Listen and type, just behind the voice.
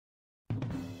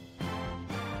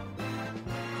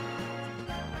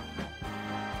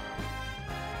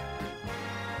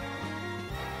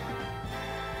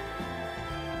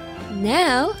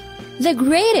Now, the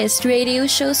greatest radio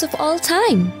shows of all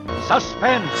time.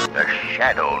 Suspense. The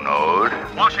Shadow Node.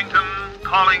 Washington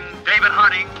calling David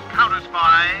Harding,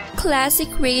 Counterspy. Classic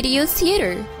radio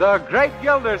theater. The Great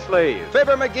Gildersleeve.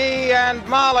 Fibber McGee and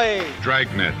Molly.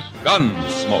 Dragnet.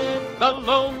 Gunsmoke. The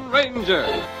Lone Ranger.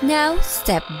 Now,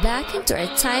 step back into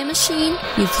our time machine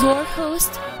with your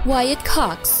host, Wyatt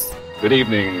Cox. Good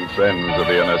evening, friends of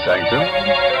the Inner Sanctum.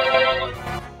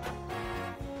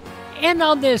 And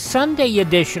on this Sunday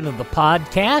edition of the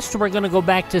podcast, we're going to go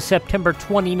back to September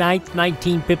 29th,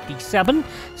 1957,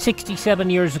 67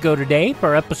 years ago today,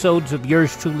 for episodes of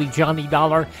Yours Truly, Johnny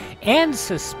Dollar, and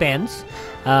Suspense.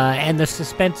 And the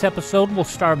Suspense episode will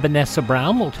star Vanessa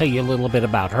Brown. We'll tell you a little bit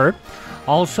about her.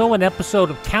 Also, an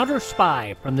episode of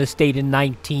Counterspy from this date in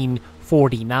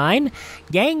 1949.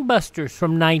 Gangbusters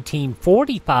from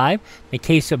 1945, the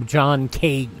case of John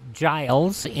K.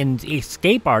 Giles in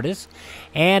Escape Artist,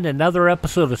 and another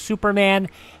episode of Superman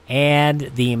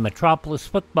and the Metropolis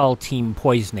football team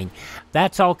poisoning.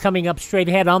 That's all coming up straight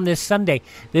ahead on this Sunday.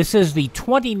 This is the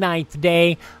 29th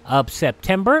day of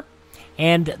September,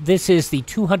 and this is the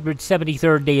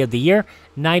 273rd day of the year,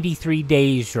 93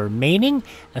 days remaining,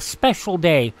 a special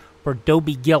day for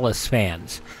Dobie Gillis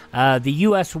fans. The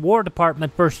U.S. War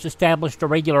Department first established a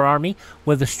regular army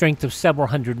with a strength of several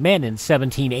hundred men in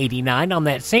 1789. On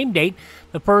that same date,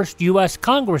 the first U.S.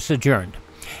 Congress adjourned.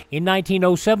 In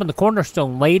 1907, the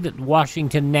cornerstone laid at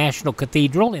Washington National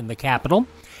Cathedral in the Capitol.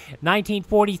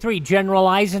 1943, General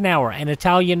Eisenhower and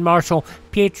Italian Marshal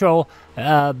Pietro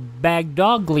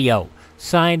Badoglio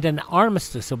signed an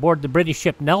armistice aboard the British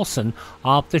ship Nelson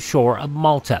off the shore of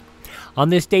Malta. On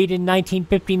this date in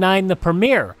 1959, the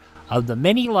premiere of The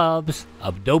Many Loves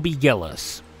of Dobie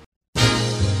Gillis.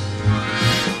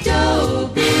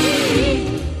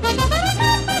 Dobie,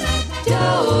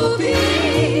 Dobie,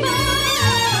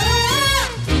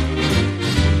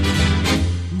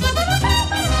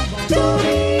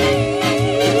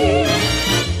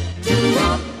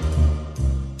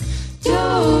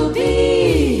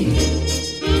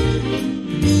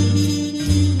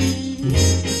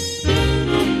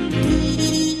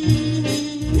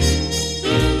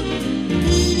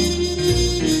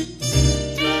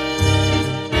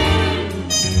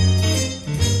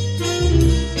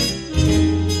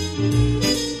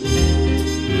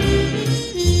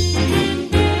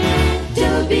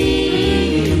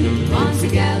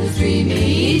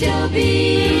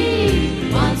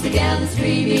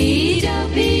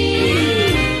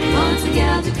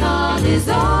 is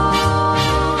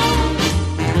on.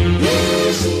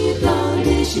 Is she blonde?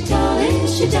 Is she tall?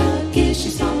 Is she dark? Is she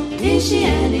soft? Is she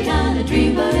any kind of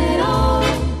dreamer at all?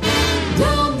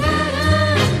 No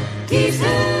matter, he's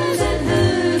hers and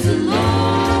hers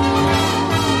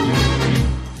alone.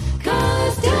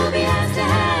 'Cause Dobie has to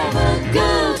have a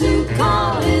girl to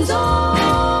call his own.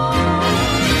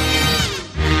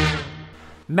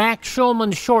 Max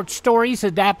Schulman's short stories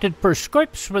adapted for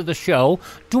scripts for the show.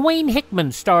 Dwayne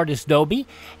Hickman starred as Dobie,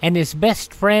 and his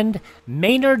best friend,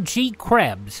 Maynard G.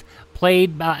 Krebs,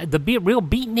 played by the real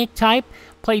beatnik type,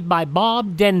 played by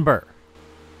Bob Denver.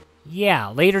 Yeah,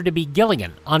 later to be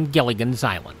Gilligan on Gilligan's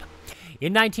Island.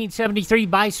 In 1973,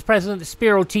 Vice President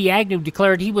Spiro T. Agnew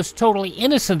declared he was totally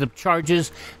innocent of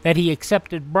charges that he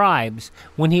accepted bribes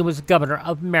when he was governor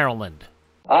of Maryland.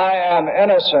 I am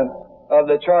innocent of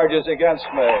the charges against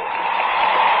me.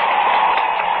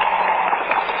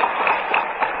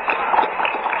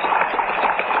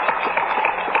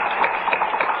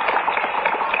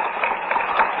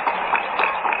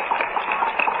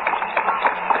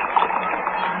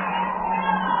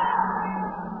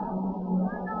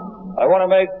 I want to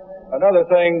make another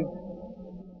thing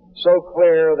so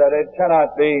clear that it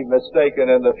cannot be mistaken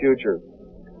in the future.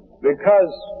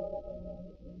 Because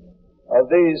of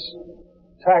these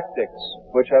tactics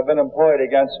which have been employed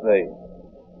against me,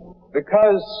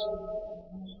 because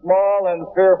small and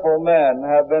fearful men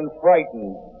have been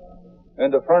frightened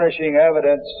into furnishing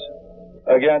evidence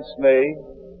against me,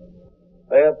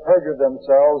 they have perjured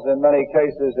themselves in many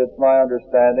cases, it's my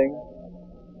understanding.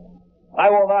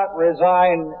 I will not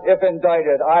resign if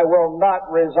indicted. I will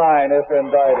not resign if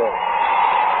indicted.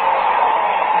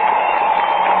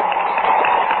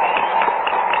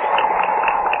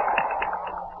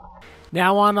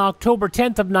 Now, on October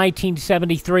 10th of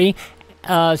 1973,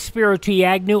 Spiro T.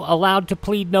 Agnew allowed to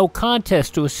plead no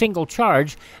contest to a single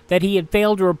charge that he had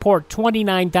failed to report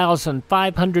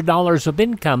 $29,500 of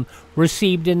income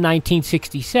received in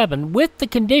 1967, with the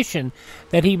condition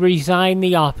that he resign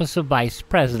the office of vice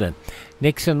president.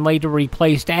 Nixon later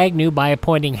replaced Agnew by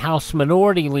appointing House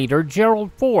Minority Leader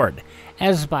Gerald Ford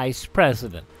as vice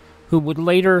president, who would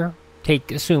later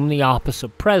assume the office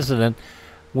of president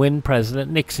when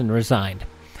President Nixon resigned.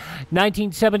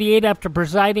 1978, after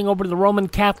presiding over the Roman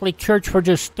Catholic Church for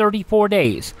just 34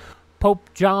 days,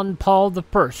 Pope John Paul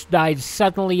I died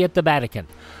suddenly at the Vatican.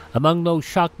 Among those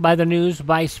shocked by the news,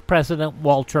 Vice President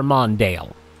Walter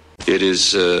Mondale. It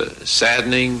is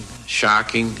saddening,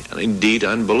 shocking, and indeed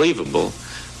unbelievable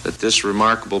that this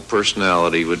remarkable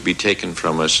personality would be taken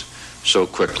from us so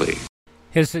quickly.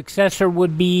 His successor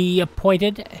would be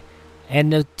appointed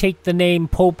and take the name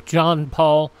Pope John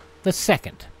Paul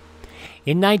II.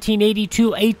 In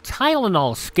 1982, a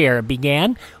Tylenol scare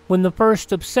began when the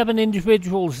first of 7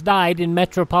 individuals died in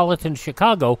metropolitan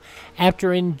Chicago after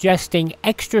ingesting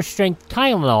extra-strength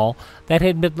Tylenol that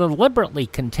had been deliberately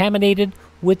contaminated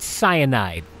with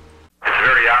cyanide. It's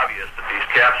very obvious that these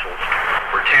capsules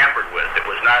were tampered with. It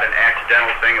was not an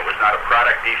accidental thing. It was not a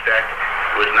product defect.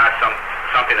 It was not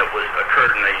something that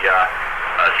occurred in the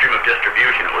stream of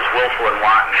distribution. It was willful and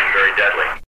wanton and very deadly.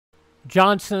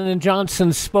 Johnson &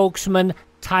 Johnson spokesman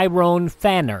Tyrone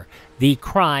Fanner. The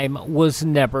crime was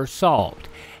never solved.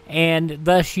 And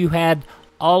thus you had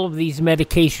all of these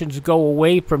medications go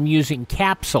away from using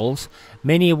capsules,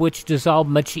 many of which dissolve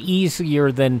much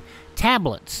easier than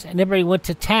tablets. And everybody went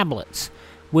to tablets,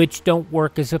 which don't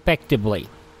work as effectively.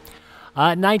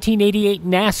 1988,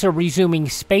 NASA resuming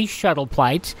space shuttle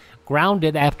flights,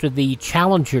 grounded after the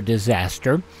Challenger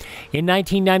disaster. In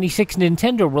 1996,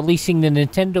 Nintendo releasing the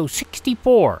Nintendo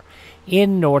 64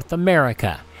 in North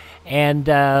America. And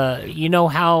you know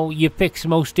how you fix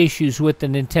most issues with the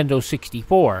Nintendo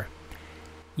 64?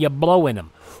 You blow in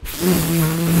them.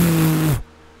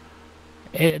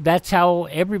 That's how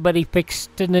everybody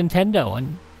fixed the Nintendo,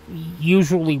 and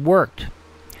usually worked.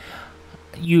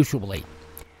 Usually.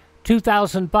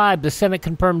 2005, the Senate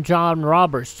confirmed John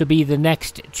Roberts to be the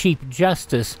next Chief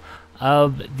Justice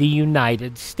of the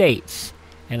United States.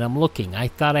 And I'm looking. I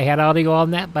thought I had audio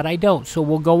on that, but I don't, so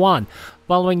we'll go on.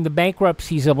 Following the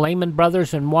bankruptcies of Lehman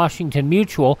Brothers and Washington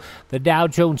Mutual, the Dow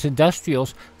Jones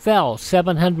Industrials fell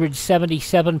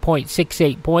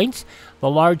 777.68 points, the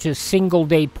largest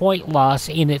single-day point loss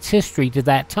in its history to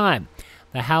that time.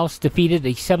 The House defeated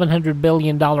a $700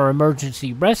 billion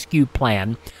emergency rescue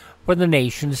plan for the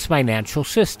nation's financial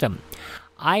system.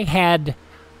 I had,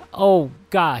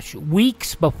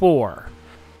 weeks before,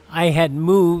 I had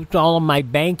moved all of my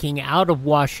banking out of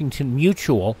Washington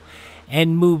Mutual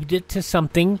and moved it to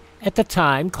something at the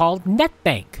time called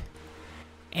NetBank.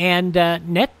 And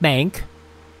NetBank,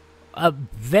 a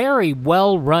very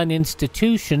well-run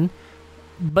institution,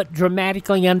 but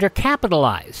dramatically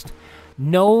undercapitalized.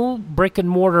 No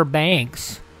brick-and-mortar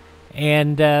banks.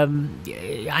 And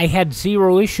I had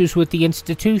zero issues with the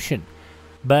institution.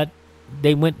 But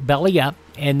they went belly up,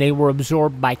 and they were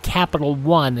absorbed by Capital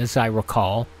One, as I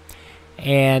recall.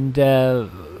 And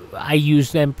I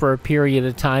used them for a period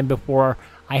of time before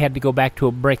I had to go back to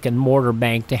a brick-and-mortar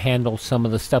bank to handle some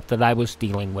of the stuff that I was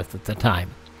dealing with at the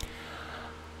time.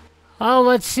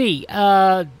 Let's see.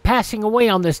 Passing away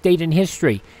on this date in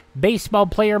history. Baseball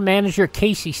player, manager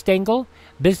Casey Stengel,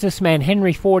 businessman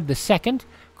Henry Ford II,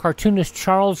 cartoonist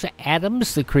Charles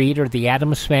Addams, the creator of the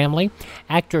Addams Family,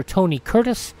 actor Tony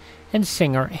Curtis, and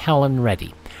singer Helen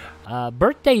Reddy.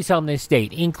 Birthdays on this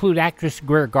date include actress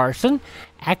Greer Garson,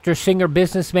 actor, singer,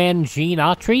 businessman Gene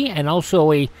Autry, and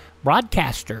also a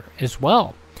broadcaster as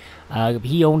well.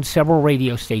 He owned several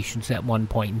radio stations at one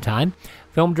point in time.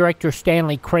 Film director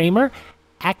Stanley Kramer,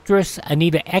 actress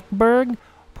Anita Ekberg,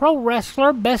 pro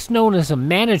wrestler, best known as a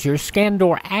manager,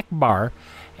 Skandor Akbar.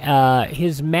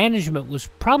 His management was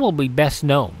probably best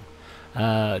known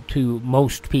to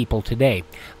most people today.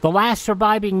 The last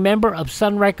surviving member of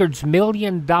Sun Records' $1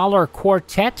 Million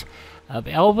Quartet of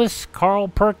Elvis, Carl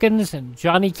Perkins, and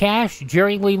Johnny Cash,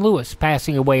 Jerry Lee Lewis,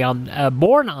 passing away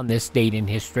born on this date in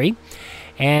history.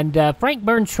 And Frank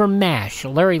Burns from MASH,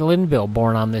 Larry Linville,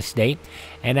 born on this date,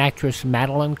 and actress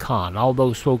Madeline Kahn. All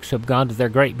those folks have gone to their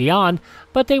great beyond,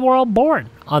 but they were all born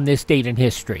on this date in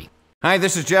history. Hi,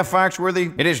 this is Jeff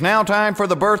Foxworthy. It is now time for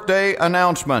the birthday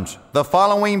announcements. The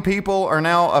following people are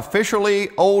now officially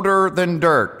older than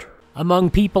dirt. Among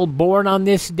people born on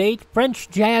this date, French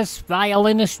jazz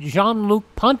violinist Jean-Luc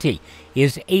Ponty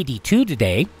is 82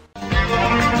 today.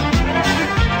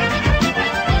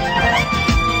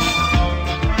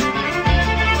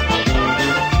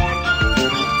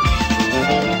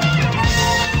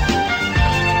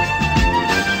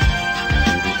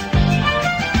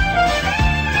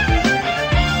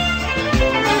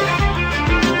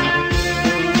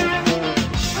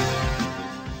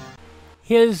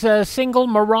 His single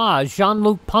Mirage,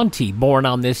 Jean-Luc Ponty, born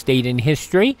on this date in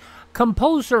history.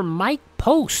 Composer Mike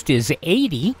Post is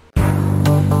 80.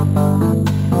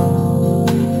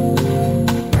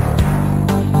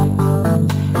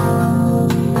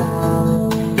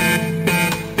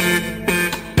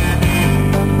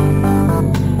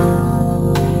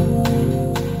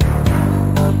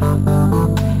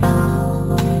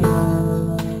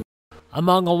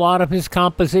 Among a lot of his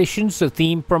compositions, the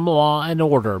theme from Law and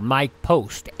Order. Mike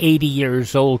Post, 80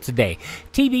 years old today.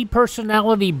 TV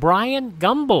personality Brian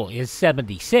Gumbel is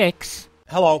 76.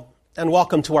 Hello, and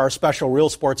welcome to our special Real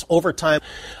Sports Overtime.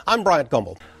 I'm Brian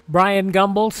Gumbel. Brian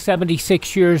Gumbel,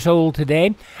 76 years old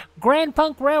today. Grand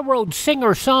Funk Railroad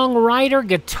singer, songwriter,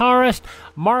 guitarist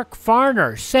Mark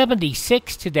Farner,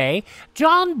 76 today.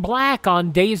 John Black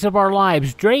on Days of Our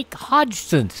Lives. Drake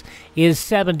Hodgson is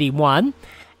 71.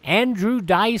 Andrew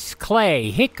Dice Clay,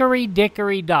 Hickory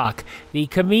Dickory Dock, the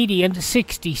comedian,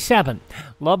 67.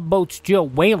 Love Boat's Jill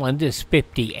Wayland is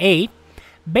 58.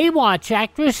 Baywatch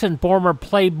actress and former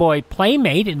Playboy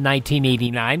Playmate in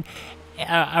 1989,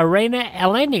 Irina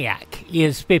Eleniak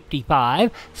is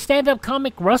 55. Stand-up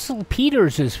comic Russell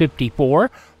Peters is 54.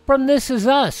 From This Is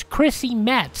Us, Chrissy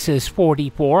Metz is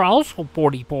 44, also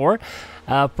 44.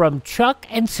 From Chuck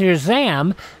and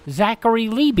Shazam, Zachary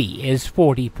Leeby is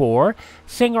 44.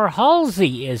 Singer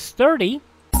Halsey is 30.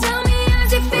 Tell me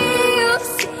how's it feel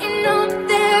sitting up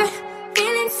there,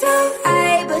 feeling so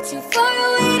high, but you're far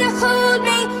away to hold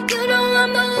me. You know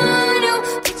I'm the one who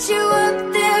put you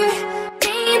up there.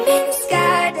 Name in the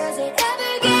sky, does it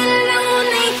ever get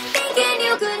lonely? Thinking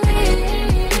you could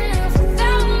live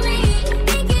without me.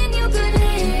 Thinking you could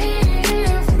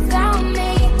live without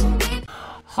me.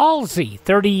 Halsey,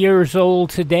 30 years old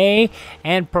today.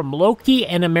 And from Loki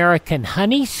and American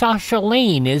Honey, Sasha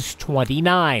Lane is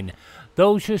 29.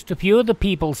 Those just a few of the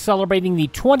people celebrating the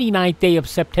 29th day of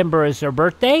September as their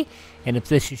birthday. And if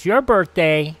this is your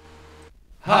birthday...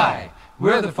 Hi,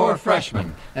 we're the Four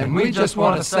Freshmen, and we just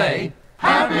want to say...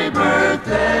 Happy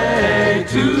birthday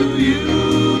to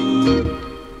you!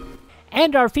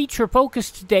 And our feature focus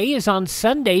today is on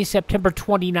Sunday, September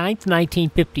 29th,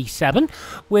 1957,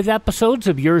 with episodes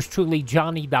of Yours Truly,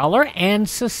 Johnny Dollar, and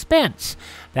Suspense.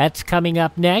 That's coming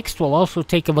up next. We'll also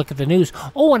take a look at the news.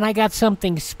 Oh, and I got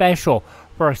something special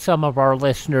for some of our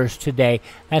listeners today.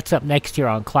 That's up next here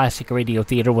on Classic Radio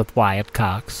Theater with Wyatt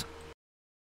Cox.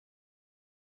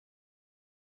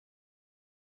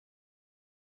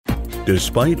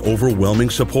 Despite overwhelming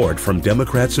support from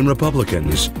Democrats and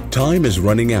Republicans, time is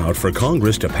running out for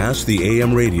Congress to pass the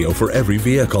AM Radio for Every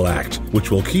Vehicle Act,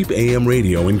 which will keep AM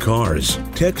radio in cars.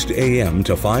 Text AM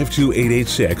to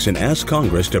 52886 and ask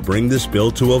Congress to bring this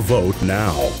bill to a vote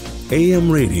now.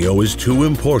 AM radio is too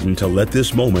important to let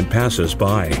this moment pass us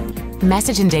by.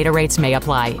 Message and data rates may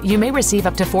apply. You may receive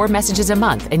up to 4 messages a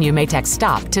month, and you may text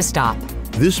STOP to STOP.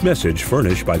 This message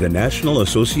furnished by the National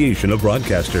Association of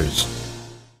Broadcasters.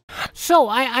 So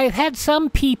I've had some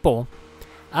people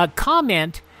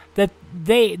comment that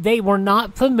they were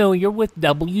not familiar with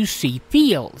W.C.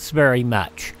 Fields very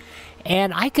much.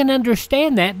 And I can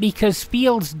understand that because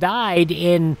Fields died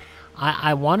in,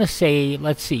 I want to say,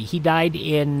 let's see, he died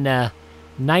in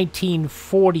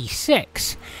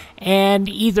 1946. And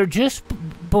either just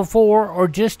before or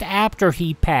just after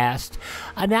he passed,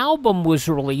 an album was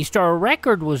released, or a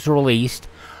record was released,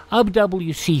 of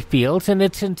W.C. Fields, and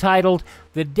it's entitled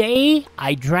The Day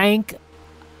I Drank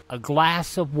a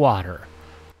Glass of Water.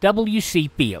 W.C.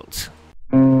 Fields.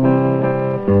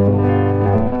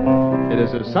 It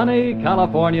is a sunny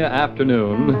California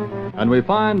afternoon, and we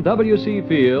find W.C.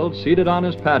 Fields seated on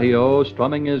his patio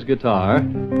strumming his guitar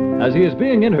as he is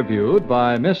being interviewed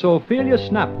by Miss Ophelia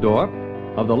Snapdorp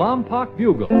of the Lompoc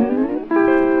Bugle.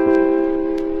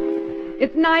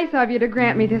 It's nice of you to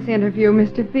grant me this interview,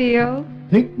 Mr. Fields.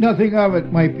 Think nothing of it,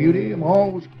 my beauty. I'm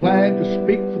always glad to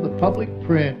speak for the public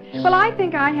prince. Well, I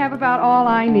think I have about all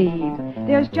I need.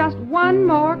 There's just one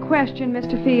more question,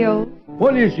 Mr. Fields.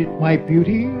 What is it, my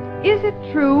beauty? Is it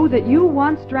true that you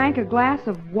once drank a glass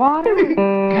of water?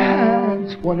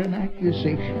 Gods, what an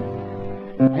accusation.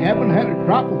 I haven't had a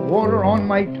drop of water on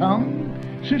my tongue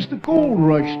since the gold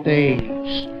rush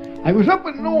days. I was up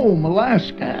in Nome,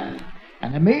 Alaska,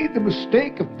 and I made the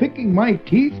mistake of picking my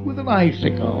teeth with an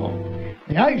icicle.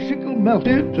 The icicle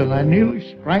melted, and I nearly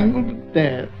strangled to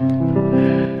death.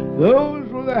 Those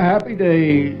were the happy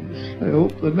days. I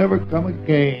hope they never come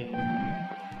again.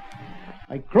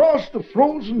 I crossed the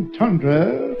frozen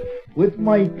tundra with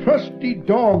my trusty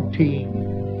dog team,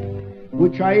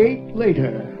 which I ate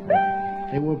later.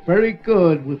 They were very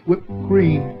good with whipped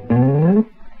cream.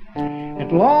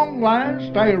 At long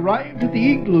last, I arrived at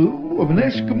the igloo of an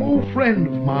Eskimo friend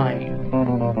of mine,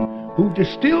 who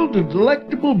distilled a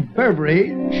delectable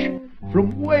beverage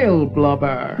from whale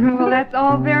blubber. Well, that's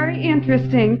all very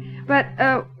interesting. But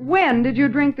when did you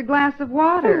drink the glass of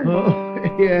water? Oh,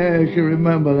 yes, you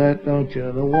remember that, don't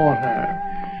you? The water.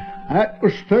 That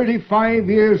was 35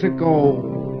 years ago.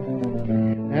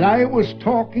 And I was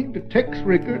talking to Tex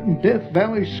Rickard and Death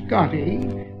Valley Scotty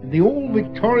in the old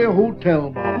Victoria Hotel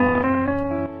bar.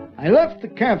 I left the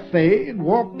cafe and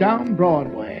walked down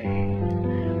Broadway.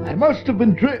 I must have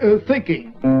been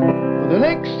thinking. For the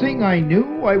next thing I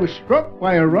knew, I was struck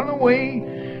by a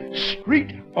runaway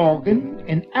street organ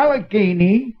in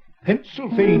Allegheny,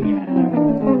 Pennsylvania.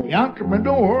 The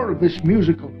entrepreneur of this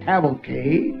musical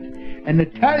cavalcade, an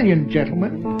Italian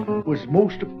gentleman, was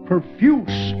most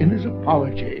profuse in his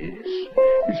apologies.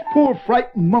 His poor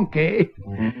frightened monkey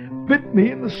bit me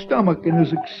in the stomach in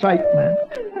his excitement.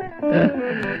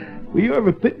 Were you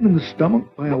ever bitten in the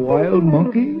stomach by a wild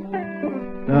monkey?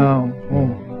 No.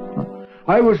 Oh.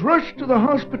 I was rushed to the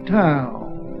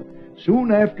hospital.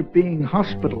 Soon after being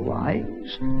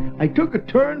hospitalized, I took a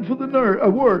turn for the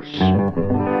worse.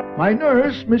 My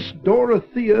nurse, Miss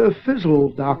Dorothea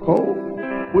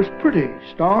Fizzledocko, was pretty,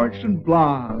 starched and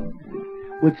blonde,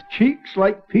 with cheeks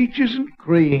like peaches and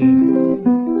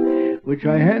cream, which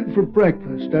I had for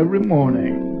breakfast every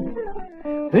morning.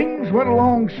 Things went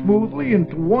along smoothly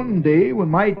until one day when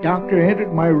my doctor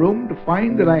entered my room to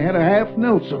find that I had a half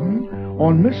Nelson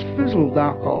on Miss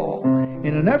Fizzledocko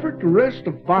in an effort to wrest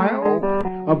a vial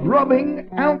of rubbing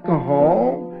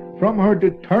alcohol from her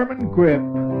determined grip.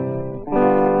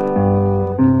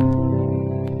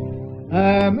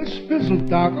 Miss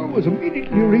Fizzledocko was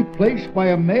immediately replaced by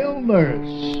a male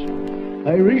nurse.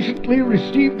 I recently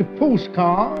received a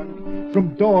postcard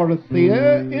from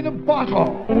Dorothea in a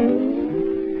bottle.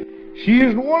 She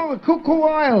is in one of the Cocoa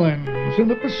Islands in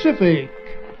the Pacific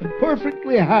and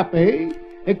perfectly happy,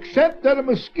 except that a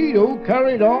mosquito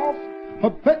carried off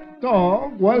her pet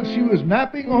dog while she was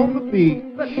napping on the beach.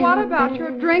 But what about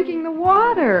your drinking the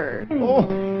water? Oh,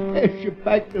 yes, you're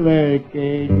back to that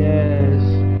again,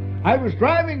 yes. I was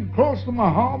driving across the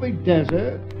Mojave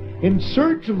Desert in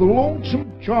search of the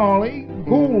Lonesome Charlie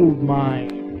gold mine.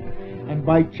 And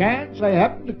by chance I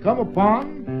happened to come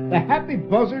upon the Happy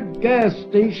Buzzard gas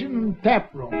station and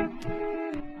tap room.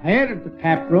 I entered the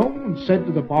tap room and said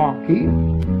to the barkeep,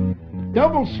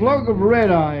 "Double slug of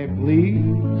red-eye, please."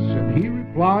 And he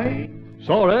replied,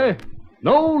 "Sorry,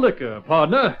 no liquor,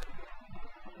 partner."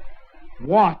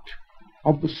 What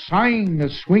of the sign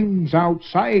that swings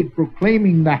outside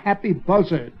proclaiming the Happy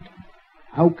Buzzard?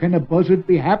 How can a buzzard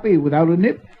be happy without a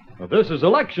nip? This is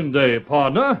election day,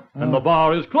 partner, and the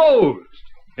bar is closed.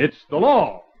 It's the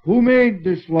law. Who made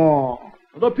this law?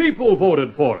 The people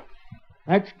voted for it.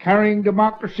 That's carrying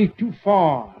democracy too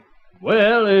far.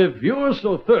 Well, if you're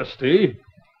so thirsty,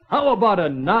 how about a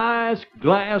nice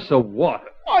glass of water?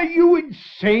 Are you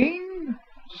insane?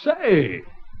 Say,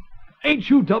 ain't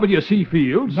you W.C.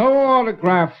 Fields? No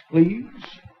autographs, please.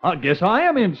 I guess I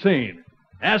am insane,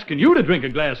 asking you to drink a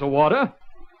glass of water.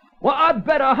 Well, I'd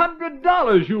bet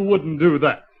 $100 you wouldn't do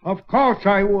that. Of course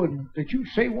I wouldn't. Did you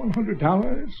say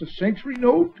 $100? A century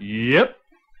note? Yep.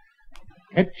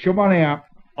 Get your money up.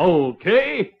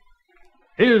 Okay.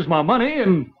 Here's my money,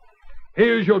 and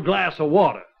here's your glass of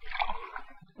water.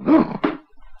 Ugh.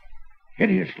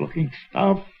 Hideous-looking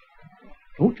stuff.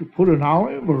 Don't you put an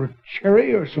olive or a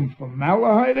cherry or some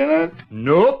formaldehyde in it?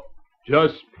 Nope.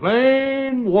 Just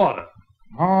plain water.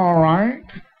 All right.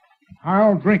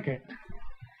 I'll drink it.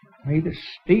 May the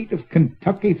state of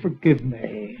Kentucky forgive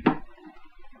me.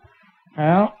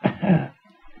 Well,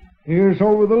 here's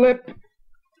over the lip.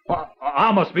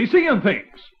 I must be seeing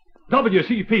things.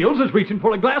 W.C. Fields is reaching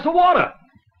for a glass of water.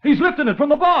 He's lifting it from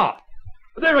the bar.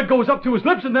 There it goes up to his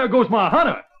lips, and there goes my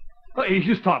hunter. He's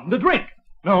just starting to drink.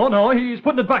 No, he's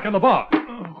putting it back in the bar.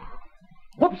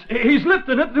 Whoops, he's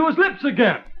lifting it to his lips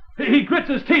again. He grits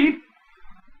his teeth.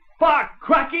 By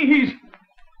cracky,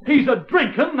 he's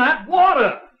a-drinking that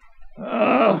water.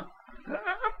 Whoa,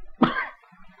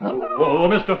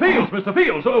 Mr. Fields,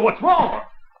 what's wrong?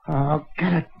 Oh,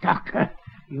 get a doctor,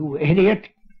 you idiot.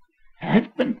 It's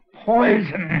been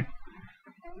poison.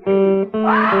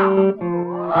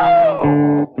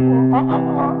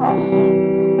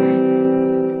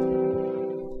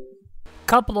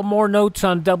 Couple of more notes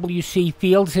on W.C.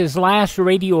 Fields. His last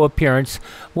radio appearance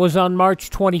was on March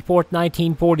 24,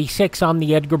 1946, on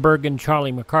the Edgar Berg and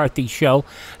Charlie McCarthy show.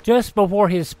 Just before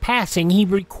his passing, he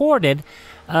recorded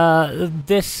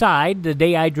this side, The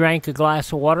Day I Drank a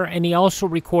Glass of Water, and he also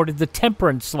recorded the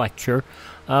Temperance Lecture.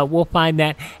 We'll find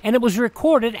that. And it was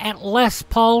recorded at Les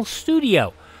Paul's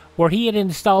studio, where he had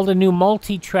installed a new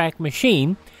multi-track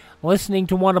machine. Listening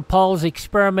to one of Paul's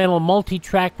experimental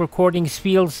multi-track recordings,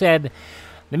 Fields said,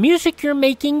 "The music you're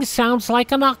making sounds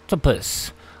like an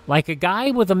octopus, like a guy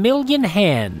with a million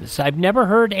hands. I've never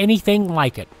heard anything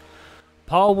like it."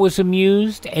 Paul was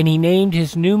amused, and he named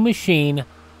his new machine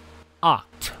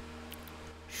Oct.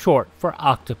 short for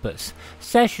octopus.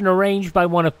 Session arranged by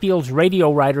one of Field's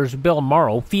radio writers, Bill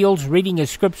Morrow. Fields reading his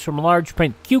scripts from large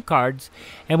print cue cards,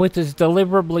 and with his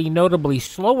deliverably notably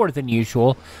slower than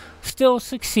usual, still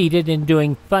succeeded in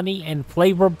doing funny and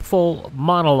flavorful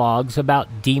monologues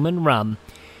about demon rum.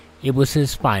 It was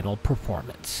his final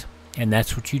performance. And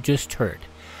that's what you just heard.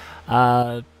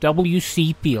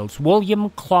 W.C. Fields, William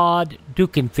Claude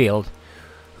Dukenfield,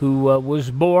 who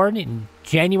was born in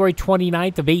January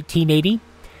 29th of 1880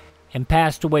 and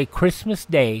passed away Christmas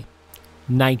Day,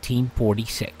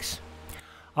 1946.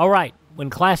 All right. When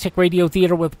Classic Radio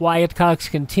Theater with Wyatt Cox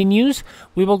continues,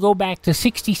 we will go back to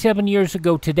 67 years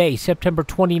ago today, September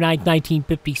 29,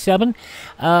 1957.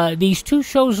 These two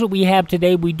shows that we have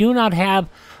today, we do not have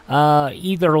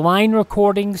either line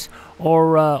recordings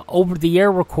or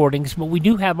over-the-air recordings, but we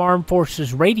do have Armed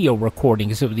Forces radio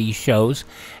recordings of these shows.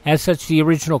 As such, the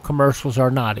original commercials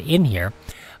are not in here.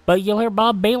 But you'll hear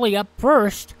Bob Bailey up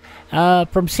first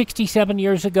from 67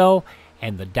 years ago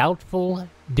and the Doubtful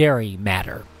Dairy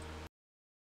Matter.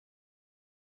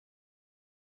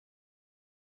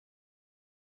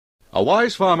 A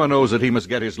wise farmer knows that he must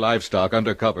get his livestock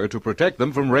under cover to protect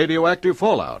them from radioactive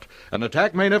fallout. An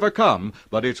attack may never come,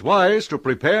 but it's wise to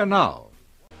prepare now.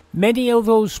 Many of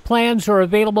those plans are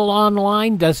available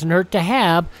online. Doesn't hurt to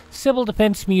have.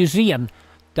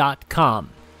 CivilDefenseMuseum.com.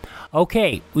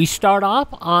 Okay, we start off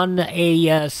on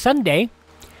a Sunday,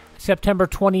 September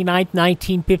 29th,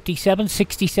 1957,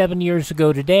 67 years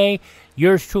ago today.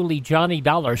 Yours truly, Johnny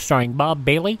Dollar, starring Bob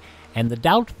Bailey and the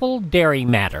Doubtful Dairy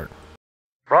Matter.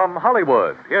 From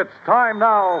Hollywood, it's time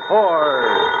now for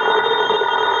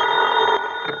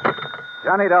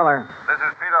Johnny Dollar. This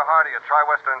is Peter Hardy at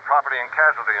Tri-Western Property and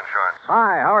Casualty Insurance.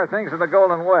 Hi, how are things in the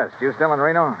Golden West? You still in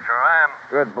Reno? Sure am.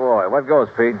 Good boy. What goes,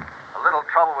 Pete? A little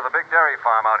trouble with a big dairy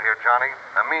farm out here, Johnny.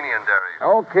 Armenian Dairies.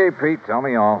 Okay, Pete, tell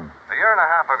me all. A year and a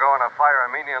half ago in a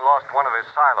fire, Armenian lost one of his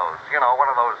silos. You know,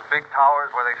 one of those big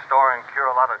towers where they store and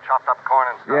cure a lot of chopped up corn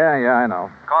and stuff. Yeah, I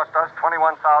know. Cost us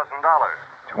 $21,000.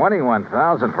 $21,000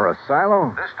 for a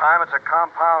silo? This time it's a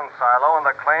compound silo, and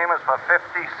the claim is for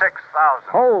 $56,000.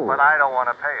 Oh. But I don't want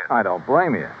to pay it. I don't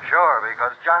blame you. Sure,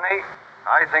 because, Johnny,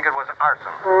 I think it was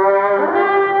arson.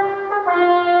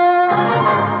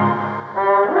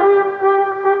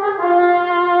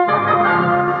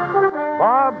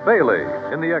 Bob Bailey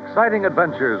in the exciting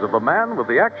adventures of the man with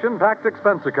the action-packed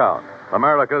expense account.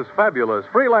 America's fabulous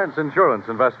freelance insurance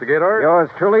investigator. Yours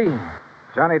truly,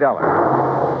 Johnny Dollar.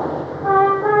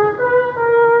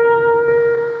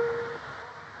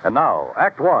 And now,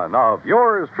 Act One of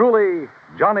yours truly,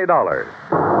 Johnny Dollar.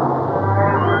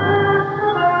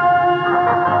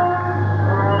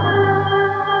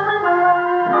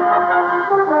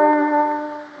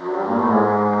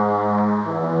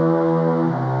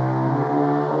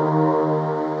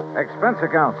 Expense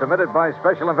account submitted by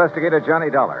Special Investigator Johnny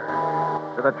Dollar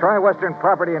to the Tri-Western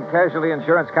Property and Casualty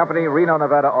Insurance Company, Reno,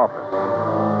 Nevada office.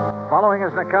 Following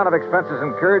is an account of expenses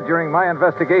incurred during my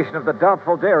investigation of the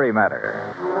Doubtful Dairy Matter.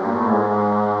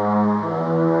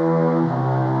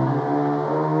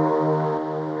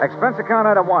 Expense account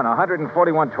item 1,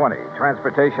 $141.20.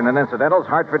 Transportation and incidentals,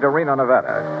 Hartford to Reno,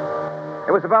 Nevada.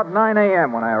 It was about 9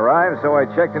 a.m. when I arrived, so I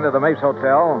checked into the Mapes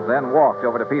Hotel, then walked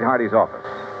over to Pete Hardy's office.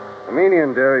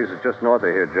 Armenian Dairies is just north of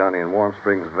here, Johnny, in Warm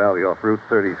Springs Valley off Route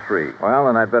 33. Well,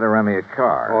 then I'd better rent me a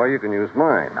car. Or you can use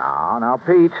mine. Now,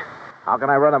 Pete. How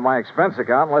can I run up my expense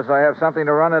account unless I have something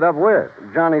to run it up with?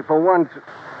 Johnny, for once...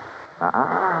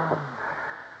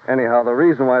 Anyhow, the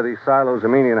reason why these silos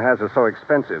Armenian has are so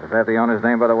expensive... Is that the owner's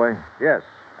name, by the way? Yes,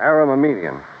 Aram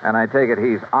Armenian. And I take it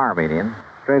he's Armenian?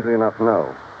 Strangely enough,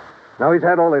 no. Now, he's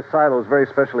had all his silos very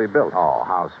specially built. Oh,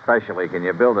 how specially can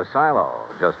you build a silo?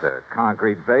 Just a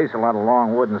concrete base, a lot of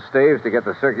long wooden staves to get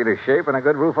the circular shape, and a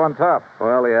good roof on top.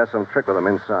 Well, he has some trick with them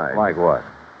inside. Like what?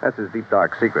 That's his deep,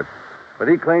 dark secret. But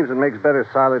he claims it makes better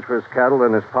silage for his cattle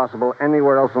than is possible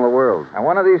anywhere else in the world. And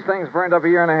one of these things burned up a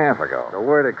year and a half ago. The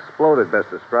word exploded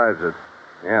best describes it.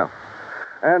 Yeah.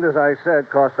 And as I said,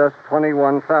 cost us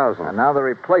 $21,000. And now the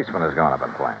replacement has gone up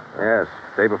in flames. Yes,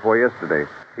 day before yesterday.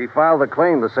 He filed the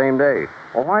claim the same day.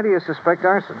 Well, why do you suspect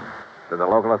arson? Did the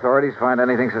local authorities find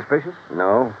anything suspicious?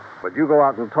 No. But you go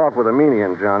out and talk with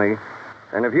Armenian, Johnny.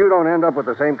 And if you don't end up with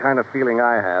the same kind of feeling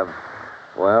I have,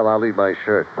 well, I'll leave my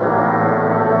shirt.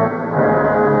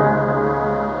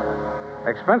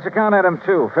 Expense account item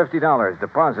 2, $50.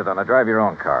 Deposit on a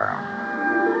drive-your-own car.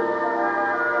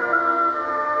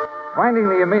 Finding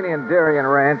the Armenian Dairy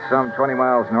and Ranch some 20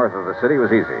 miles north of the city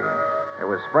was easy. It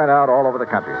was spread out all over the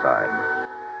countryside.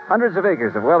 Hundreds of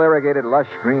acres of well-irrigated, lush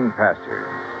green pastures.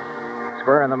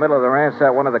 Square in the middle of the ranch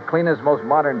sat one of the cleanest, most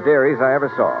modern dairies I ever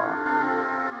saw.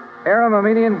 Aram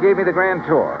Aminian gave me the grand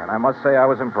tour, and I must say I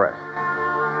was impressed.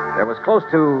 There was close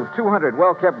to 200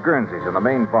 well-kept Guernseys in the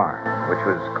main barn, which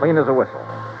was clean as a whistle.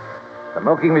 The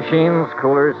milking machines,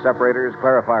 coolers, separators,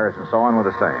 clarifiers, and so on were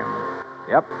the same.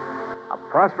 Yep, a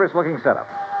prosperous-looking setup.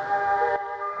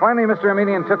 Finally, Mr.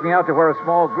 Aminian took me out to where a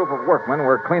small group of workmen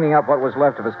were cleaning up what was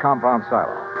left of his compound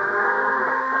silo.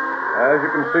 As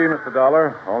you can see, Mr.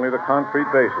 Dollar, only the concrete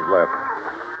base is left.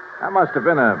 That must have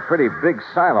been a pretty big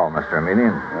silo, Mr.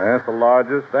 Aminian. Yes, the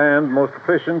largest and most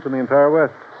efficient in the entire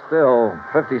West. Still,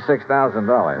 $56,000.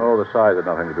 Oh, the size had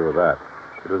nothing to do with that.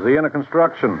 It was the inner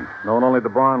construction, known only to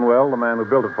Barnwell, the man who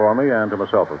built it for me, and to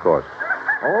myself, of course.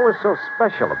 Oh, what was so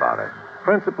special about it?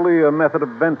 Principally a method of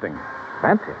venting.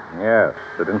 Venting? Yes,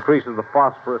 it increases the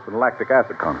phosphorus and lactic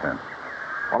acid content.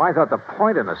 Well, I thought the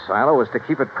point in the silo was to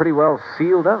keep it pretty well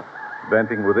sealed up.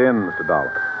 Venting within, Mr.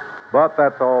 Dollar. But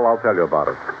that's all I'll tell you about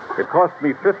it. It cost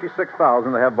me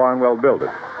 $56,000 to have Barnwell build it.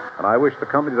 And I wish the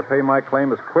company to pay my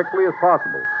claim as quickly as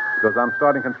possible, because I'm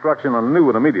starting construction on a new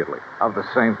one immediately. Of the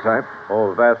same type?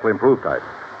 Oh, vastly improved type.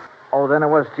 Oh, then it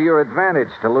was to your advantage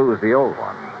to lose the old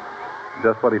one.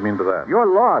 Just what do you mean by that? Your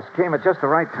loss came at just the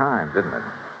right time, didn't it?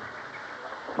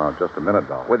 Now, just a minute,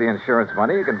 Dollar. With the insurance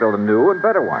money, you can build a new and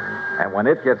better one. And when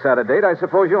it gets out of date, I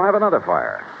suppose you'll have another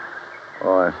fire.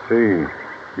 Oh, I see.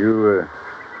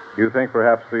 You think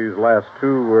perhaps these last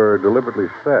two were deliberately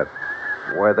set?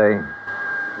 Were they?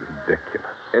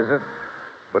 Ridiculous. Is it?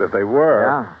 But if they were...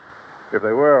 Yeah? If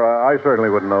they were, I certainly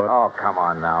wouldn't know it. Oh, come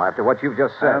on now. After what you've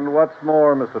just said. And what's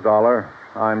more, Mr. Dollar,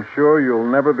 I'm sure you'll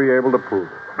never be able to prove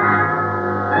it.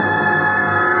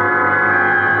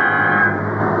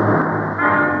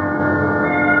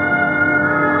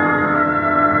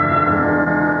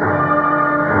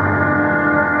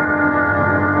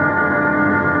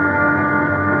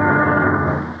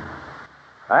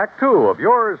 Act two of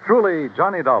yours truly,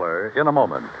 Johnny Dollar, in a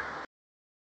moment.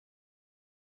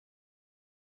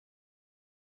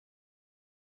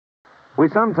 We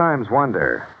sometimes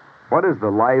wonder, what is the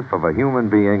life of a human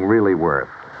being really worth?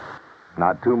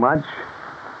 Not too much?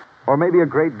 Or maybe a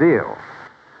great deal?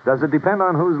 Does it depend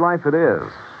on whose life it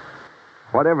is?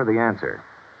 Whatever the answer,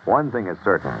 one thing is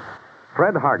certain.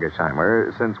 Fred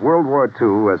Hargesheimer, since World War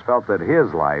II, has felt that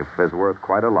his life is worth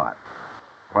quite a lot.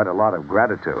 Quite a lot of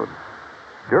gratitude.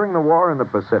 During the war in the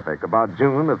Pacific, about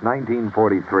June of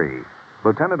 1943,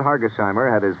 Lieutenant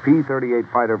Hargesheimer had his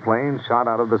P-38 fighter plane shot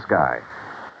out of the sky.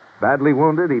 Badly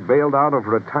wounded, he bailed out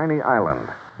over a tiny island,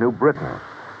 New Britain.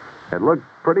 It looked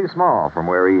pretty small from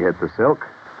where he hit the silk,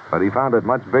 but he found it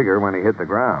much bigger when he hit the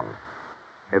ground.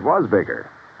 It was bigger,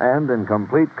 and in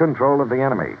complete control of the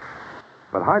enemy.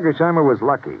 But Hargesheimer was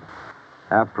lucky.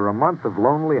 After a month of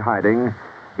lonely hiding,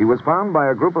 he was found by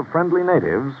a group of friendly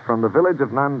natives from the village of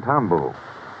Nantambu.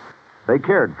 They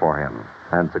cared for him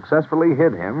and successfully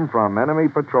hid him from enemy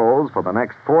patrols for the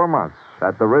next 4 months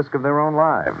at the risk of their own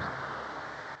lives.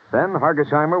 Then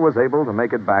Hargesheimer was able to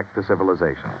make it back to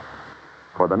civilization.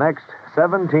 For the next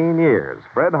 17 years,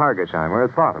 Fred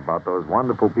Hargesheimer thought about those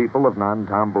wonderful people of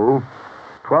Nantambu.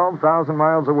 12,000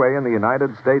 miles away in the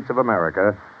United States of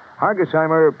America,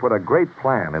 Hargesheimer put a great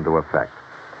plan into effect.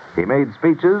 He made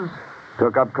speeches,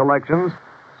 took up collections,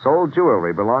 sold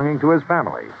jewelry belonging to his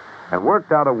family, and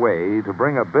worked out a way to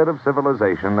bring a bit of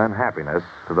civilization and happiness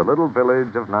to the little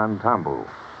village of Nantambu.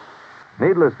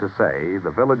 Needless to say,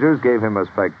 the villagers gave him a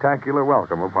spectacular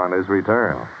welcome upon his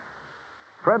return.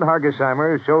 Fred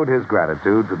Hargesheimer showed his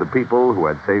gratitude to the people who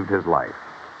had saved his life.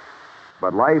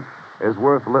 But life is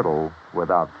worth little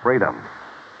without freedom.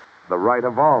 The right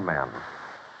of all men,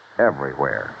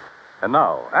 everywhere. And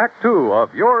now, Act two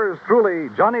of yours truly,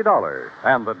 Johnny Dollar,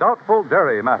 and the Doubtful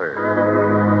Dairy Matter.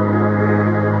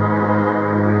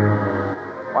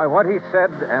 By what he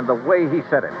said and the way he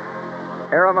said it,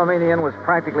 Aram Aminian was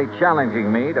practically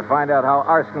challenging me to find out how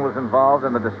arson was involved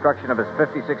in the destruction of his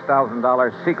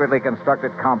 $56,000 secretly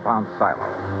constructed compound silo.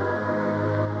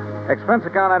 Expense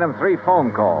account item 3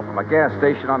 phone call from a gas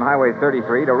station on Highway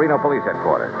 33 to Reno Police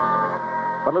Headquarters.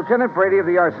 But Lieutenant Brady of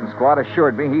the arson squad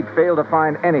assured me he'd failed to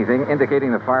find anything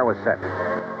indicating the fire was set.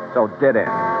 So dead end.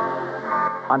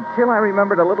 Until I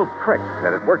remembered a little trick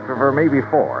that had worked for me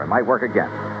before and might work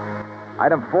again.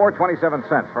 Item 4, 27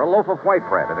 cents for a loaf of white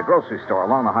bread at a grocery store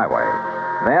along the highway.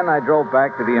 Then I drove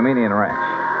back to the Aminian Ranch.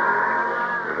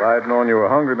 If I'd known you were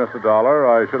hungry, Mr. Dollar,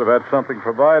 I should have had something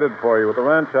provided for you at the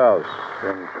ranch house,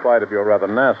 in spite of your rather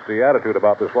nasty attitude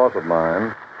about this loss of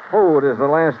mine. Food is the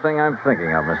last thing I'm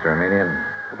thinking of, Mr. Aminian.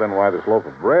 Well, then why this loaf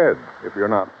of bread, if you're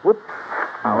not... Whoop.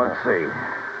 Now, let's see.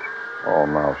 Oh,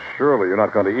 now, surely you're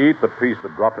not going to eat the piece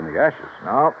that dropped in the ashes.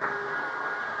 No.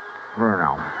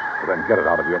 No. Well, then get it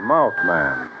out of your mouth,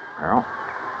 man. Well,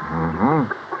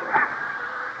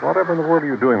 Whatever in the world are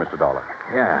you doing, Mr. Dollar?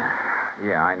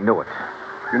 Yeah, I knew it.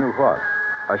 You knew what?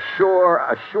 A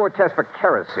sure test for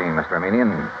kerosene, Mr.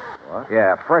 Armenian. What?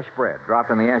 Yeah, fresh bread, dropped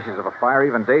in the ashes of a fire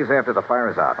even days after the fire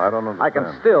is out. I don't understand. I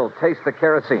can still taste the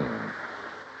kerosene.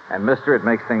 And, mister, it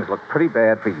makes things look pretty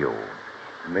bad for you.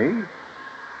 Me?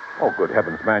 Oh, good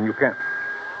heavens, man, you can't...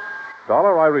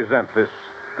 Dollar, I resent this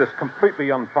completely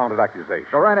unfounded accusation.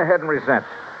 Go right ahead and resent.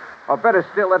 Or better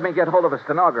still, let me get hold of a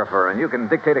stenographer and you can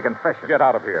dictate a confession. Get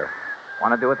out of here.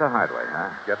 Want to do it the hard way, huh?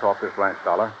 Get off this ranch,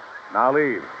 Dollar. Now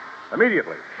leave.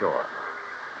 Immediately. Sure.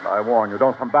 I warn you,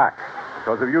 don't come back.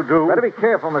 Because if you do... Better be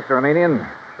careful, Mr. Armenian.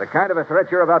 The kind of a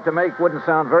threat you're about to make wouldn't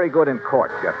sound very good in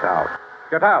court. Get out.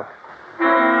 Get out.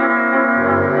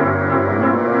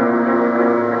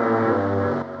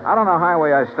 Out on the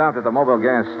highway, I stopped at the Mobile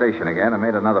gas station again and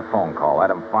made another phone call.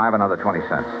 Item 5, another 20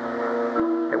 cents.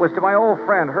 It was to my old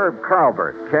friend Herb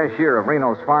Carlbert, cashier of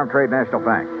Reno's Farm Trade National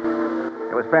Bank.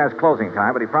 It was past closing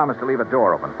time, but he promised to leave a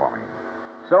door open for me.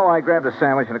 So I grabbed a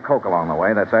sandwich and a Coke along the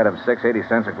way. That's item 6, 80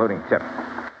 cents, including tip.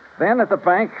 Then at the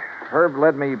bank, Herb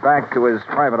led me back to his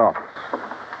private office.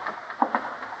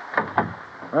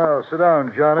 Oh, sit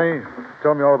down, Johnny.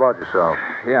 Tell me all about yourself.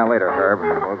 Yeah, later, Herb.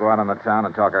 We'll go out on the town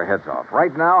and talk our heads off.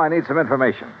 Right now, I need some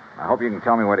information. I hope you can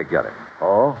tell me where to get it.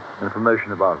 Oh?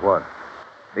 Information about what?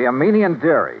 The Armenian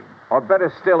Dairy. Or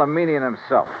better still, Armenian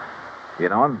himself. You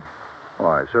know him? Oh,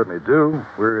 I certainly do.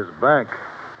 We're his bank.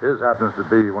 His happens to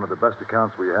be one of the best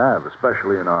accounts we have,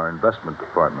 especially in our investment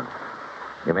department.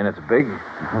 You mean it's big?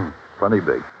 Plenty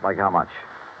big. Like how much?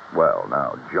 Well,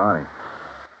 now, Johnny,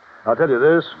 I'll tell you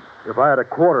this. If I had a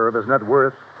quarter of his net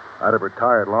worth, I'd have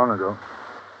retired long ago.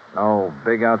 No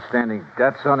big outstanding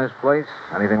debts on his place?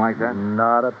 Anything like that?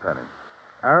 Not a penny.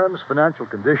 Aram's financial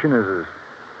condition is as...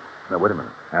 Now, wait a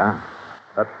minute. Yeah?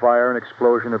 That fire and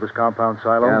explosion of his compound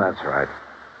silo? Yeah, that's right.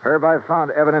 Herb, I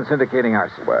found evidence indicating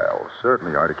arson. Well,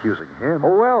 certainly aren't accusing him.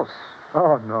 Who else?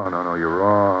 Oh, no, you're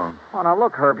wrong. Oh, now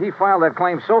look, Herb, he filed that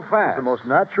claim so fast. It's the most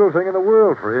natural thing in the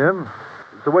world for him.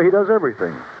 It's the way he does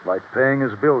everything, like paying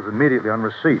his bills immediately on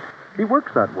receipt. He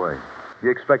works that way. You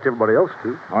expect everybody else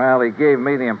to. Well, he gave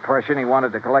me the impression he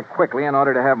wanted to collect quickly in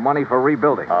order to have money for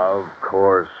rebuilding. Of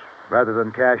course. Rather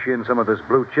than cash in some of his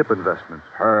blue chip investments.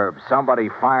 Herb, somebody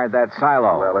fired that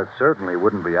silo. Well, it certainly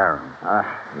wouldn't be Aram.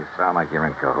 You sound like you're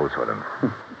in cahoots with him.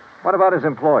 What about his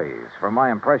employees? From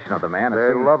my impression of the man,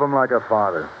 they love him like a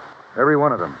father. Every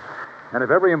one of them. And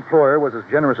if every employer was as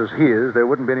generous as he is, there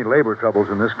wouldn't be any labor troubles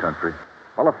in this country.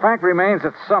 Well, the fact remains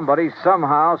that somebody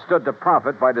somehow stood to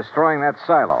profit by destroying that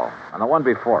silo, and the one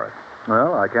before it.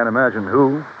 Well, I can't imagine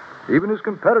who. Even his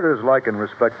competitors like and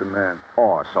respect the man.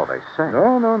 Oh, so they say.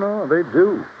 No, they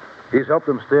do. He's helped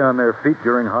them stay on their feet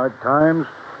during hard times,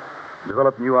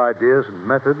 developed new ideas and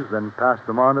methods, then passed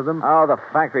them on to them. Oh, the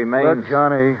fact remains... But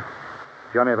Johnny,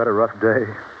 I've had a rough day.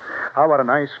 How about a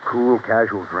nice, cool,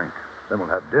 casual drink? Then we'll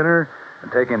have dinner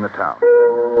and take in the town.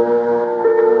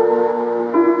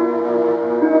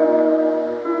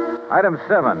 Item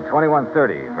 7,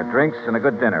 2130, for drinks and a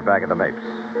good dinner back at the Mapes.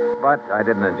 But I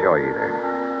didn't enjoy either.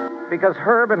 Because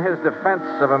Herb in his defense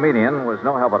of Armenian was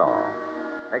no help at all.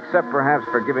 Except perhaps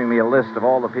for giving me a list of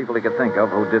all the people he could think of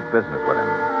who did business with him.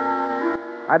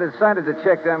 I decided to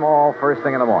check them all first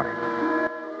thing in the morning.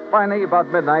 Finally, about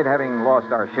midnight, having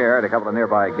lost our share at a couple of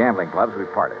nearby gambling clubs, we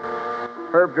parted.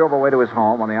 Herb drove away to his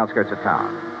home on the outskirts of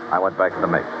town. I went back to the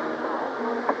Mapes.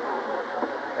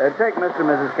 Take Mr. and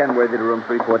Mrs. Kenworthy to room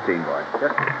 314, boy.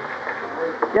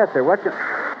 Yes, sir. What's your...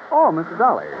 Oh, Mr.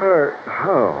 Dolly.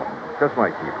 Just my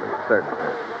key, please. Certainly,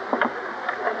 sir.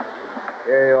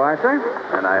 Here you are, sir.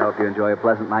 And I hope you enjoy a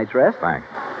pleasant night's rest. Thanks.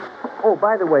 Oh,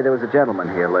 by the way, there was a gentleman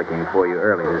here looking for you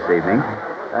early this evening.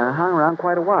 Hung around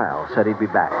quite a while. Said he'd be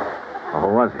back. Oh,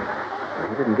 who was he? Well,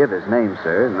 he didn't give his name,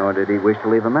 sir, nor did he wish to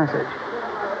leave a message.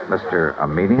 Mr.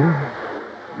 Armenian?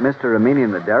 Mr.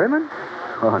 Armenian the dairyman?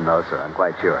 Oh, no, sir. I'm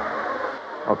quite sure.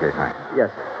 Okay, thanks. Yes,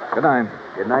 sir. Good night.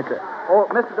 Good night, sir. Oh,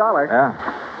 Mr. Dollar. Yeah?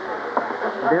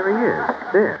 There he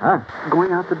is. There. Huh?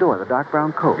 Going out the door, the dark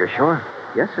brown coat. You're sure?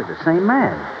 Yes, sir. The same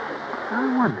man.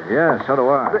 I wonder. Yeah, so do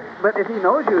I. But if he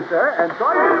knows you, sir, and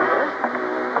saw you, sir...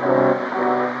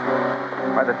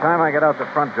 By the time I got out the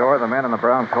front door, the man in the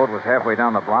brown coat was halfway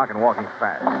down the block and walking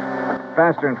fast.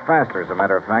 Faster and faster, as a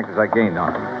matter of fact, as I gained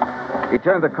on him. He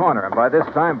turned the corner, and by this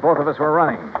time, both of us were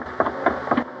running.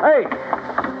 Hey!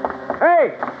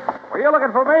 Hey! Were you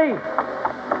looking for me?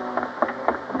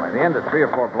 By the end of 3 or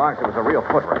 4 blocks, it was a real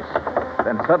foot race.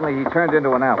 Then suddenly he turned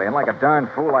into an alley, and like a darn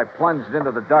fool, I plunged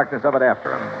into the darkness of it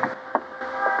after him.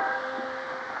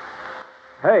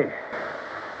 Hey!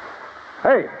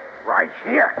 Hey! Right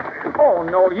here. Oh,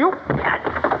 no, you...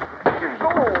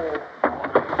 Oh.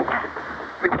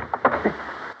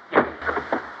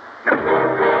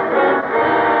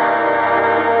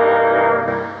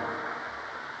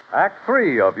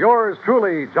 3 of yours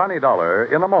truly, Johnny Dollar,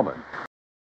 in a moment.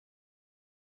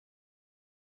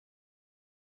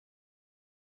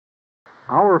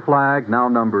 Our flag now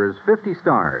numbers 50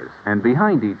 stars, and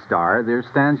behind each star there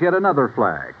stands yet another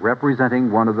flag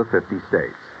representing one of the 50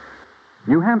 states.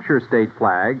 New Hampshire state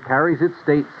flag carries its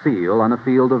state seal on a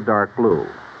field of dark blue.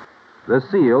 The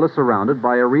seal is surrounded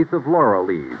by a wreath of laurel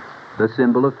leaves, the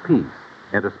symbol of peace,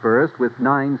 interspersed with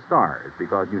 9 stars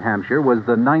because New Hampshire was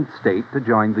the 9th state to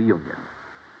join the Union.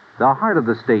 The heart of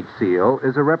the state seal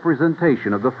is a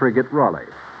representation of the frigate Raleigh,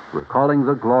 recalling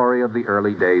the glory of the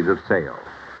early days of sail.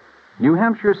 New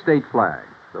Hampshire state flag,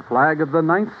 the flag of the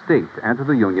 9th state to enter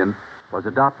the Union, was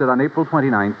adopted on April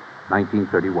 29,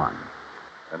 1931.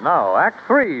 And now, Act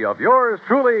 3 of yours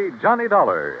truly, Johnny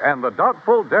Dollar, and the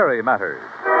Doubtful Dairy Matter.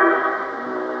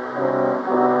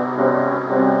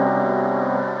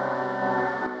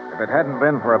 If it hadn't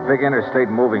been for a big interstate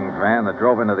moving van that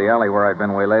drove into the alley where I'd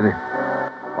been waylaid,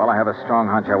 well, I have a strong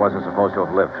hunch I wasn't supposed to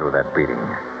have lived through that beating.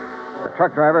 The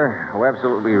truck driver, who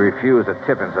absolutely refused a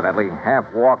tip, incidentally,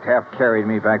 half walked, half carried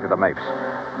me back to the Mapes.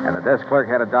 And the desk clerk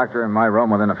had a doctor in my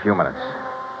room within a few minutes.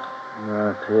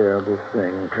 Terrible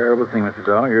thing, Mr.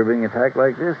 Dollar. You're being attacked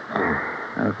like this.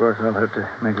 And, of course, I'll have to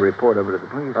make a report of it at the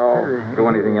police. Oh, do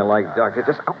anything you like, Doctor.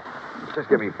 Just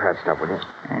get me patched up, will you?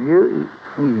 And you,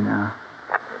 easy now.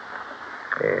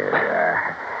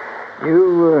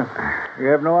 You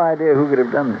have no idea who could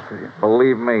have done this to you.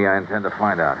 Believe me, I intend to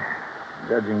find out.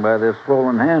 Judging by this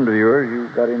swollen hand of yours, you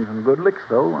got in some good licks,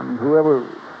 though, and whoever...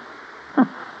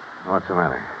 What's the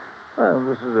matter? Well,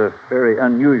 this is a very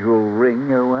unusual ring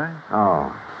you're wearing.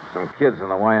 Oh, some kids in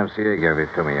the YMCA gave it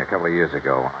to me a couple of years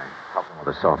ago when I helped them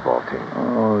with the softball team.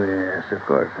 Oh, yes, of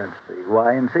course. That's the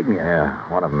Y insignia. Yeah,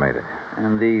 one of them made it.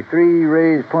 And the 3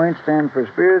 raised points stand for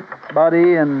spirit,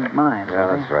 body, and mind.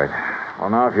 Yeah, that's right. Well,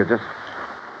 now, if you just...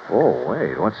 Oh,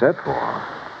 wait, what's that for?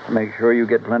 To make sure you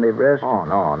get plenty of rest. Oh,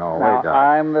 no, now, wait, Doc.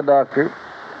 I'm the doctor.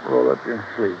 Roll up your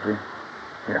sleeve, please.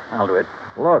 Here, I'll do it.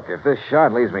 Look, if this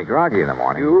shot leaves me groggy in the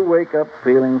morning... You'll wake up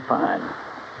feeling fine.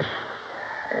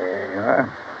 There you are.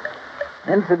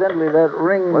 Incidentally, that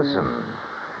ring... Listen,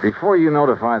 before you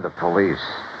notify the police...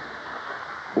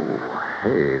 Ooh,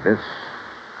 hey, this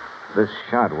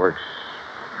shot works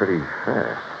pretty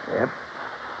fast. Yep.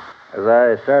 As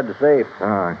I started to say,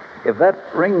 if that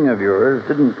ring of yours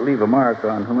didn't leave a mark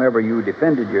on whomever you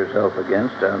defended yourself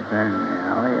against out there in the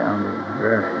alley, I'm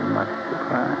very much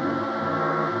surprised.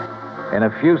 In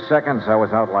a few seconds, I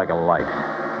was out like a light.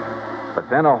 But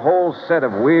then a whole set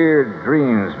of weird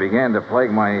dreams began to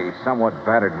plague my somewhat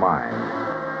battered mind.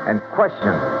 And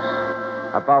questions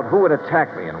about who would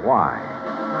attack me and why.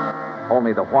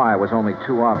 Only the why was only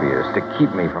too obvious to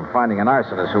keep me from finding an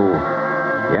arsonist who...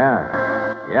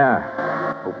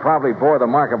 who probably bore the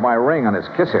mark of my ring on his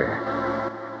kisser.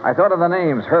 I thought of the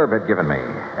names Herb had given me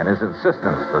and his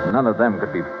insistence that none of them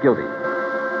could be guilty.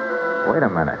 Wait a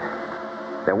minute.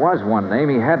 There was one name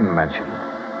he hadn't mentioned,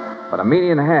 but a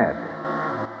median had,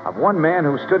 of one man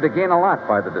who stood to gain a lot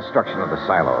by the destruction of the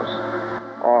silos.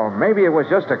 Or maybe it was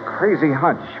just a crazy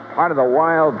hunch, part of the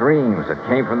wild dreams that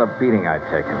came from the beating I'd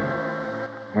taken.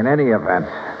 In any event,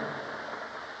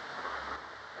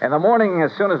 in the morning,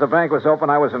 as soon as the bank was open,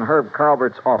 I was in Herb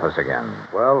Carlbert's office again.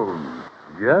 Well,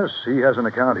 yes, he has an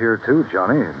account here, too,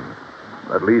 Johnny.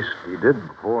 At least he did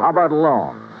before. How about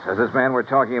loans? Has this man we're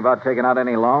talking about taken out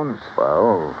any loans?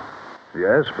 Well,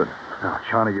 yes, but,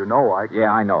 Johnny, you know I...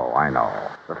 Yeah, I know.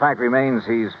 The fact remains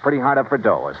he's pretty hard up for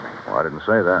dough, isn't he? Well, I didn't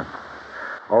say that.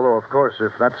 Although, of course,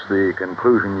 if that's the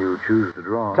conclusion you choose to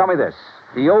draw... Tell me this.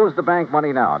 He owes the bank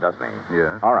money now, doesn't he?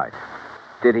 Yeah. All right.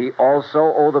 Did he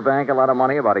also owe the bank a lot of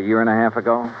money about a year and a half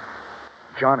ago?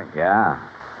 Johnny. Yeah.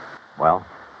 Well?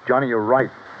 Johnny, you're right.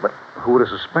 But who would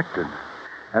have suspected?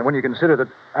 And when you consider that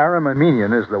Aram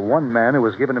Amenian is the one man who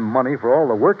has given him money for all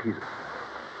the work he's...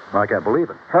 I can't believe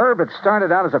it. Herb, it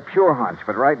started out as a pure hunch,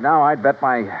 but right now I'd bet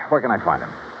my... Where can I find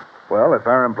him? Well, if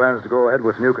Aram plans to go ahead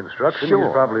with new construction,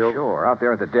 he's probably... Sure, out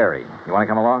there at the dairy. You want to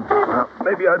come along? Well,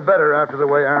 maybe I'd better after the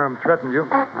way Aram threatened you.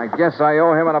 I guess I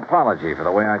owe him an apology for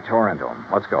the way I tore into him.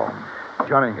 Let's go.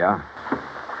 Johnny. Yeah?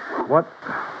 What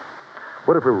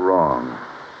if we're wrong?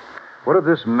 What if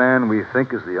this man we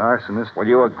think is the arsonist... Will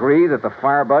you agree that the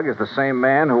firebug is the same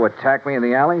man who attacked me in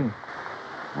the alley?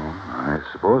 Well, I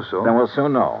suppose so. Then we'll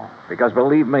soon know. Because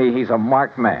believe me, he's a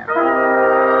marked man.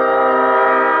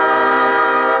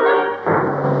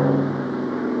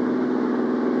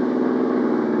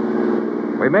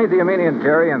 We made the Amenian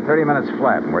dairy in 30 minutes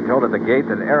flat, and we're told at the gate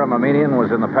that Aram Amenian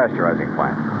was in the pasteurizing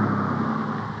plant.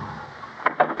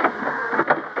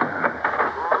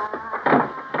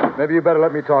 Maybe you better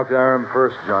let me talk to Aram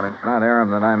first, Johnny. It's not Aram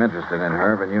that I'm interested in,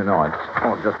 Herb, and you know it.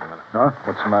 Oh, just a minute. Huh?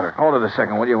 What's the matter? Hold it a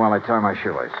second, will you, while I tie my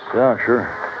shoelace? Yeah, sure.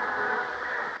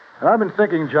 And I've been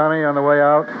thinking, Johnny, on the way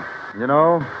out, you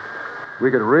know,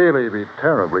 we could really be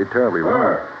terribly, terribly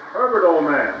wrong. Herbert, old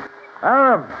man.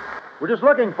 Aram, we're just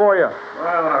looking for you.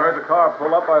 Well, when I heard the car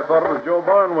pull up, I thought it was Joe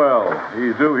Barnwell.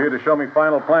 He's due here to show me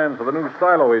final plans for the new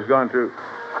silo he's going to.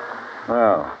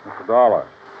 Well, it's $1.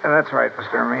 That's right,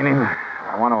 Mr. Meaning.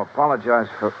 I want to apologize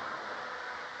for...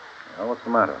 Well, what's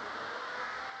the matter?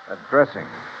 That dressing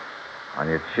on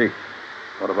your cheek.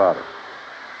 What about it?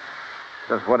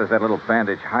 Just what is that little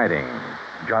bandage hiding?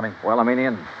 Johnny? Well,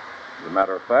 Armenian? As a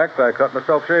matter of fact, I cut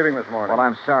myself shaving this morning. Well,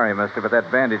 I'm sorry, mister, but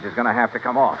that bandage is going to have to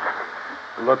come off.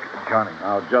 Look, Johnny.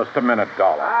 Now, just a minute,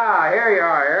 Dollar. Ah, here you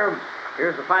are, Herb.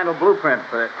 Here's the final blueprint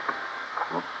for it.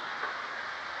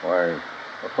 Why,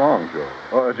 what's wrong,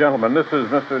 Joe? Gentlemen, this is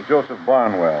Mr. Joseph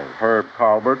Barnwell, Herb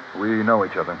Colbert. We know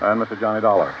each other. And Mr. Johnny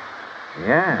Dollar.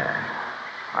 Yeah.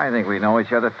 I think we know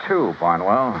each other, too,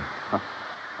 Barnwell.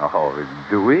 Oh,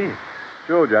 do we?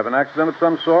 Joe, did you have an accident of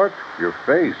some sort? Your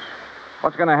face.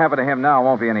 What's going to happen to him now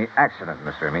won't be any accident,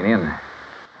 Mr. Armenian.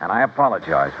 And I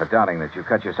apologize for doubting that you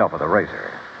cut yourself with a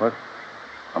razor. What?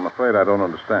 I'm afraid I don't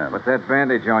understand. But that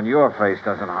bandage on your face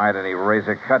doesn't hide any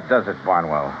razor cut, does it,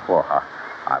 Barnwell? Well,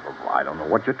 I don't know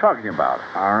what you're talking about.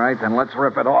 All right, then let's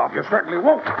rip it off. You certainly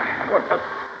won't.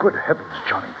 Good heavens,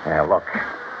 Johnny. Yeah, look.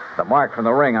 The mark from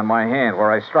the ring on my hand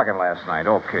where I struck him last night.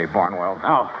 Okay, Barnwell.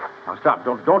 Now stop.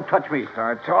 Don't touch me.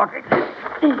 Start talking.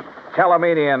 Tell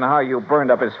Armenian how you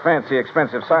burned up his fancy,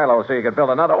 expensive silo so you could build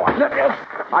another one.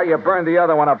 How you burned the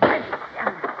other one up.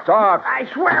 Talk. I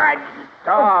swear I...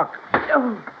 Talk.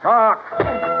 Talk.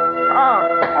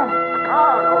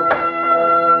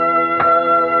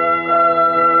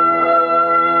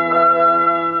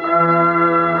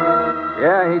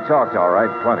 Yeah, he talked all right,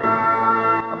 plenty.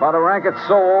 About a racket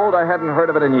so old I hadn't heard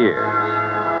of it in years.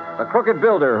 The crooked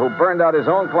builder who burned out his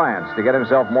own clients to get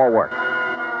himself more work.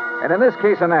 And in this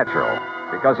case, a natural,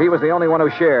 because he was the only one who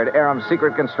shared Aram's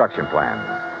secret construction plans.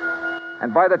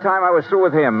 And by the time I was through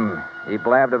with him, he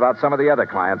blabbed about some of the other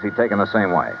clients he'd taken the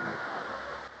same way.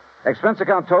 Expense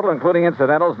account total, including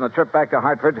incidentals and the trip back to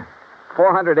Hartford,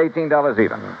 $418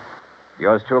 even.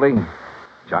 Yours truly,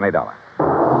 Johnny Dollar.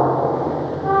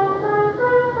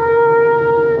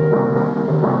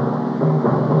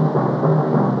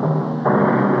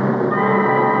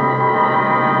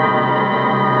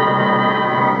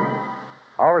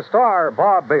 Our star,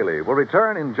 Bob Bailey, will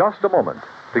return in just a moment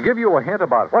to give you a hint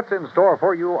about what's in store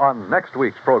for you on next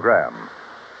week's program.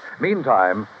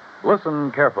 Meantime,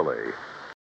 listen carefully.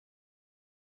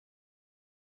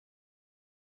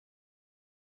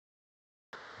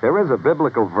 There is a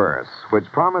biblical verse which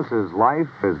promises life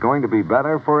is going to be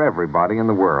better for everybody in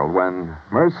the world when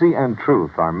mercy and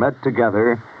truth are met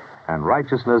together and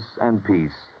righteousness and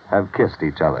peace have kissed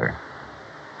each other.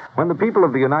 When the people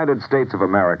of the United States of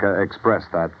America express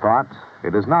that thought,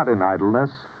 it is not in idleness,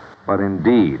 but in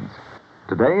deeds.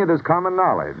 Today, it is common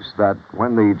knowledge that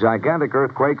when the gigantic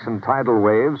earthquakes and tidal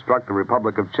waves struck the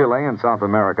Republic of Chile in South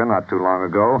America not too long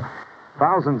ago,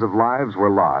 thousands of lives were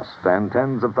lost and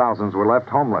tens of thousands were left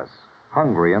homeless,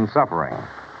 hungry, and suffering.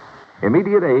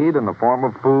 Immediate aid in the form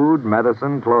of food,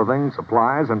 medicine, clothing,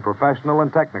 supplies, and professional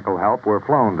and technical help were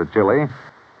flown to Chile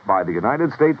by the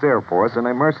United States Air Force in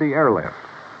a Mercy airlift.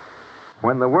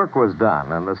 When the work was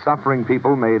done and the suffering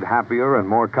people made happier and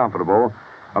more comfortable,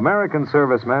 American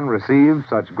servicemen received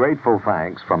such grateful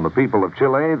thanks from the people of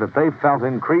Chile that they felt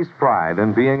increased pride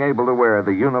in being able to wear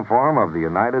the uniform of the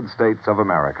United States of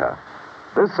America.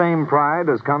 This same pride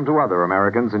has come to other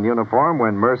Americans in uniform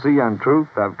when mercy and truth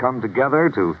have come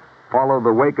together to follow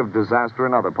the wake of disaster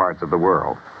in other parts of the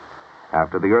world.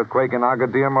 After the earthquake in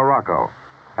Agadir, Morocco,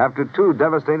 after 2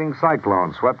 devastating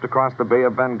cyclones swept across the Bay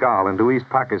of Bengal into East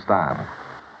Pakistan,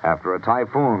 after a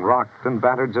typhoon rocked and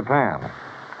battered Japan.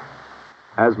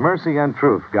 As mercy and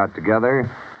truth got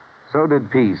together, so did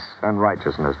peace and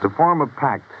righteousness to form a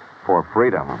pact for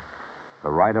freedom, the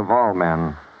right of all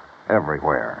men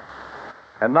everywhere.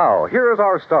 And now, here is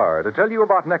our star to tell you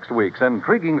about next week's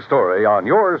intriguing story on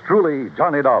yours truly,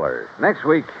 Johnny Dollar. Next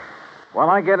week, well,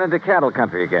 I get into cattle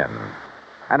country again.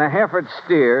 And a Hereford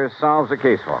steer solves the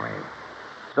case for me.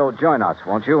 So join us,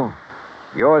 won't you?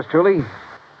 Yours truly,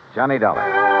 Johnny Dollar.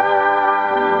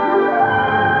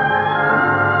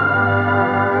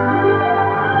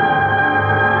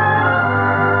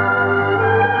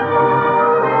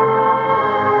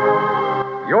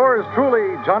 Yours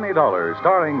truly, Johnny Dollar,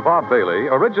 starring Bob Bailey,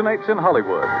 originates in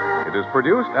Hollywood. It is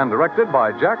produced and directed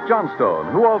by Jack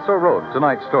Johnstone, who also wrote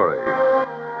tonight's story.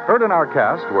 Heard in our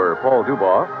cast were Paul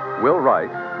Duboff, Will Wright,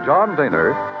 John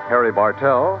Daner, Harry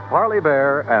Bartell, Parley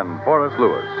Bear, and Forrest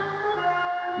Lewis.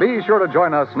 Be sure to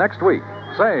join us next week,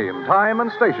 same time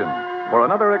and station, for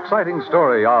another exciting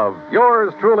story of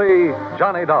yours truly,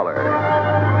 Johnny Dollar.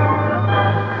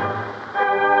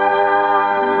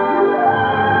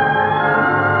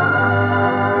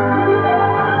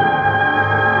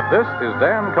 This is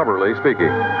Dan Coverly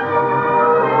speaking.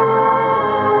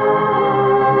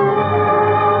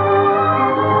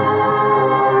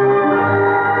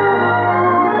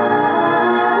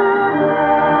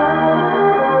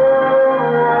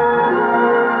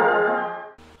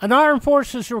 An Armed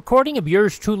Forces recording of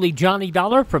yours truly, Johnny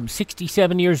Dollar, from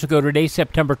 67 years ago today,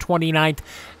 September 29th,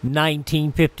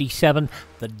 1957,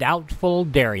 The Doubtful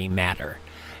Dairy Matter.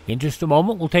 In just a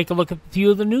moment, we'll take a look at a few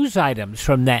of the news items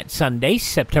from that Sunday,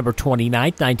 September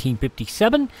 29th,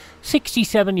 1957,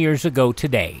 67 years ago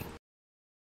today.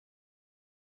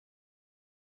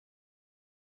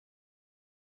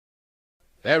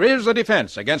 There is a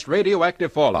defense against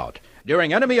radioactive fallout.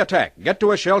 During enemy attack, get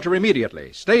to a shelter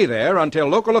immediately. Stay there until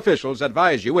local officials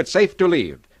advise you it's safe to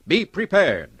leave. Be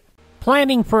prepared.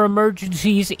 Planning for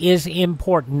emergencies is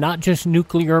important, not just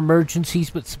nuclear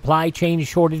emergencies, but supply chain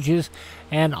shortages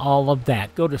and all of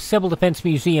that. Go to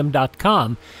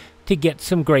CivilDefenseMuseum.com to get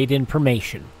some great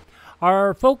information.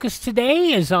 Our focus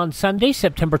today is on Sunday,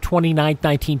 September 29,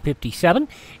 1957.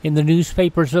 In the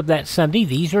newspapers of that Sunday,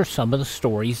 these are some of the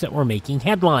stories that were making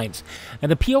headlines.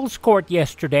 An appeals court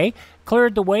yesterday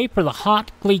cleared the way for the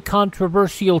hotly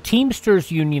controversial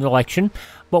Teamsters Union election,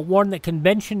 but warned that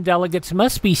convention delegates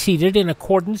must be seated in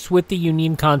accordance with the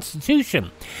Union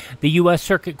Constitution. The U.S.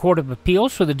 Circuit Court of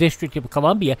Appeals for the District of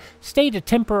Columbia stayed a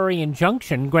temporary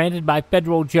injunction granted by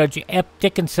federal Judge F.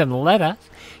 Dickinson Letta.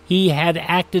 He had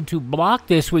acted to block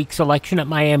this week's election at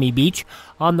Miami Beach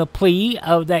on the plea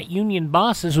of that union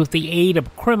bosses, with the aid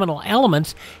of criminal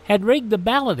elements, had rigged the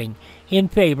balloting in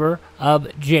favor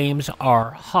of James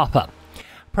R. Hoppe.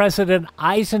 President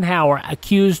Eisenhower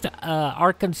accused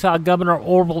Arkansas Governor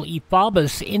Orville E.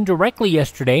 Faubus indirectly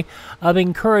yesterday of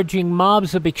encouraging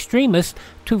mobs of extremists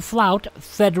to flout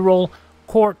federal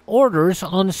court orders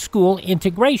on school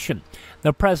integration.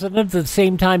 The president at the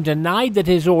same time denied that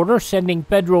his order sending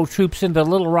federal troops into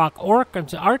Little Rock,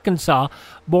 Arkansas,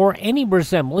 bore any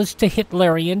resemblance to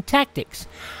Hitlerian tactics.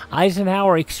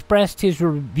 Eisenhower expressed his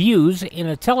views in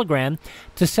a telegram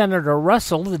to Senator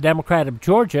Russell, the Democrat of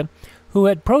Georgia, who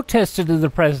had protested to the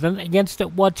president against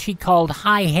what she called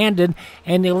high-handed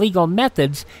and illegal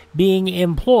methods being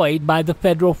employed by the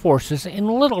federal forces in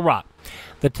Little Rock.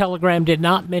 The telegram did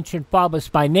not mention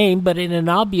Faubus by name, but in an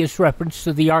obvious reference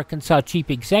to the Arkansas chief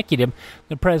executive,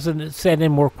 the president said,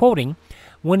 and we're quoting,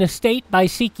 "When a state, by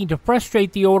seeking to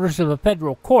frustrate the orders of a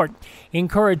federal court,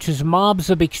 encourages mobs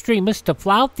of extremists to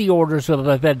flout the orders of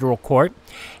a federal court,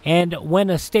 and when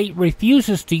a state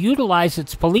refuses to utilize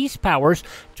its police powers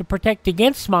to protect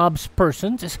against mobs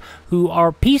persons who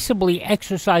are peaceably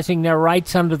exercising their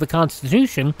rights under the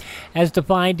Constitution, as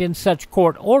defined in such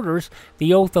court orders,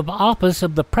 the oath of office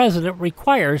of the president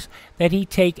requires that he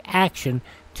take action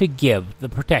to give the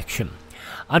protection."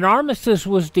 An armistice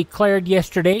was declared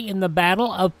yesterday in the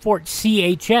Battle of Fort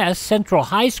CHS. Central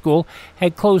High School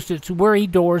had closed its weary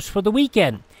doors for the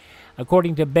weekend.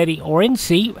 According to Betty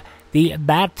Orense, the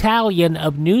battalion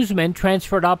of newsmen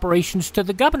transferred operations to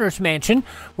the governor's mansion,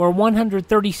 where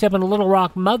 137 Little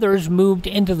Rock mothers moved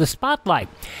into the spotlight.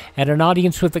 At an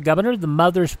audience with the governor, the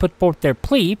mothers put forth their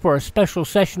plea for a special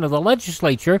session of the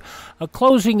legislature, a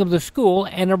closing of the school,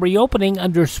 and a reopening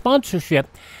under sponsorship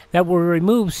that will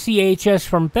remove CHS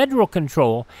from federal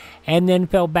control, and then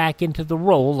fell back into the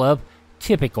role of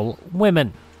typical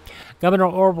women. Governor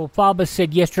Orville Faubus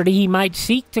said yesterday he might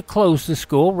seek to close the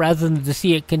school rather than to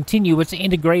see it continue its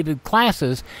integrated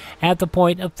classes at the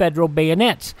point of federal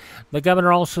bayonets. The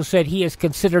governor also said he has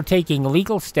considered taking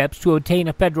legal steps to obtain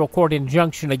a federal court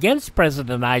injunction against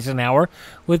President Eisenhower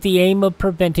with the aim of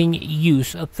preventing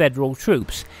use of federal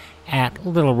troops at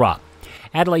Little Rock.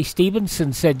 Adlai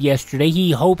Stevenson said yesterday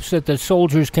he hopes that the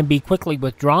soldiers can be quickly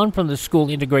withdrawn from the school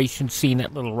integration scene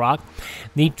at Little Rock.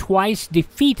 The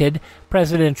twice-defeated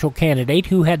presidential candidate,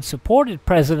 who had supported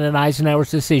President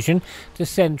Eisenhower's decision to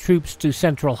send troops to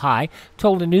Central High,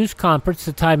 told a news conference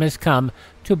the time has come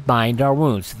to bind our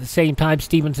wounds. At the same time,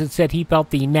 Stevenson said he felt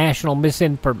the national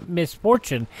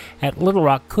misfortune at Little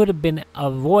Rock could have been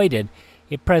avoided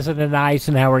if President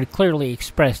Eisenhower had clearly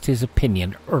expressed his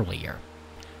opinion earlier.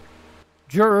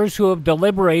 Jurors who have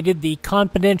deliberated the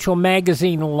confidential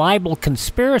magazine libel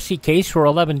conspiracy case for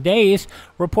 11 days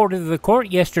reported to the court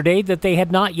yesterday that they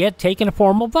had not yet taken a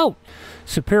formal vote.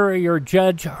 Superior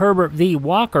Judge Herbert V.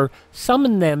 Walker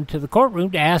summoned them to the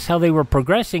courtroom to ask how they were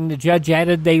progressing. The judge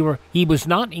added he was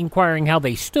not inquiring how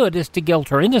they stood as to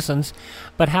guilt or innocence,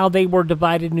 but how they were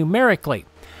divided numerically.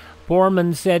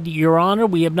 Foreman said, "Your Honor,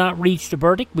 we have not reached a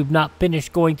verdict, we've not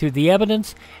finished going through the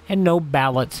evidence, and no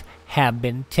ballots have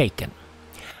been taken."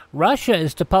 Russia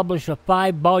is to publish a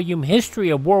 5-volume history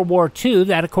of World War II,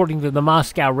 that according to the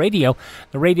Moscow Radio.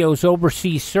 The radio's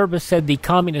overseas service said the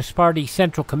Communist Party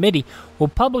Central Committee will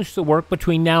publish the work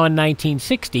between now and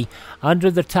 1960 under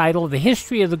the title The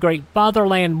History of the Great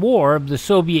Fatherland War of the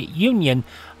Soviet Union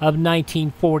of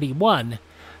 1941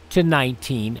 to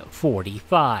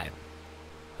 1945.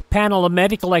 A panel of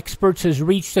medical experts has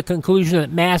reached the conclusion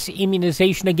that mass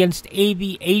immunization against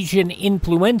avian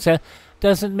influenza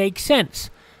doesn't make sense.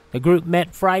 The group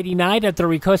met Friday night at the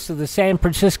request of the San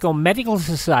Francisco Medical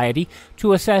Society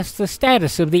to assess the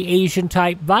status of the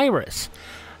Asian-type virus.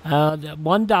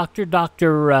 One doctor,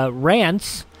 Dr.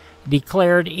 Rance,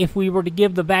 declared if we were to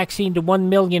give the vaccine to 1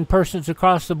 million persons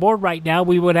across the board right now,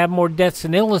 we would have more deaths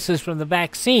and illnesses from the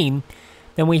vaccine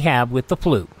than we have with the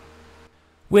flu.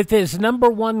 With his number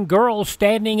one girl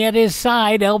standing at his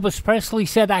side, Elvis Presley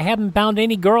said, "I haven't found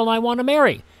any girl I want to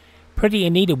marry." Pretty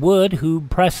Anita Wood, who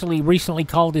Presley recently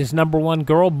called his number one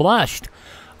girl, blushed.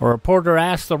 A reporter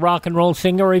asked the rock and roll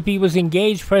singer if he was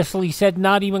engaged. Presley said,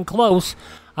 "Not even close.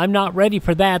 I'm not ready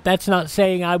for that. That's not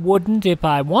saying I wouldn't if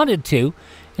I wanted to.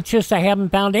 It's just I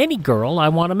haven't found any girl I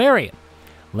want to marry."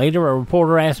 Later, a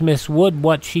reporter asked Miss Wood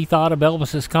what she thought of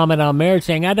Elvis's comment on marriage,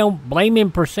 saying, "I don't blame him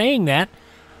for saying that.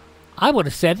 I would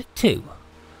have said it too."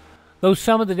 Those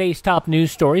some of the day's top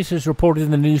news stories as reported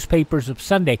in the newspapers of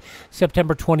Sunday,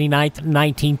 September 29th,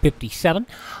 1957.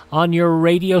 On your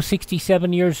radio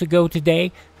 67 years ago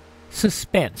today,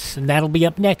 Suspense. And that'll be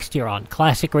up next here on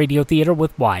Classic Radio Theater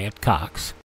with Wyatt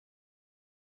Cox.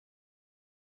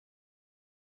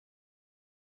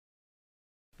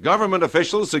 Government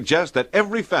officials suggest that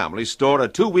every family store a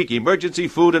 2-week emergency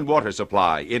food and water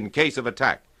supply in case of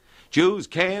attack. Choose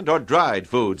canned or dried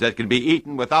foods that can be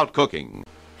eaten without cooking.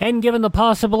 And given the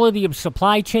possibility of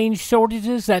supply chain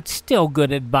shortages, that's still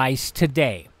good advice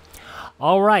today.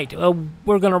 All right,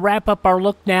 we're going to wrap up our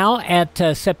look now at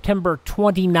September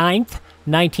 29th,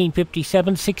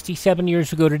 1957, 67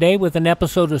 years ago today, with an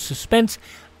episode of Suspense,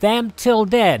 Vamp Till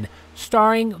Dead,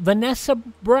 starring Vanessa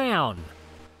Brown.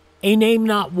 A name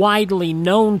not widely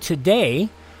known today.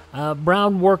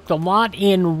 Brown worked a lot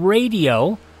in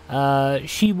radio.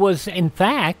 She was, in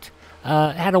fact,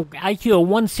 had an IQ of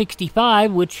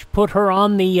 165, which put her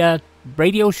on the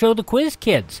radio show The Quiz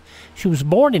Kids. She was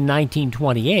born in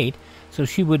 1928, so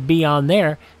she would be on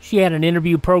there. She had an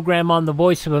interview program on The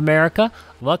Voice of America,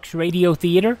 Lux Radio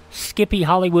Theater, Skippy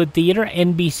Hollywood Theater,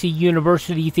 NBC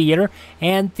University Theater,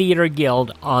 and Theater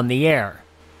Guild on the air.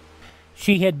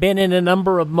 She had been in a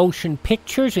number of motion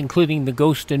pictures, including The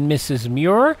Ghost and Mrs.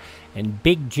 Muir and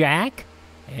Big Jack,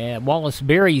 Wallace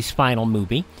Beery's final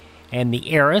movie, and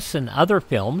The Heiress and other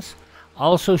films.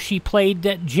 Also, she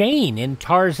played Jane in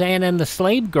Tarzan and the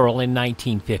Slave Girl in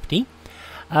 1950.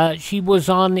 She was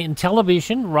on in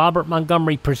television, Robert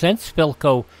Montgomery Presents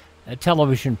Philco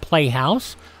Television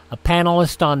Playhouse, a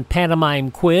panelist on Pantomime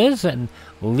Quiz and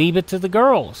Leave It to the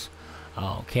Girls.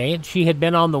 Okay, and she had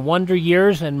been on The Wonder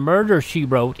Years and Murder, She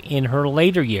Wrote in her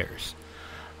later years.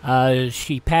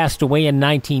 She passed away in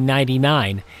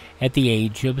 1999 at the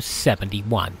age of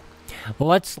 71. Well,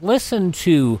 let's listen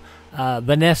to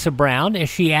Vanessa Brown as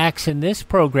she acts in this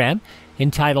program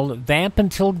entitled Vamp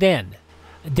Till Dead,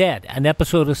 an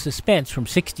episode of Suspense from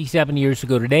 67 years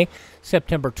ago today,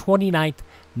 September 29th,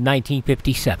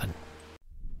 1957.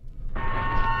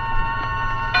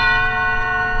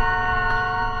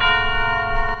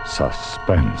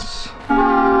 Suspense.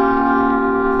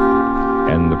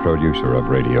 And the producer of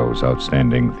radio's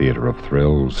outstanding theater of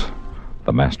thrills,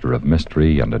 the master of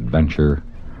mystery and adventure,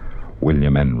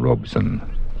 William N. Robeson.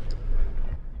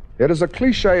 It is a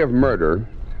cliche of murder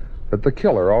that the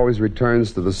killer always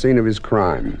returns to the scene of his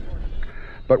crime.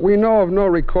 But we know of no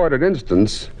recorded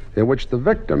instance in which the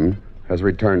victim has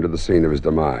returned to the scene of his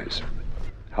demise.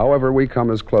 However, we come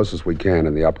as close as we can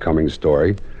in the upcoming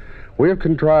story. We have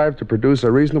contrived to produce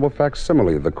a reasonable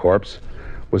facsimile of the corpse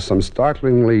with some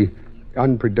startlingly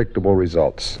unpredictable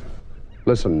results.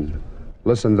 Listen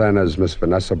then as Miss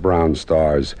Vanessa Brown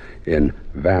stars in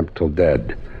Vamp Till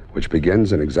Dead, which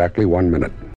begins in exactly 1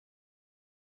 minute.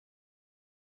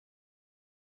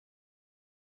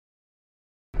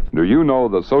 Do you know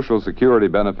the Social Security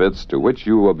benefits to which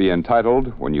you will be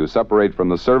entitled when you separate from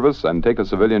the service and take a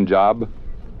civilian job?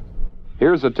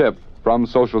 Here's a tip from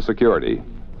Social Security.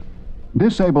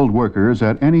 Disabled workers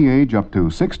at any age up to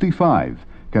 65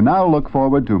 can now look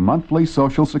forward to monthly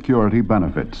Social Security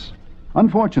benefits.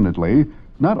 Unfortunately,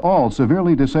 not all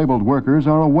severely disabled workers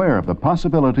are aware of the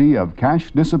possibility of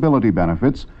cash disability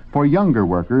benefits for younger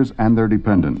workers and their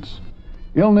dependents.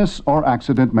 Illness or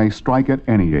accident may strike at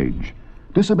any age.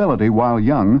 Disability while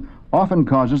young often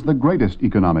causes the greatest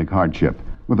economic hardship,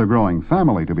 with a growing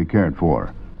family to be cared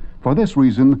for. For this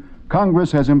reason,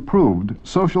 Congress has improved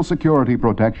Social Security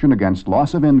protection against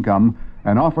loss of income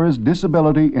and offers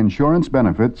disability insurance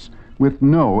benefits with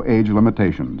no age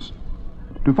limitations.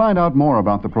 To find out more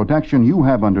about the protection you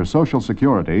have under Social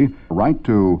Security, write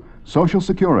to Social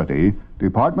Security,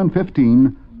 Department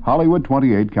 15, Hollywood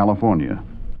 28, California.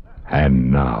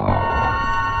 And now,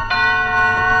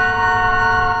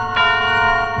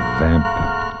 Vamp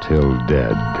Till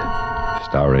Dead,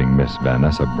 starring Miss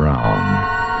Vanessa Brown.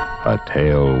 A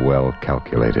tale well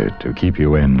calculated to keep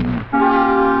you in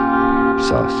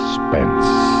suspense.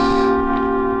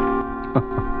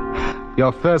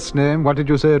 Your first name, what did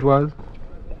you say it was?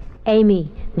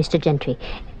 Amy, Mr. Gentry.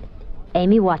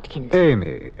 Amy Watkins.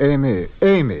 Amy.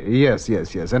 Yes.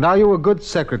 And are you a good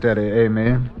secretary,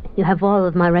 Amy? You have all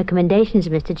of my recommendations,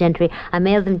 Mr. Gentry. I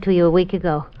mailed them to you a week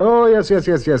ago. Oh, yes,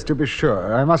 to be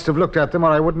sure. I must have looked at them or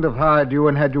I wouldn't have hired you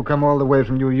and had you come all the way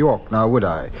from New York, now would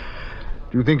I?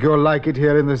 Do you think you'll like it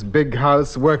here in this big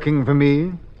house working for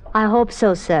me? I hope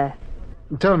so, sir.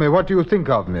 Tell me, what do you think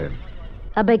of me?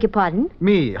 I beg your pardon?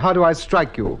 Me, how do I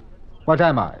strike you? What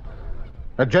am I?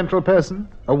 A gentle person?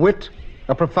 A wit?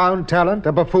 A profound talent?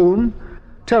 A buffoon?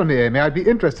 Tell me, Amy, I'd be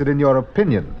interested in your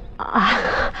opinion.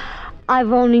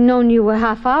 I've only known you a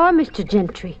half hour, Mr.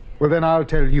 Gentry. Well, then I'll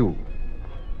tell you.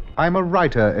 I'm a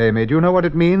writer, Amy. Do you know what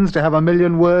it means to have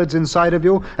 1,000,000 words inside of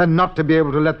you and not to be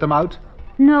able to let them out?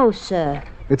 No, sir.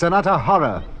 It's an utter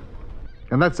horror.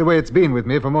 And that's the way it's been with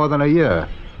me for more than a year.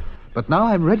 But now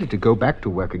I'm ready to go back to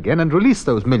work again and release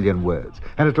those 1,000,000 words.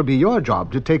 And it'll be your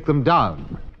job to take them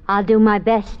down. I'll do my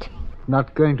best.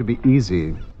 Not going to be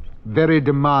easy. Very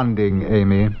demanding,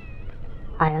 Amy.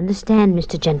 I understand,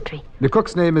 Mr. Gentry. The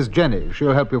cook's name is Jenny.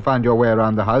 She'll help you find your way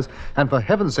around the house. And for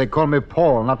heaven's sake, call me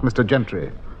Paul, not Mr.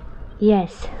 Gentry.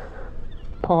 Yes,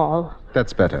 Paul.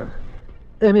 That's better.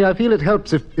 Amy, I feel it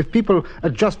helps if people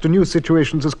adjust to new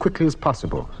situations as quickly as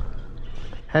possible.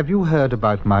 Have you heard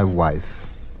about my wife?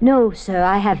 No, sir,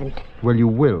 I haven't. Well, you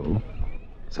will,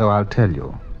 so I'll tell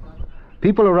you.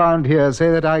 People around here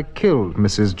say that I killed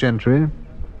Mrs. Gentry.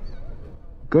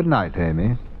 Good night,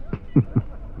 Amy.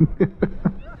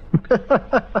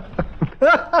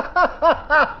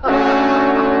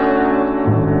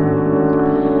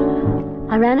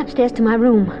 I ran upstairs to my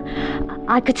room.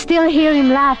 I could still hear him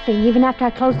laughing even after I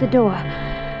closed the door.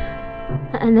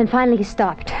 And then finally he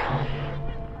stopped.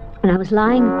 And I was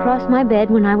lying across my bed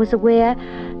when I was aware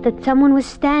that someone was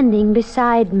standing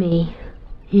beside me.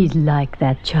 He's like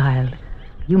that child.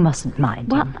 You mustn't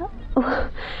mind him.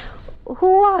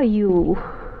 Who are you?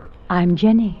 I'm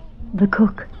Jenny, the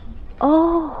cook.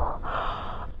 Oh,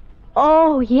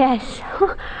 yes.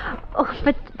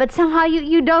 But somehow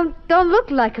you don't look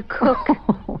like a cook.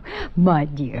 Oh, my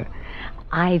dear,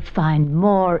 I find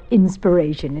more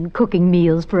inspiration in cooking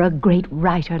meals for a great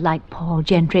writer like Paul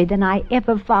Gentry than I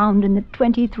ever found in the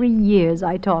 23 years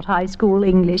I taught high school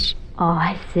English. Oh,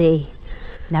 I see.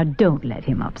 Now, don't let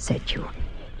him upset you.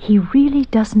 He really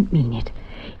doesn't mean it.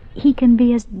 He can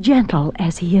be as gentle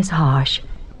as he is harsh.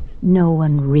 No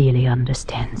one really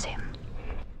understands him.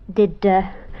 Did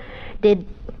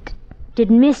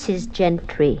Mrs.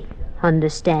 Gentry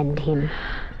understand him?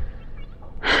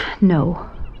 No,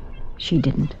 she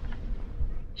didn't.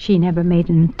 She never made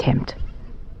an attempt.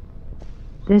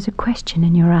 There's a question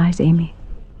in your eyes, Amy.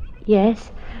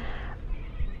 Yes.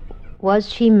 Was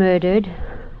she murdered?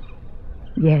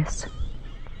 Yes.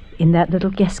 In that little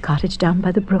guest cottage down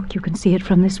by the brook. You can see it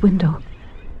from this window.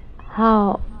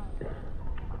 How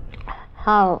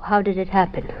did it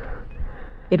happen?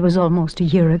 It was almost a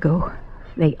year ago.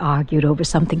 They argued over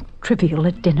something trivial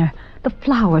at dinner. The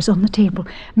flowers on the table.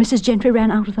 Mrs. Gentry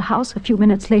ran out of the house. A few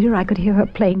minutes later, I could hear her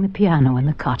playing the piano in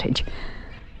the cottage.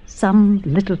 Some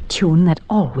little tune that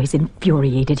always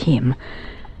infuriated him.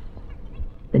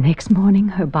 The next morning,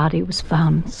 her body was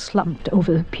found slumped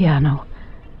over the piano.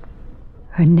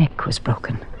 Her neck was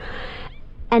broken.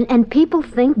 And people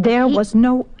think there was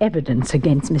no evidence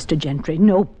against Mr. Gentry.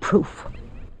 No proof.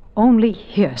 Only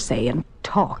hearsay and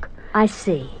talk. I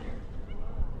see.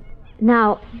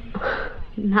 Now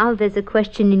there's a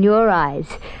question in your eyes.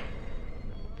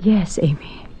 Yes,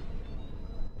 Amy.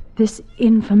 This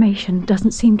information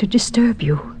doesn't seem to disturb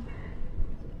you.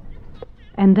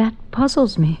 And that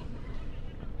puzzles me.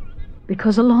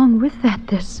 Because along with that,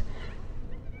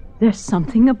 there's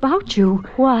something about you.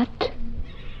 What?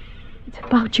 It's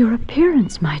about your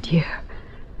appearance, my dear.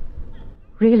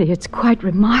 Really, it's quite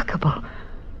remarkable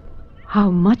how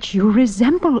much you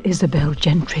resemble Isabel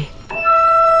Gentry.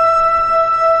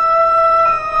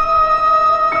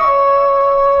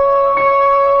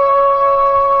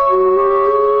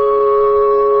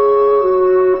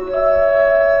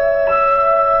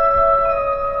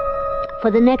 For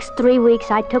the next 3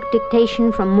 weeks, I took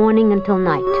dictation from morning until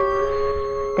night.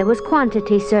 There was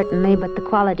quantity, certainly, but the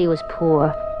quality was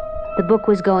poor. The book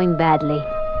was going badly.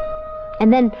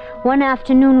 And then, one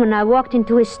afternoon, when I walked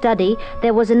into his study,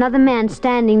 there was another man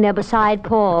standing there beside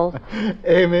Paul.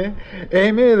 Amy,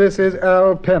 this is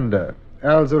Al Pender.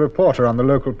 Al's a reporter on the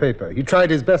local paper. He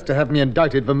tried his best to have me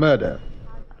indicted for murder.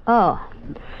 Oh.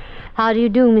 How do you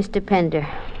do, Mr. Pender?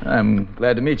 I'm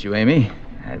glad to meet you, Amy.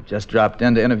 I've just dropped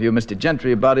in to interview Mr.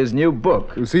 Gentry about his new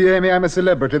book. You see, Amy, I'm a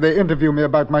celebrity. They interview me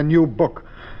about my new book.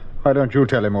 Why don't you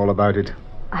tell him all about it?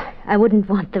 I wouldn't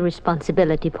want the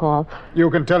responsibility, Paul. You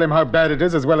can tell him how bad it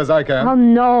is as well as I can. Oh,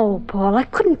 no, Paul. I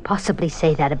couldn't possibly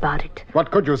say that about it.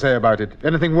 What could you say about it?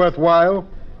 Anything worthwhile?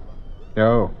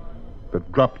 No. The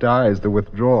dropped eyes, the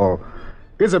withdrawal.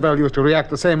 Isabel used to react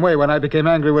the same way when I became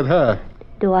angry with her.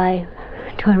 Do I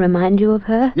remind you of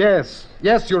her? Yes,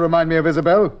 you remind me of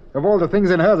Isabel. Of all the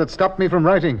things in her that stopped me from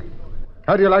writing.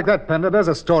 How do you like that, Pender? There's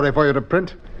a story for you to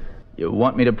print. You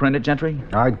want me to print it, Gentry?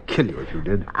 I'd kill you if you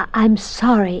did. I'm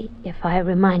sorry if I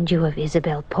remind you of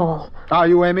Isabel, Paul. Are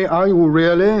you, Amy? Are you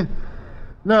really?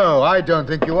 No, I don't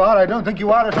think you are. I don't think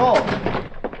you are at all.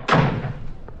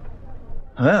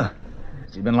 Well,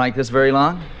 has he been like this very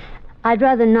long? I'd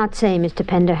rather not say, Mr.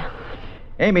 Pender.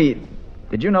 Amy,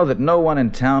 did you know that no one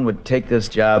in town would take this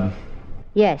job?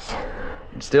 Yes.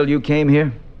 And still you came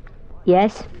here?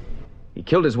 Yes. He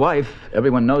killed his wife.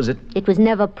 Everyone knows it. It was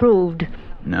never proved.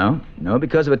 No,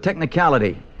 because of a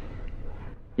technicality.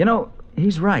 You know,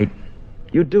 he's right.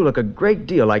 You do look a great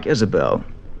deal like Isabel.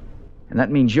 And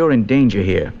that means you're in danger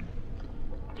here.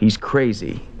 He's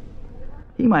crazy.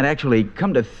 He might actually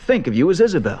come to think of you as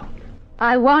Isabel.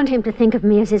 I want him to think of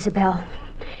me as Isabel.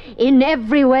 In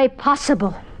every way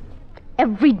possible.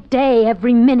 Every day,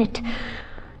 every minute.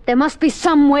 There must be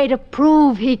some way to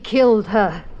prove he killed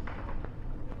her.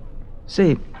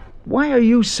 Say, why are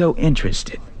you so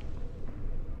interested?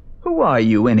 Who are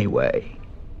you, anyway?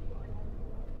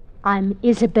 I'm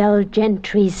Isabel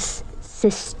Gentry's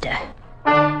sister.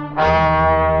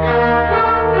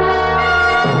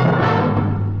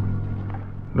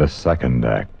 The second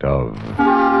act of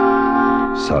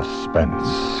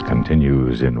Suspense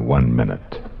continues in 1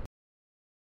 minute.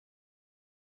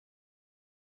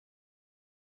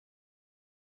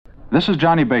 This is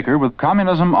Johnny Baker with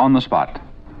Communism on the Spot.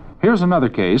 Here's another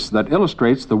case that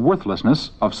illustrates the worthlessness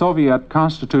of Soviet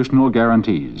constitutional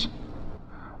guarantees.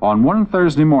 On one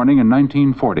Thursday morning in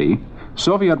 1940,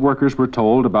 Soviet workers were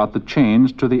told about the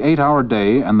change to the 8-hour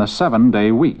day and the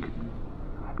 7-day week.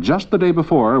 Just the day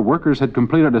before, workers had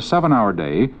completed a 7-hour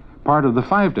day, part of the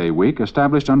 5-day week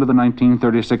established under the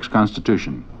 1936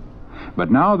 Constitution.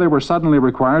 But now they were suddenly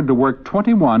required to work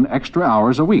 21 extra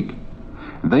hours a week.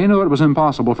 They knew it was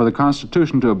impossible for the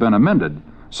Constitution to have been amended,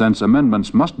 since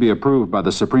amendments must be approved by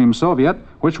the Supreme Soviet,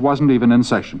 which wasn't even in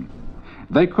session.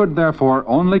 They could therefore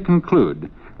only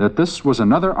conclude that this was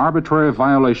another arbitrary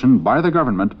violation by the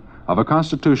government of a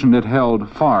Constitution it held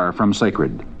far from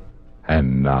sacred.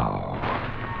 And now,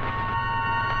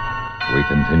 we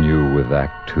continue with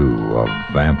Act 2 of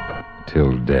Vamp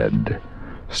Till Dead,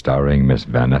 starring Miss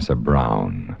Vanessa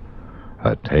Brown.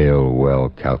 A tale well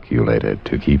calculated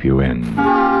to keep you in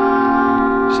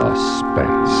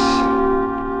suspense.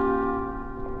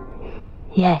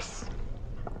 Yes.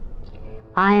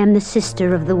 I am the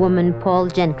sister of the woman Paul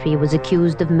Gentry was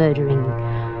accused of murdering.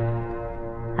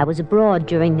 I was abroad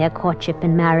during their courtship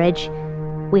and marriage.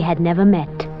 We had never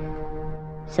met.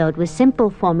 So it was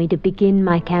simple for me to begin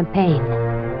my campaign.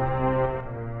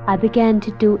 I began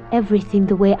to do everything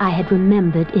the way I had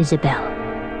remembered Isabel.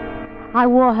 I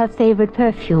wore her favorite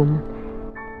perfume.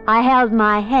 I held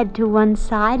my head to one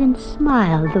side and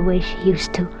smiled the way she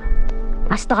used to.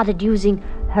 I started using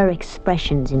her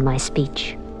expressions in my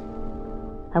speech.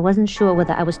 I wasn't sure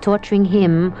whether I was torturing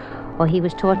him or he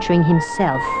was torturing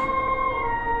himself.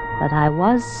 But I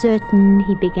was certain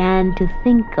he began to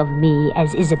think of me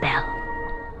as Isabel.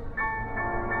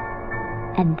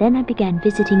 And then I began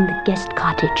visiting the guest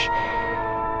cottage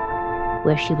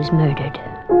where she was murdered.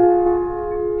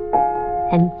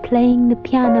 And playing the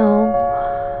piano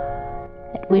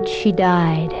at which she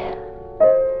died.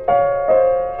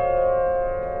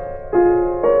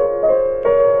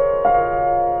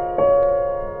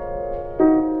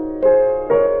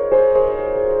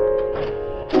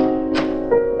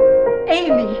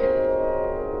 Amy!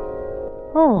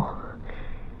 Oh,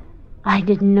 I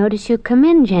didn't notice you come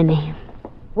in, Jenny.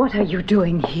 What are you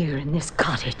doing here in this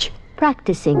cottage?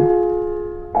 Practicing.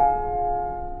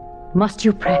 Must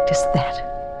you practice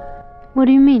that? What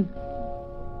do you mean?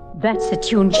 That's the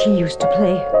tune she used to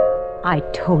play. I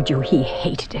told you he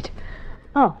hated it.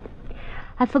 Oh,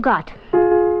 I forgot.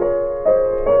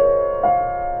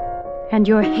 And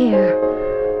your hair.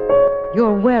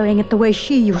 You're wearing it the way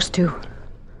she used to.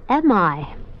 Am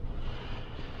I?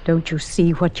 Don't you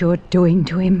see what you're doing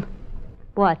to him?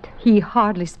 What? He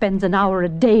hardly spends an hour a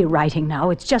day writing now.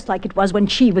 It's just like it was when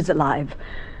she was alive.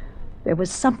 There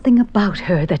was something about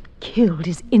her that killed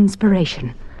his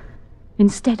inspiration.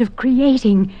 Instead of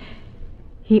creating,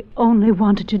 he only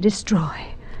wanted to destroy.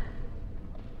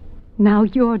 Now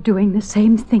you're doing the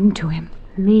same thing to him.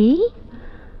 Me?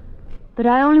 But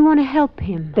I only want to help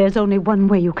him. There's only one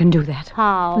way you can do that.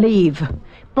 How? Leave.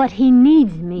 But he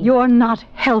needs me. You're not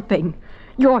helping.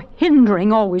 You're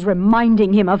hindering, always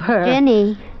reminding him of her.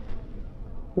 Jenny,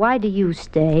 why do you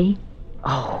stay?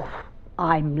 Oh,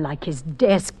 I'm like his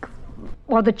desk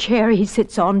or the chair he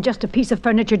sits on, just a piece of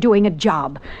furniture doing a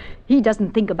job. He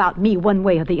doesn't think about me one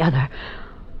way or the other.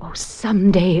 Oh,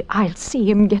 someday I'll see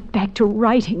him get back to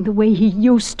writing the way he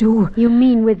used to. You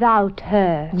mean without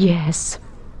her? Yes.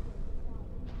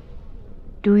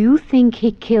 Do you think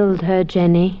he killed her,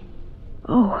 Jenny?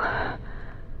 Oh,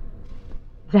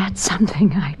 that's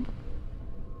something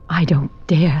I don't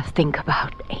dare think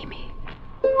about, Amy.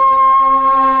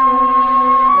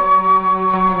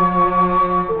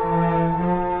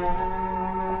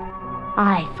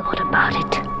 I thought about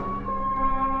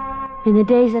it. In the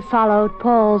days that followed,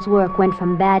 Paul's work went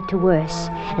from bad to worse,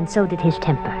 and so did his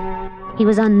temper. He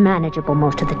was unmanageable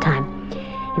most of the time.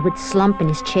 He would slump in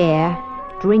his chair,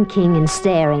 drinking and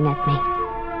staring at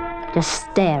me. Just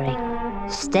staring.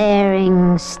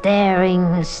 Staring,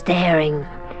 staring, staring.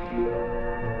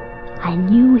 I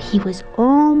knew he was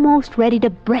almost ready to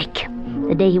break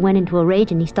the day he went into a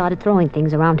rage and he started throwing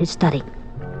things around his study.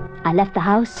 I left the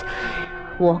house,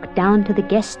 walked down to the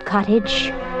guest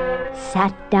cottage,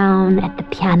 sat down at the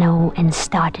piano and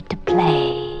started to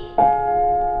play.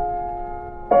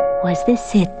 Was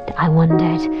this it, I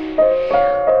wondered?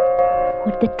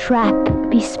 Would the trap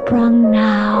be sprung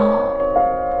now?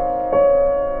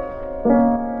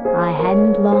 I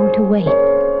hadn't long to wait.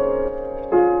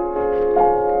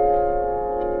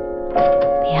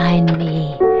 Behind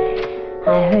me,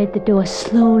 I heard the door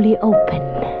slowly open,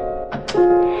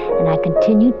 and I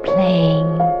continued playing.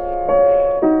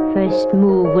 First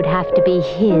move would have to be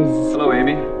his. Hello,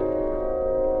 Amy.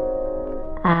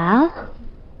 Al?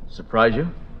 Surprise you?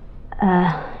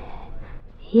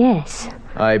 Yes.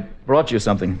 I brought you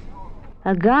something.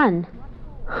 A gun?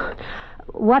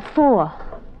 What for?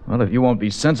 Well, if you won't be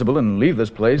sensible and leave this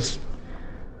place,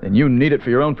 then you need it for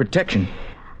your own protection.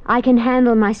 I can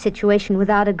handle my situation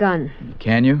without a gun.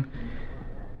 Can you?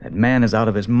 That man is out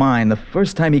of his mind. The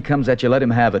first time he comes at you, let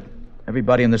him have it.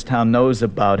 Everybody in this town knows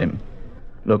about him.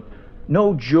 Look,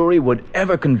 no jury would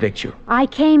ever convict you. I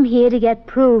came here to get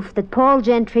proof that Paul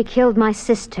Gentry killed my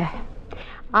sister.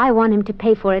 I want him to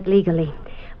pay for it legally.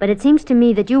 But it seems to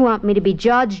me that you want me to be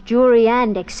judge, jury,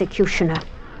 and executioner.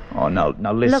 Oh, now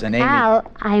listen, Look, Amy.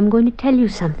 Al, I'm going to tell you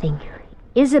something.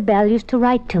 Isabel used to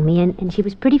write to me, and she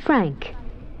was pretty frank.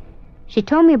 She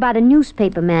told me about a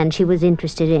newspaper man she was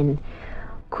interested in.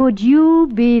 Could you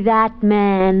be that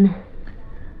man?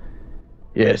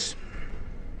 Yes.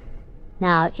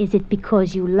 Now, is it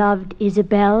because you loved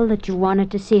Isabel that you wanted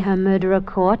to see her murderer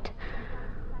caught?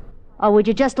 Or would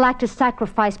you just like to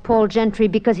sacrifice Paul Gentry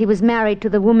because he was married to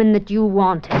the woman that you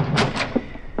wanted?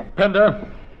 Pender,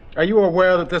 are you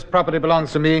aware that this property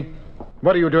belongs to me?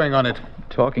 What are you doing on it?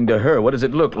 Talking to her. What does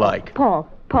it look like? Paul,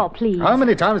 please. How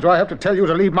many times do I have to tell you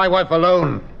to leave my wife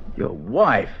alone? Your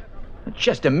wife?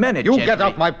 Just a minute, You Gentry. get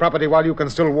off my property while you can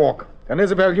still walk. And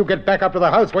Isabel, you get back up to the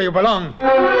house where you belong.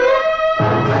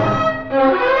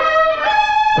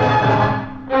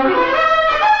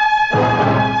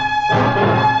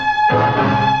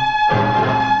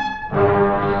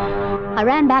 I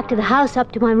ran back to the house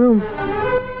up to my room.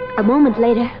 A moment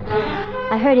later,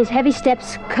 I heard his heavy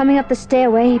steps coming up the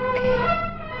stairway.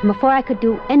 And before I could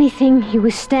do anything, he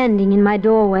was standing in my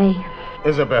doorway.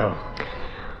 Isabel,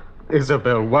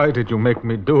 why did you make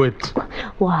me do it?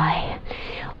 Why?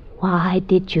 Why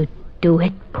did you do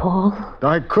it, Paul?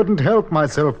 I couldn't help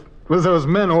myself with those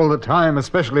men all the time,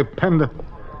 especially Pender.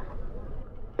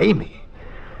 Amy,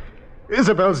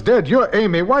 Isabel's dead. You're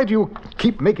Amy. Why do you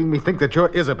keep making me think that you're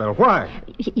Isabel? Why?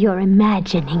 You're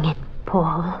imagining it,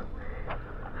 Paul.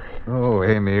 Oh,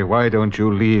 Amy, why don't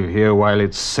you leave here while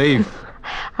it's safe?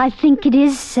 I think it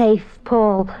is safe,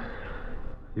 Paul.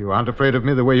 You aren't afraid of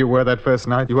me the way you were that first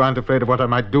night? You aren't afraid of what I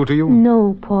might do to you?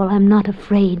 No, Paul, I'm not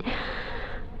afraid.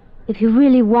 If you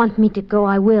really want me to go,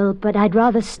 I will, but I'd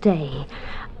rather stay.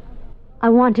 I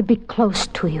want to be close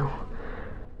to you.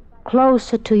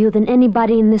 Closer to you than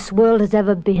anybody in this world has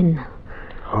ever been.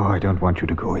 Oh, I don't want you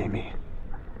to go, Amy.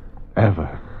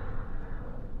 Ever.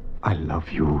 I love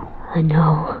you. I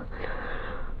know.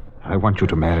 I want you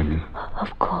to marry me.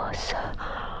 Of course.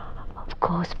 Of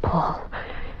course, Paul.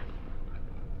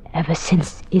 Ever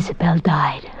since Isabel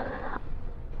died,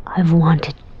 I've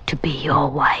wanted to be your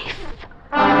wife.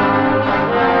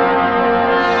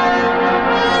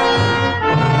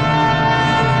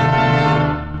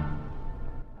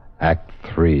 Act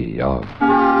 3 of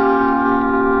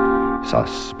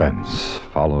Suspense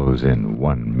follows in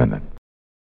 1 minute.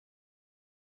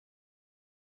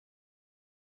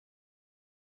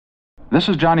 This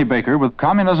is Johnny Baker with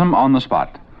Communism on the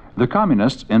Spot. The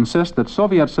communists insist that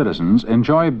Soviet citizens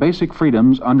enjoy basic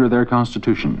freedoms under their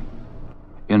constitution.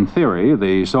 In theory,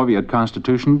 the Soviet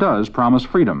Constitution does promise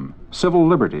freedom, civil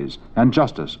liberties, and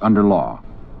justice under law.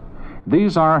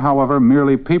 These are, however,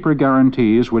 merely paper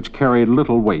guarantees which carry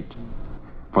little weight.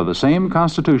 For the same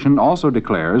Constitution also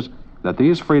declares that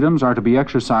these freedoms are to be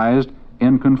exercised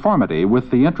in conformity with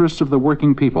the interests of the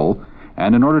working people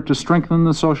and in order to strengthen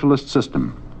the socialist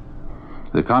system.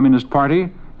 The Communist Party,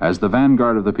 as the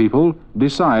vanguard of the people,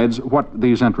 decides what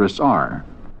these interests are.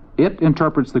 It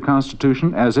interprets the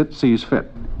Constitution as it sees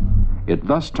fit. It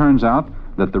thus turns out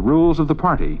that the rules of the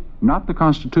party, not the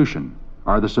Constitution,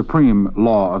 are the supreme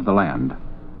law of the land.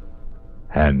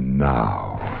 And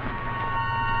now,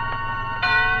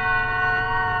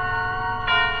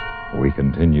 we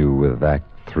continue with Act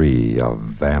 3 of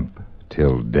Vamp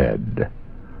Till Dead,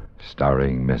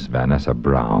 starring Miss Vanessa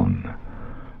Brown.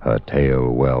 A tale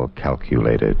well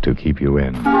calculated to keep you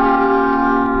in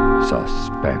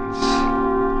suspense.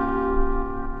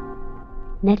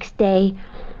 Next day,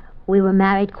 we were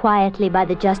married quietly by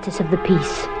the justice of the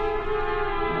peace.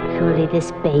 Surely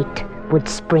this bait would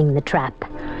spring the trap.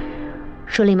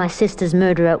 Surely my sister's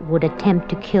murderer would attempt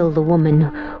to kill the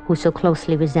woman who so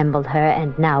closely resembled her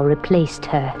and now replaced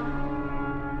her.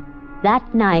 That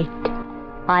night,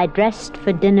 I dressed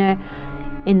for dinner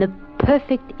in the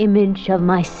perfect image of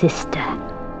my sister.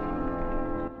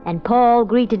 And Paul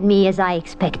greeted me as I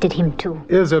expected him to.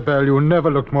 Isabel, you never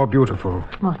looked more beautiful.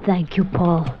 Oh, thank you,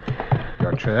 Paul.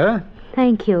 Your chair?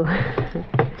 Thank you.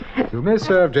 You may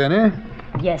serve, Jenny.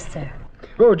 Yes, sir.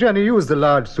 Oh, Jenny, use the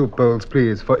large soup bowls,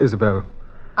 please, for Isabel.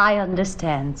 I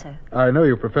understand, sir. I know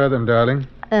you prefer them, darling.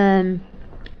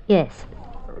 Yes.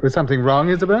 Is something wrong,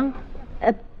 Isabel?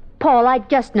 Paul, I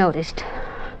just noticed.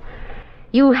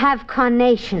 You have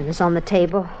carnations on the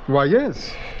table. Why,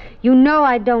 yes. You know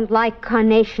I don't like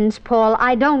carnations, Paul.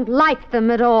 I don't like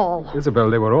them at all. Isabel,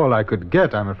 they were all I could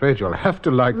get. I'm afraid you'll have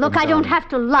to like them. Look, I don't have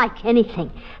to like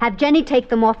anything. Have Jenny take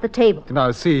them off the table.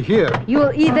 Now, see here.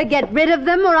 You'll either get rid of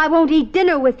them or I won't eat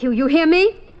dinner with you. You hear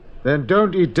me? Then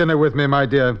don't eat dinner with me, my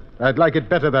dear. I'd like it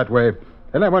better that way.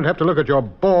 Then I won't have to look at your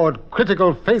bored,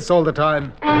 critical face all the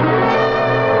time.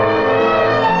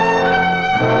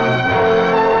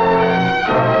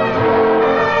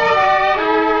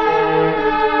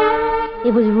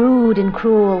 It was rude and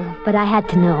cruel, but I had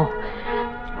to know.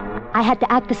 I had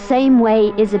to act the same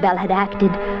way Isabel had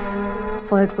acted,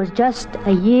 for it was just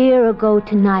a year ago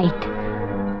tonight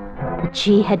that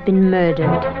she had been murdered.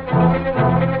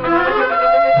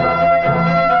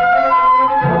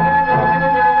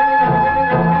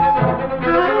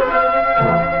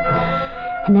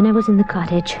 And then I was in the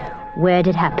cottage where it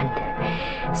had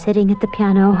happened, sitting at the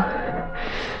piano,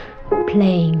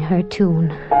 playing her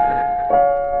tune.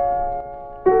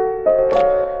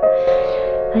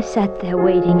 I sat there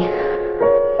waiting.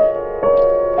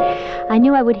 I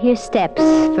knew I would hear steps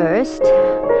first,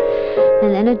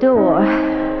 and then a door.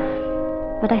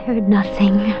 But I heard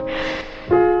nothing.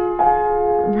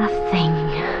 Nothing.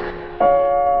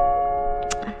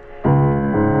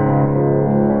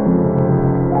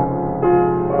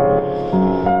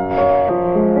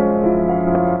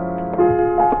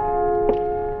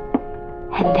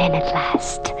 And then at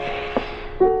last,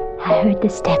 I heard the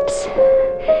steps.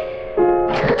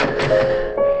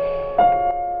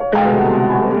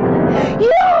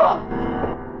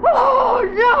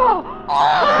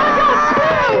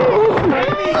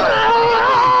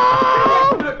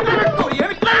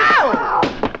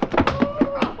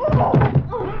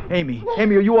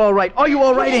 Amy, are you all right? Are you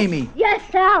all right, Amy? Yes,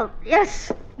 Al.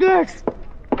 Yes.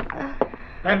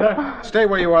 Mandel, stay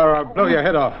where you are. I'll blow your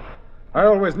head off. I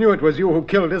always knew it was you who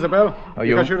killed Isabel.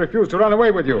 Because she refused to run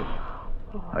away with you.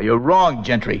 You're wrong,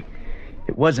 Gentry.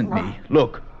 It wasn't me.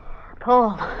 Look.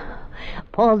 Paul,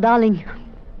 darling,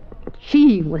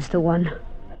 she was the one.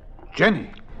 Jenny.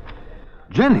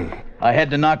 I had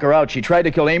to knock her out. She tried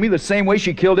to kill Amy the same way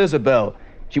she killed Isabel.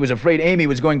 She was afraid Amy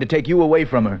was going to take you away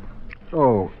from her.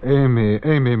 Oh,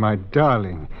 Amy, my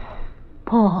darling.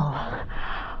 Paul,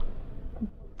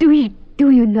 do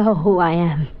you know who I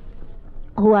am?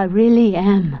 Who I really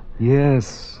am?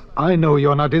 Yes, I know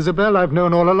you're not Isabel. I've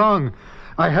known all along.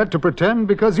 I had to pretend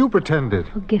because you pretended.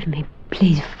 Forgive me.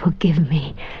 Please forgive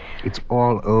me. It's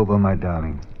all over, my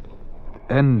darling.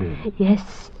 Ended.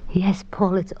 Yes,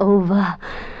 Paul, it's over.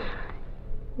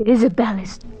 Isabel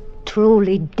is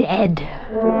truly dead.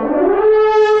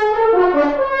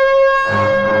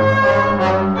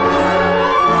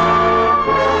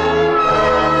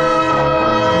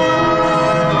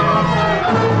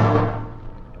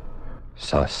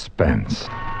 Suspense.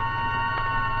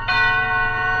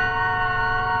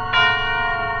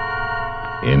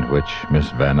 In which Miss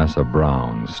Vanessa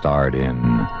Brown starred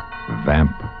in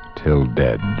Vamp Till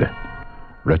Dead,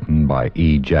 written by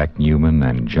E. Jack Newman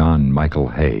and John Michael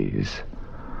Hayes.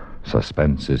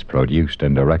 Suspense is produced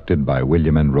and directed by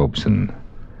William N. Robeson.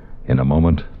 In a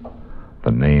moment,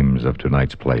 the names of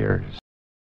tonight's players.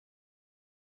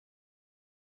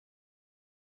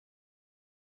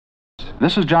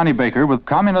 This is Johnny Baker with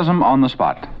Communism on the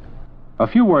Spot. A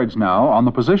few words now on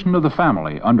the position of the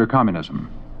family under communism.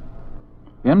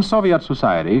 In Soviet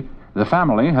society, the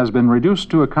family has been reduced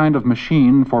to a kind of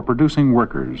machine for producing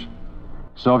workers.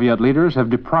 Soviet leaders have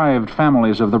deprived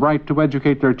families of the right to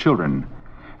educate their children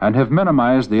and have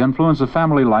minimized the influence of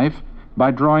family life by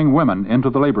drawing women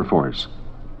into the labor force.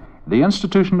 The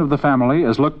institution of the family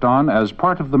is looked on as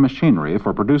part of the machinery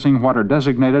for producing what are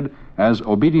designated as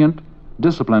obedient,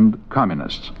 disciplined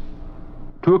communists.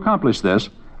 To accomplish this,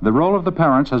 the role of the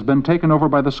parents has been taken over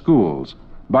by the schools,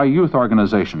 by youth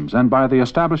organizations, and by the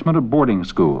establishment of boarding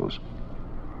schools.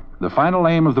 The final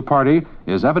aim of the party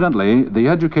is evidently the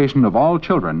education of all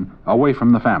children away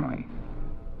from the family.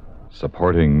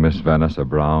 Supporting Miss Vanessa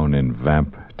Brown in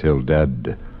Vamp Till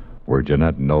Dead were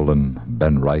Jeanette Nolan,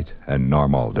 Ben Wright, and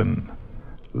Norm Alden.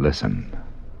 Listen.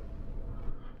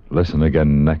 Listen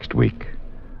again next week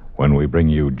when we bring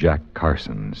you Jack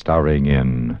Carson starring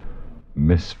in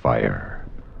Misfire.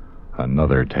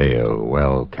 Another tale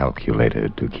well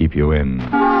calculated to keep you in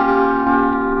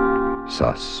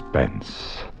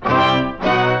suspense.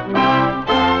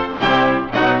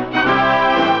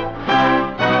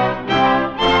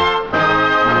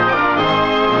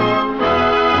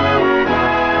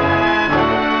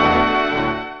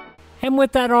 And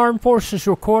with that Armed Forces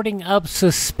recording of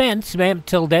Suspense, Vamp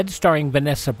Till Dead, starring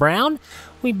Vanessa Brown,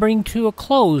 we bring to a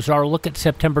close our look at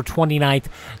September 29th,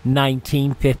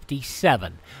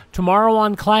 1957. Tomorrow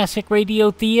on Classic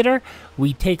Radio Theater,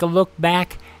 we take a look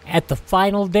back at the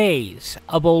final days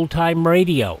of old-time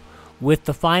radio, with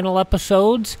the final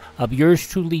episodes of Yours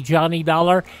Truly, Johnny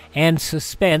Dollar, and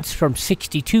Suspense from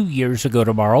 62 years ago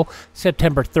tomorrow,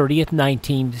 September 30th,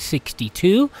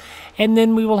 1962. And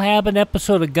then we will have an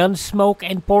episode of Gunsmoke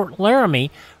and Fort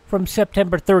Laramie from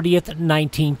September 30th,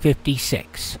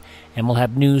 1956. And we'll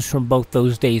have news from both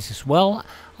those days as well,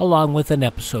 along with an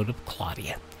episode of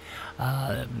Claudia.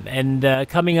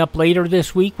 Coming up later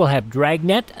this week, we'll have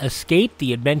Dragnet, Escape,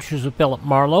 The Adventures of Philip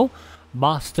Marlowe,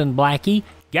 Boston Blackie,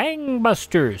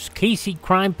 Gangbusters, Casey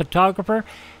Crime Photographer,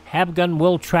 Have Gun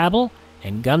Will Travel,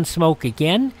 and Gunsmoke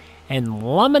again, and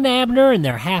Lum and Abner in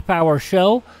their half-hour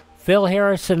show, Phil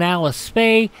Harris and Alice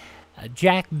Spey,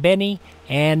 Jack Benny,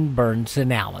 and Burns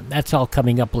and Allen. That's all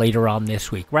coming up later on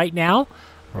this week. Right now,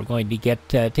 we're going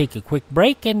to take a quick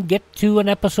break and get to an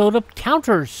episode of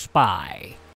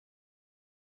Counterspy.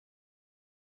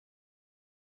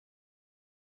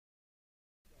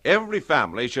 Every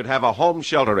family should have a home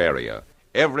shelter area.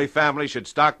 Every family should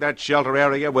stock that shelter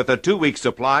area with a 2-week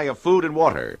supply of food and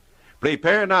water.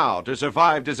 Prepare now to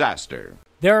survive disaster.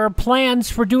 There are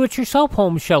plans for do-it-yourself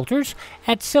home shelters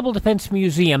at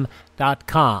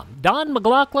CivilDefenseMuseum.com. Don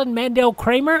Maclaughlin, Mandel,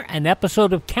 Kramer, an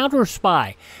episode of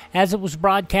Counterspy, as it was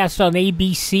broadcast on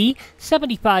ABC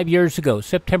 75 years ago,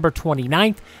 September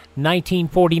 29th,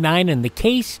 1949, in the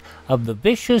case of the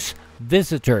vicious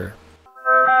visitor.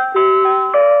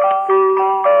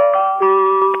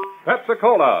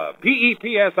 Pepsi-Cola,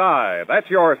 P-E-P-S-I. That's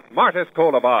your smartest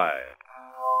cola buy.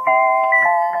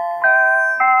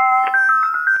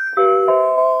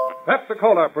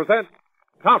 Pepsi-Cola presents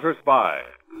Counterspy.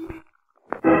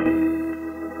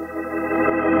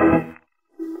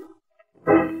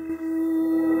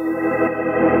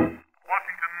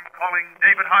 calling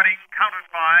David Harding,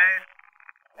 Counterspy.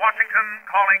 Washington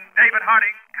calling David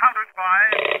Harding, Counterspy.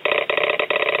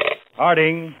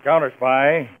 Harding,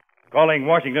 Counterspy. Calling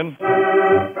Washington.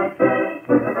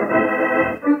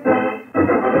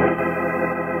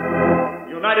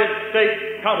 United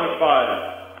States Counterspy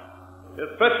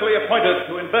is specially appointed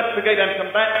to investigate and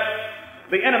combat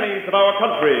the enemies of our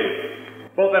country,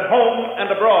 both at home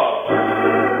and abroad.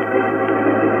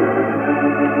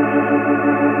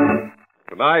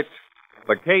 Tonight,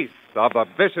 the case of the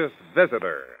vicious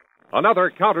visitor.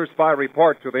 Another Counterspy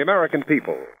report to the American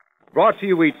people. Brought to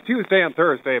you each Tuesday and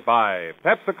Thursday by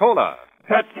Pepsi-Cola.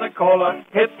 Pepsi-Cola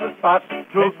hits the spot.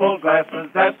 2 full glasses,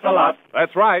 that's a lot.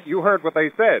 That's right, you heard what they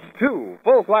said. 2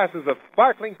 full glasses of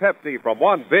sparkling Pepsi from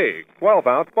one big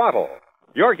 12-ounce bottle.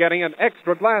 You're getting an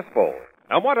extra glassful.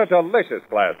 And what a delicious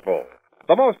glassful.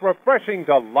 The most refreshing,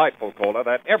 delightful cola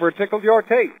that ever tickled your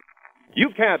taste. You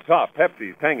can't top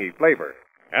Pepsi's tangy flavor.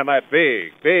 And that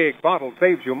big, big bottle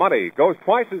saves you money, goes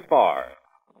twice as far.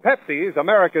 Pepsi's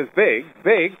America's big,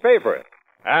 big favorite.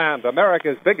 And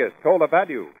America's biggest cola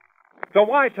value. So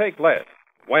why take less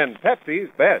when Pepsi's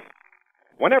best?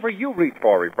 Whenever you reach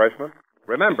for refreshment,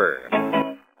 remember,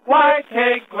 Why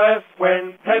take less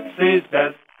when Pepsi's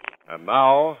best? And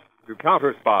now, to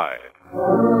Counterspy.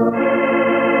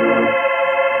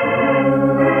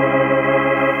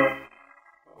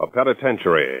 A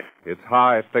penitentiary, its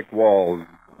high, thick walls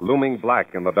looming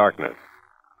black in the darkness.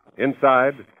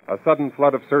 Inside, a sudden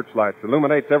flood of searchlights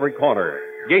illuminates every corner.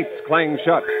 Gates clang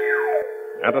shut.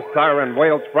 And a siren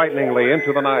wails frighteningly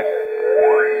into the night.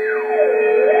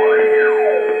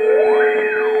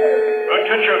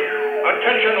 Attention!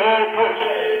 Attention all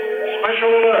posts! Special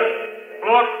alert!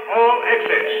 Block all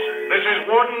exits. This is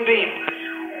Warden Dean.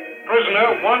 Prisoner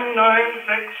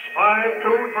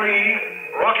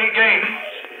 196523, Rocky Gaines.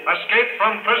 Escaped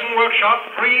from prison workshop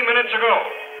 3 minutes ago.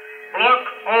 Block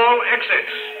all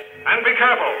exits. And be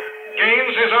careful.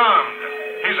 Gaines is armed.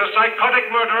 He's a psychotic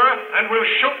murderer and will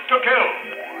shoot to kill.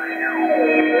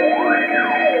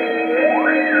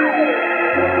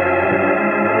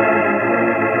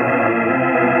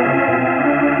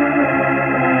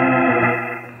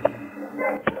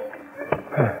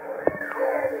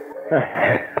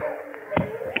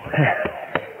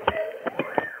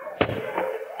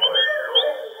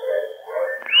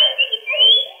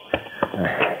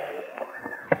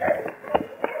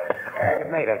 You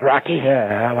made it, Rocky.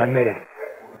 Yeah, Al, I made it.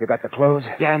 You got the clothes?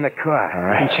 Yeah, in the car. All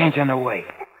right. And change on the way.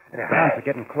 The hounds are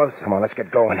getting closer. Come on, let's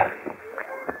get going.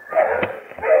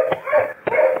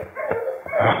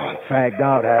 Oh, I'm fagged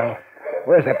out, Al.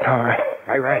 Where's that car?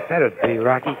 Right where I said it'd be,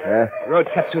 Rocky. Yeah? The road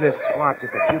cuts through this swamp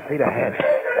just a few feet ahead.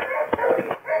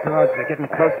 Dogs are getting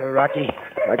closer, Rocky.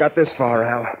 I got this far,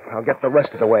 Al. I'll get the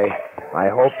rest of the way. I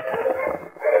hope.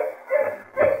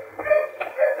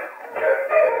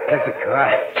 There's the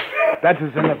car.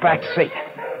 Bedford's in the back seat.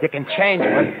 You can change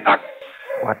when...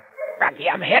 What? Rocky,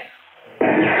 I'm hit.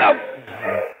 Oh. A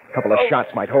couple of shots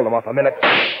might hold him off a minute.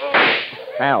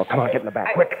 Al, come on, get in the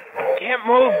back, quick. Can't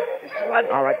move.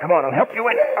 All right, come on, I'll help you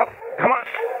in. Oh, come on.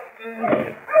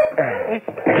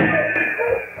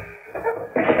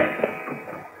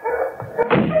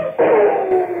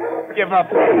 Give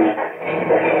up.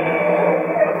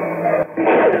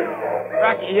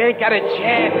 Rocky, you ain't got a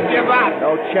chance. Give up.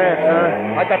 No chance,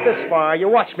 huh? I got this far. You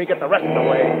watch me get the rest of the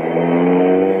way.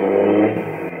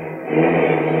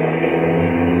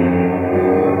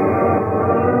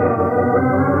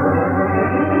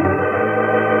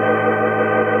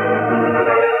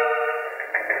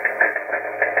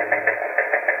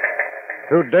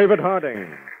 To David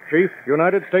Harding, Chief,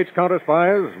 United States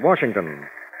Counterspies, Washington.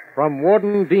 From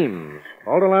Warden Deans,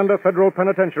 Alderlander Federal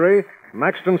Penitentiary,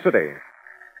 Maxton City.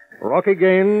 Rocky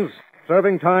Gaines,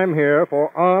 serving time here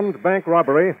for armed bank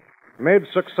robbery, made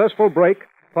successful break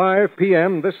 5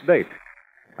 p.m. this date.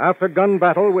 After gun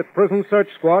battle with prison search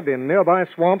squad in nearby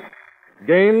swamp,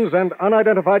 Gaines and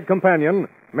unidentified companion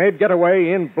made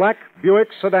getaway in black Buick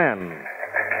sedan.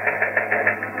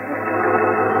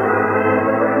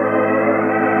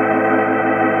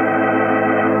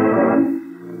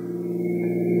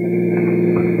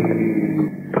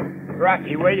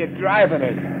 Rocky, where you driving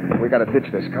it? We gotta ditch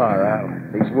this car, Al.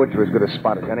 These woods are as good a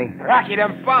spot as any. Rocky,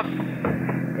 them bumps.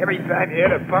 Every time you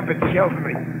hit a bump, it kills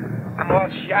me. I'm all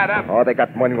shot up. Oh, they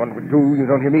got money on what we do. You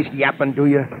don't hear me yapping, do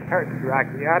you? Hurts,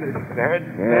 Rocky. Honest, it hurts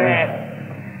Yeah. bad.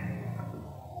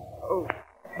 Oh.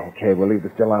 Okay, we'll leave the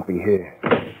jalopy here.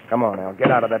 Come on, Al. Get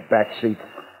out of that back seat.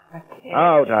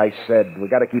 Out, I said. We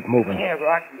gotta keep moving. I can't,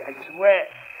 Rocky. I swear.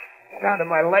 Down to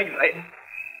my legs, I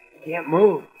can't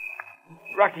move.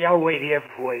 Rocky, I'll wait here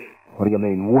for you. What do you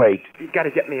mean, wait? You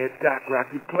gotta get me a doc,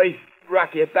 Rocky, please.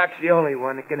 Rocky, if Doc's the only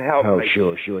one that can help Oh, me.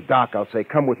 sure. Doc, I'll say,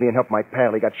 come with me and help my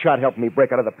pal. He got shot helping me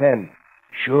break out of the pen.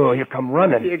 Sure, he'll come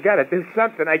running. You gotta do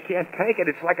something. I can't take it.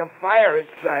 It's like a fire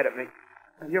inside of me.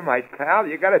 You're my pal.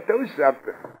 You gotta do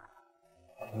something.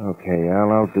 Okay,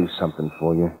 Al, I'll do something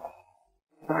for you.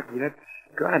 Rocky, that's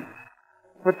gone.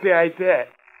 What's the idea?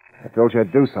 I told you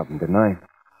I'd do something, didn't I?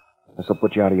 This'll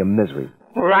put you out of your misery.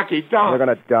 Rocky, don't. You're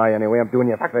gonna die anyway. I'm doing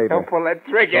you a favor. Don't pull that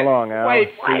trigger. So long, Al. Wait.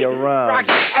 See you around.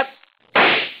 Rocky,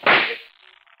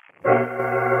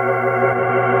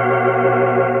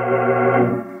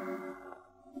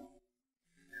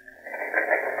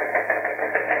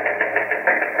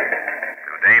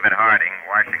 David Harding,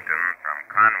 Washington, from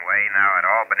Conway, now at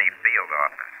Albany Field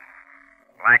Office.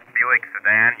 Black Buick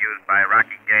sedan used by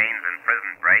Rocky Gaines in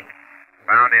prison break,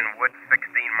 found in woods 16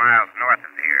 miles north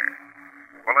of here.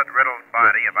 Bullet-riddled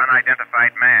body of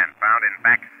unidentified man found in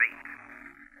back seat.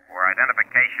 For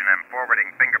identification and forwarding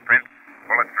fingerprints,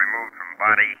 bullets removed from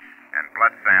body and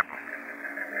blood samples.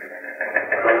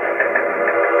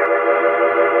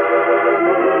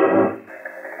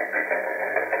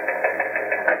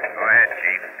 Go ahead,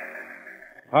 Chief.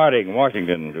 Harding,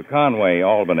 Washington, to Conway,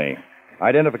 Albany.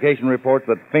 Identification reports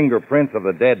that fingerprints of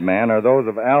the dead man are those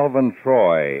of Alvin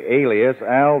Troy, alias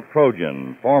Al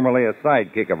Trojan, formerly a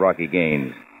sidekick of Rocky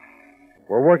Gaines.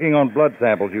 We're working on blood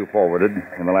samples you forwarded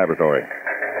in the laboratory.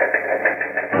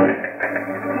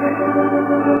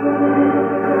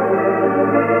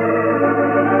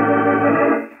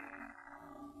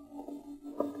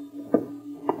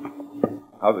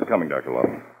 How's it coming, Dr.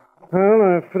 Lawton? Well,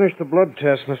 I finished the blood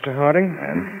test, Mr. Harding.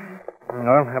 And?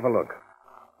 I'll have a look.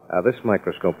 This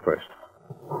microscope first.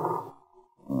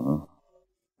 Uh-huh.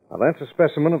 Now, that's a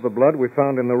specimen of the blood we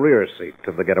found in the rear seat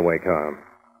of the getaway car.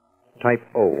 Type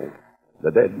O.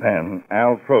 The dead man,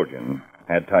 Al Trojan,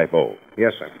 had type O.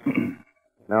 Yes, sir.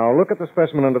 Now, look at the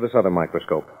specimen under this other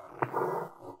microscope.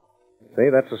 See,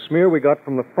 that's a smear we got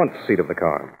from the front seat of the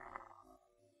car.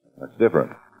 That's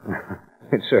different.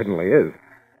 It certainly is.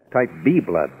 Type B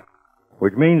blood.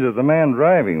 Which means that the man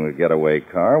driving the getaway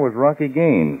car was Rocky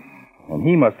Gaines. And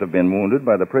he must have been wounded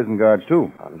by the prison guards,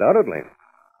 too. Undoubtedly.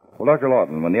 Well, Dr.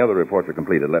 Lawton, when the other reports are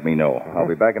completed, let me know. I'll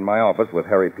be back in my office with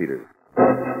Harry Peters.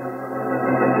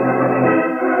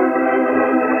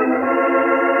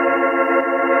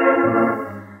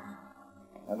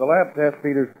 And the lab test,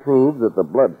 Peters, proved that the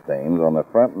blood stains on the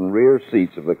front and rear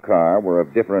seats of the car were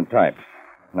of different types.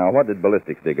 Now, what did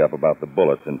ballistics dig up about the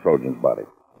bullets in Trojan's body?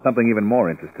 Something even more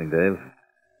interesting, Dave.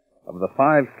 Of the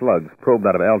 5 slugs probed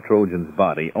out of Al Trojan's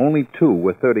body, only 2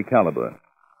 were .30 caliber.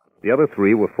 The other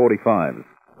 3 were .45s.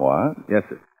 What? Yes,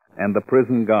 sir. And the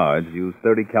prison guards used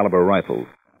 .30 caliber rifles.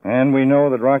 And we know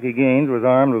that Rocky Gaines was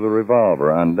armed with a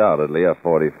revolver, undoubtedly a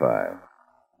 .45.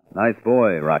 Nice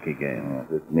boy, Rocky Gaines.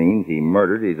 This means he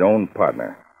murdered his own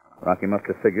partner. Rocky must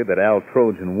have figured that Al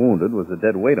Trojan wounded was a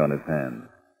dead weight on his hands.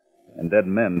 And dead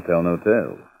men tell no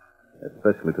tales,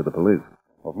 especially to the police.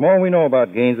 Well, from all we know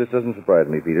about Gaines, this doesn't surprise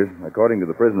me, Peter. According to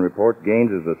the prison report,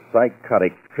 Gaines is a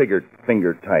psychotic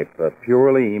trigger-finger type, a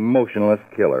purely emotionless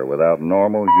killer without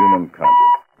normal human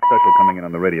conscience. Special coming in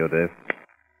on the radio, Dave.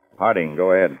 Harding,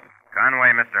 go ahead.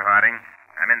 Conway, Mr. Harding.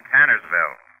 I'm in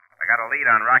Tannersville. I got a lead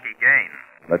on Rocky Gaines.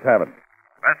 Let's have it.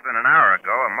 Less than an hour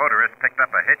ago, a motorist picked up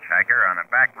a hitchhiker on a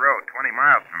back road 20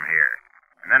 miles from here.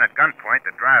 And then at gunpoint,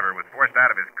 the driver was forced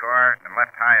out of his car and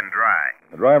left high and dry.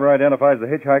 The driver identifies the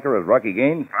hitchhiker as Rocky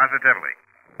Gaines? Positively.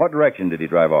 What direction did he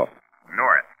drive off?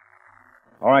 North.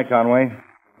 All right, Conway.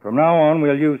 From now on,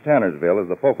 we'll use Tannersville as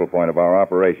the focal point of our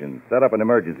operations. Set up an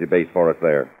emergency base for us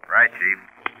there. Right, Chief.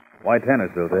 Why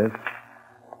Tannersville, Dave?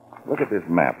 Look at this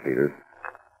map, Peters.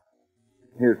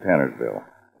 Here's Tannersville,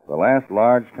 the last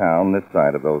large town this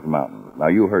side of those mountains. Now,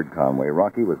 you heard Conway.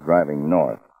 Rocky was driving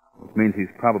north. Which means he's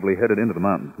probably headed into the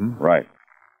mountains, hmm? Right.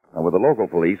 Now, with the local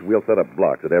police, we'll set up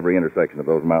blocks at every intersection of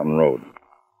those mountain roads.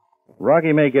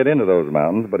 Rocky may get into those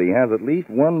mountains, but he has at least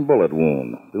one bullet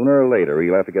wound. Sooner or later,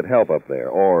 he'll have to get help up there,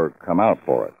 or come out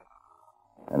for it.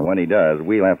 And when he does,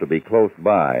 we'll have to be close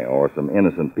by, or some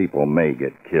innocent people may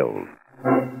get killed.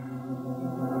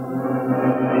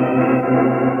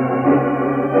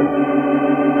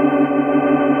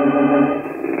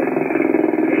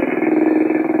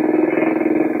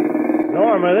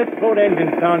 Norma, this boat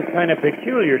engine sounds kind of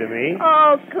peculiar to me.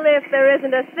 Oh, Cliff, there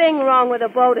isn't a thing wrong with a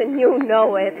boat, and you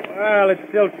know it. Well, it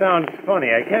still sounds funny.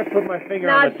 I can't put my finger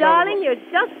Now, on the... darling, you're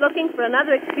just looking for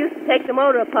another excuse to take the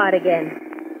motor apart again.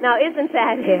 Now, isn't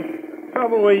that it?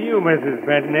 Trouble with you, Mrs.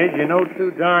 Benton, is you know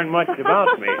too darn much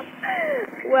about me.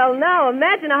 Well, now,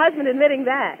 imagine a husband admitting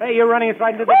that. Hey, you're running us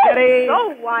right into the jetty.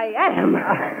 Oh, I am.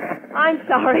 I'm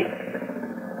sorry.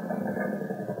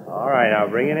 All right, now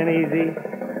bring it in easy.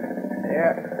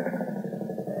 There.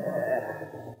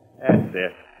 That's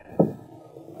it.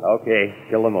 Okay,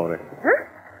 kill the motor. Huh?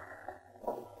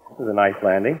 This is a nice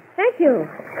landing. Thank you.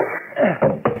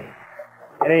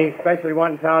 Anything special you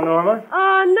want in town, Norma?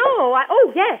 No.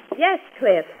 Yes,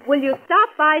 Cliff. Will you stop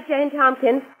by Jane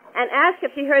Tompkins and ask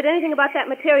if she heard anything about that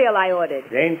material I ordered?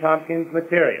 Jane Tompkins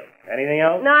material. Anything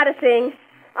else? Not a thing.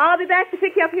 I'll be back to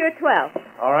pick you up here at 12.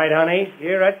 All right, honey.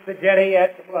 Here at the jetty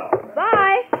at 12.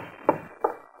 Bye.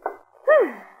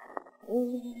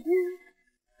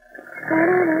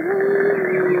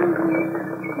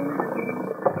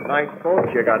 Nice boat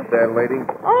you got there, lady.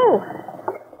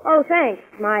 Oh, thanks.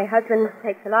 My husband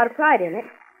takes a lot of pride in it.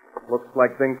 Looks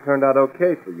like things turned out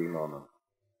okay for you, Norma.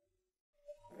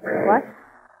 What?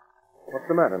 What's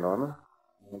the matter, Norma?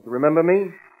 Don't you remember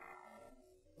me?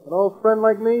 An old friend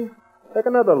like me? Take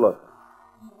another look.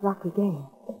 Rocky Game.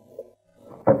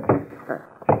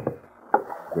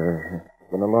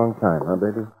 It's been a long time, huh,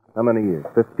 baby? How many years?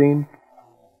 15?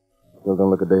 Still don't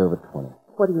look a day over 20.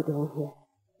 What are you doing here?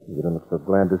 You don't look so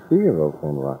glad to see your old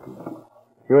friend Rocky.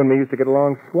 You and me used to get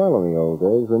along swell in the old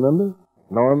days, remember?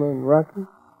 Norma and Rocky?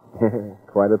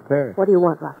 Quite a pair. What do you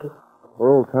want, Rocky? For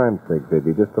old time's sake,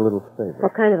 baby, just a little favor.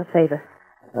 What kind of a favor?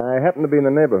 I happened to be in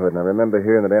the neighborhood, and I remember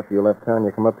hearing that after you left town,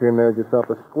 you come up here and married yourself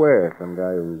a square, some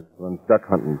guy who runs duck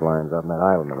hunting blinds out on that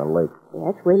island on the lake.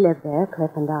 Yes, we live there,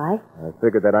 Cliff and I. I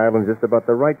figured that island's just about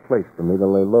the right place for me to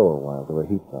lay low a while till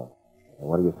the heat's off. Now,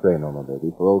 what do you say, Norma,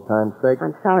 baby? For old time's sake?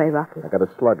 I'm sorry, Rocky. I got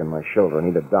a slug in my shoulder. I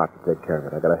need a doc to take care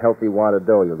of it. I got a healthy wad of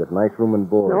dough. You'll get nice room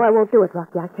and board. No, I won't do it,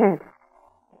 Rocky. I can't.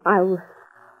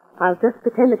 I'll just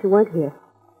pretend that you weren't here.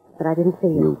 But I didn't see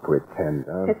you. You pretend,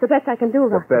 huh? It's the best I can do,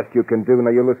 Rocky. The best you can do.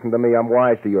 Now, you listen to me. I'm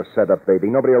wise to your setup, baby.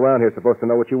 Nobody around here's supposed to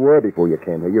know what you were before you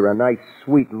came here. You're a nice,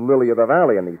 sweet lily of the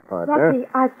valley in these parts, Rocky,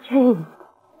 huh? I've changed.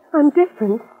 I'm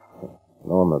different.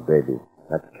 Norma, baby.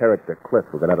 That character Cliff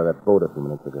who got out of that boat a few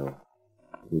minutes ago.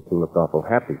 He two looked awful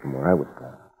happy from where I was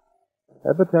standing.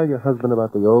 Ever tell your husband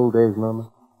about the old days, Norma?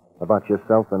 About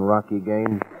yourself and Rocky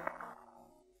Gaines?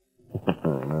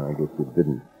 No, I guess you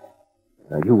didn't.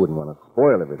 Now, you wouldn't want to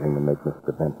spoil everything to make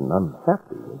Mr. Benton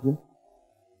unhappy, would you?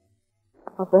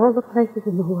 Of all the places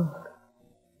in the world,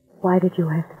 why did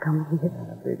you have to come here?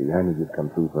 Baby, I knew you'd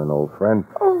come through for an old friend.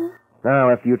 Oh.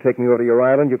 Now, after you take me over to your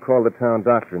island, you call the town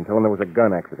doctor and tell him there was a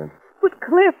gun accident. But,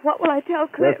 Cliff, what will I tell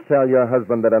Cliff? Just tell your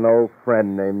husband that an old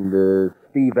friend named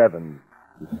Steve Evans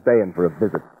is staying for a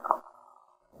visit.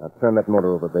 Now, turn that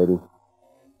motor over, baby.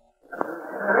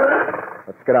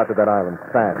 Let's get out to that island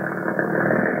fast.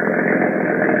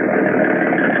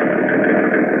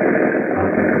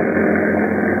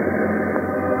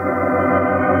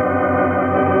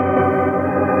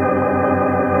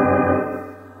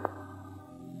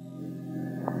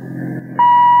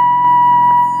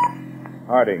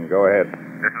 Harding, go ahead.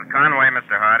 This is Conway,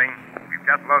 Mr. Harding. We've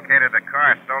just located a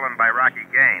car stolen by Rocky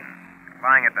Gaines.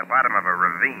 Lying at the bottom of a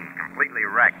ravine, completely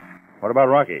wrecked. What about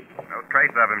Rocky? No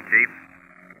trace of him, Chief.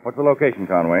 What's the location,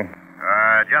 Conway?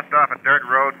 Just off a dirt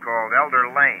road called Elder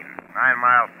Lane, 9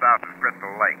 miles south of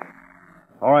Crystal Lake.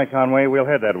 All right, Conway, we'll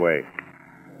head that way.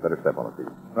 Better step on it, Pete.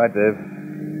 Right, Dave.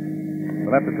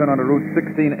 We'll have to turn onto Route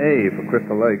 16A for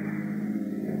Crystal Lake.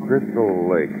 Crystal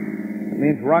Lake. It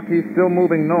means Rocky's still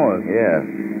moving north. Yes.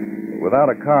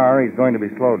 Without a car, he's going to be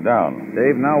slowed down.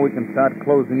 Dave, now we can start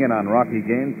closing in on Rocky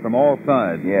Gaines from all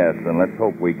sides. Yes, and let's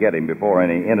hope we get him before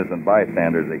any innocent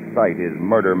bystanders excite his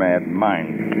murder-mad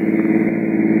mind.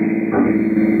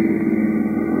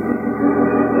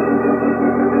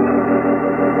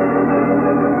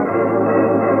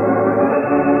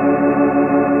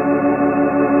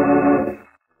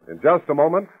 In just a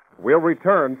moment, we'll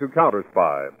return to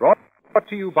Counterspy, brought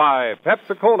to you by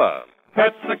Pepsi-Cola.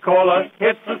 Pepsi-Cola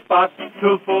hits the spot.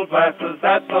 Truthful glasses,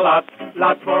 that's a lot.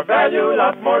 Lots more value,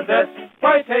 lots more zest.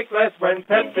 Why take less when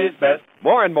Pepsi's best?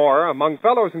 More and more, among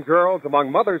fellows and girls, among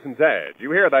mothers and dads,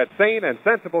 you hear that sane and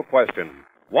sensible question.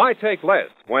 Why take less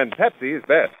when Pepsi is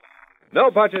best? No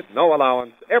budget, no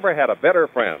allowance ever had a better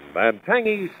friend than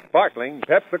tangy, sparkling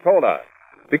Pepsi-Cola.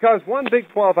 Because one big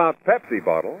 12-ounce Pepsi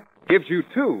bottle gives you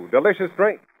 2 delicious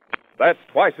drinks. That's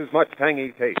twice as much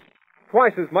tangy taste.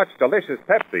 Twice as much delicious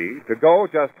Pepsi to go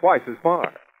just twice as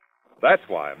far. That's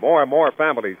why more and more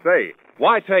families say,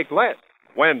 why take less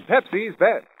when Pepsi's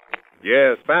best?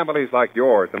 Yes, families like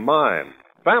yours and mine,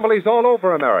 families all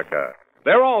over America,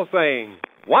 they're all saying,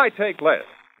 why take less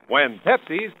when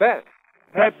Pepsi's best?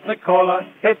 Pepsi-Cola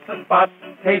hits the spot.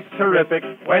 Tastes terrific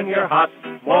when you're hot.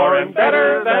 More and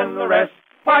better than the rest.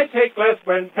 Why take less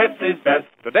when Pepsi's best?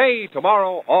 Today,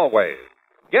 tomorrow, always.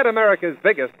 Get America's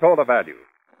biggest cola value.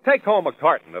 Take home a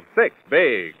carton of 6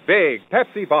 big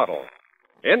Pepsi bottles.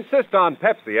 Insist on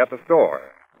Pepsi at the store.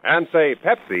 And say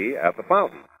Pepsi at the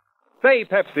fountain. Say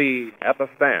Pepsi at the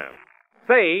stand.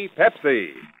 Say Pepsi.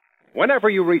 Whenever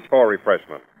you reach for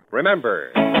refreshment,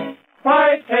 remember...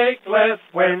 Why take less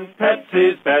when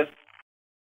Pepsi's best?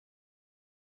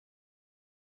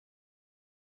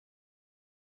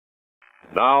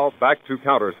 Now, back to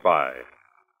Counterspy.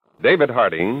 David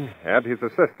Harding and his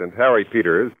assistant, Harry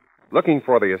Peters, looking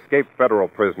for the escaped federal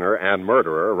prisoner and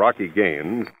murderer, Rocky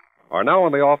Gaines, are now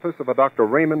in the office of a Dr.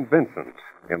 Raymond Vincent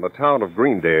in the town of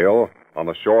Greendale on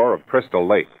the shore of Crystal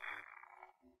Lake.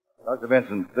 Dr.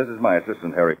 Vincent, this is my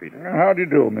assistant, Harry Peters. How do you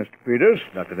do, Mr. Peters?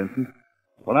 Dr. Vincent.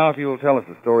 Well, now, if you'll tell us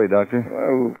the story, Doctor.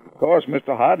 Well, of course,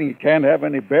 Mr. Harding, it can't have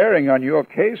any bearing on your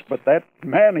case, but that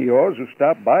man of yours who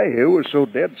stopped by here was so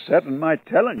dead set on my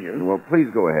telling you. Well,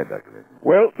 please go ahead, Dr. Vincent.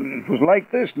 Well, it was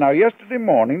like this. Now, yesterday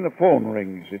morning, the phone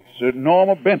rings. It's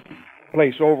Norma Benton,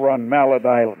 place over on Mallard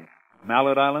Island.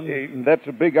 Mallard Island? That's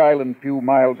a big island a few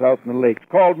miles out in the lake.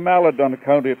 It's called Mallard on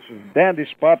account it's a dandy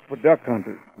spot for duck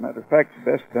hunters. Matter of fact, it's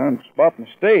the best darn spot in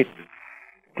the state.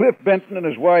 Cliff Benton and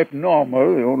his wife Norma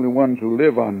are the only ones who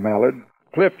live on Mallard.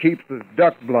 Cliff keeps the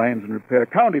duck blinds in repair.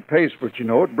 County pays for it, you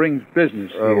know. It brings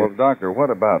business here. Well, Doctor, what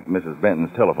about Mrs.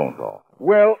 Benton's telephone call?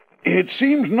 Well, it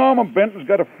seems Norma Benton's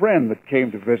got a friend that came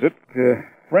to visit.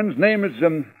 Friend's name is,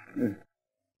 it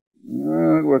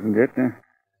wasn't it.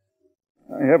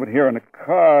 I have it here on a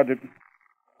card.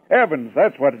 Evans,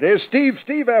 that's what it is. Steve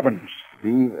Evans.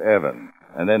 Steve Evans.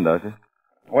 And then, Doctor?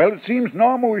 Well, it seems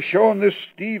Norma was showing this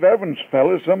Steve Evans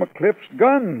fella some of Cliff's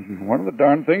guns. And one of the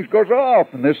darn things goes off,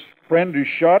 and this friend is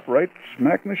shot right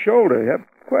smack in the shoulder. You have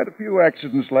quite a few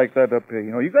accidents like that up here.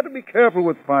 You know, you got to be careful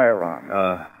with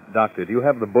firearms. Doctor, do you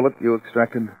have the bullet you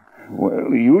extracted?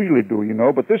 Well, you usually do, you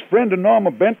know, but this friend of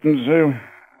Norma Benton's,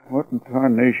 what in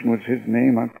tarnation was his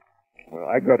name?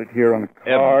 I got it here on a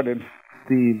card. Evans.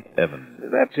 Steve Evans.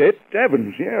 That's it,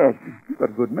 Evans, yeah. You've got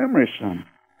a good memory, son.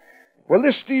 Well,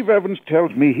 this Steve Evans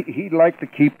tells me he'd like to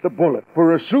keep the bullet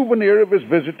for a souvenir of his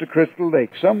visit to Crystal Lake.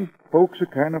 Some folks are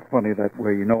kind of funny that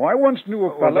way, you know. I once knew a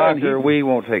fella... Well, Doctor, we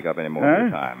won't take up any more of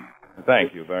your time.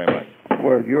 Thank you very much.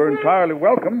 Well, you're entirely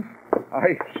welcome.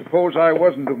 I suppose I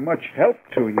wasn't of much help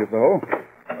to you, though.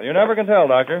 Well, you never can tell,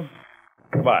 Doctor.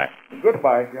 Goodbye.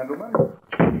 Goodbye, gentlemen.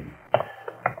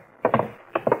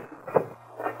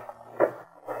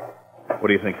 What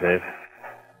do you think, Dave?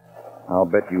 I'll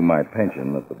bet you my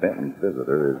pension that the Benton's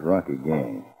visitor is Rocky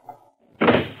Gaines.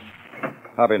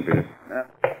 Hop in, Peter.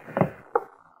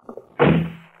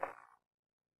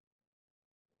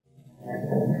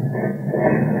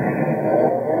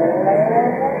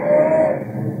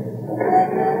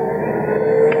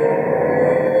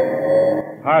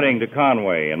 Harding to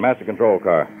Conway in Master Control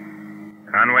car.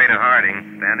 Conway to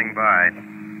Harding, standing by.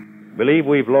 Believe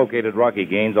we've located Rocky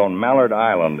Gaines on Mallard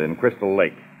Island in Crystal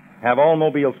Lake. Have all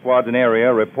mobile squads in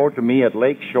area report to me at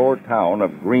Lake Shore town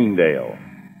of Greendale.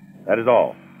 That is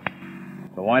all.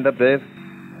 The wind-up, Dave?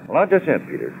 Well, not just yet,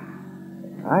 Peter.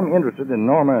 I'm interested in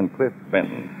Norma and Cliff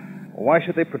Benton. Why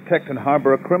should they protect and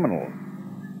harbor a criminal?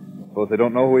 Suppose they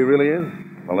don't know who he really is?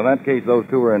 Well, in that case, those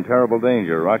two are in terrible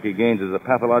danger. Rocky Gaines is a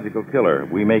pathological killer.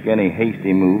 If we make any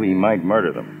hasty move, he might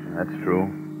murder them. That's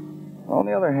true. On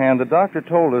the other hand, the doctor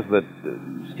told us that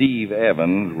Steve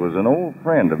Evans was an old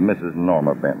friend of Mrs.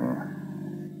 Norma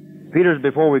Benton. Peters,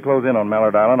 before we close in on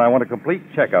Mallard Island, I want a complete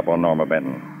checkup on Norma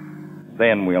Benton.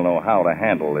 Then we'll know how to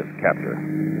handle this capture.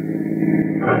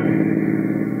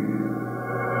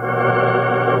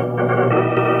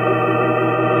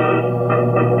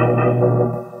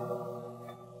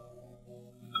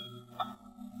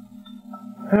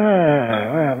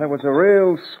 Well, that was a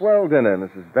real swell dinner,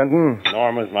 Mrs. Benton.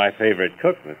 Norma's my favorite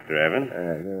cook, Mr. Evans.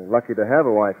 You're lucky to have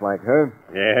a wife like her.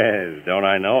 Yes, don't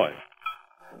I know it?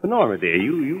 But Norma, dear,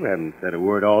 you haven't said a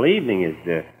word all evening. Is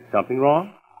there something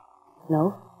wrong?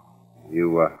 No,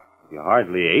 You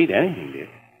hardly ate anything, dear.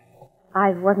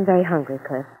 I wasn't very hungry,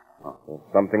 Cliff.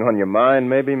 Something on your mind,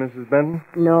 maybe, Mrs. Benton?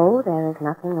 No, there is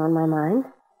nothing on my mind.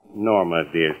 Norma,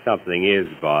 dear, something is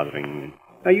bothering me.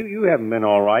 Now, you haven't been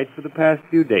all right for the past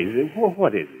few days.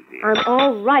 What is it, dear? I'm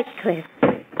all right, Cliff.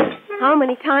 How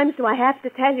many times do I have to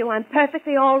tell you I'm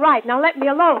perfectly all right? Now let me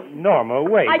alone. Norma,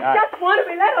 wait. I just want to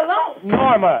be let alone.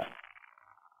 Norma!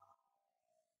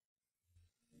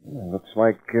 Well, looks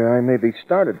like I maybe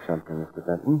started something, Mr.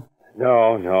 Benton.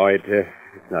 No,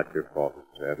 it's not your fault,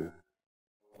 Mr. Evans.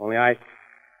 Only I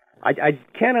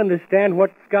can't understand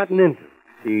what's gotten into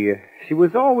her. She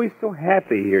was always so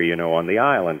happy here, you know, on the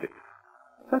island.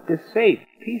 Such a safe,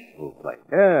 peaceful place.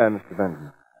 Yeah, Mr.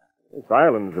 Benton. This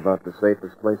island's about the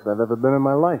safest place I've ever been in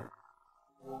my life.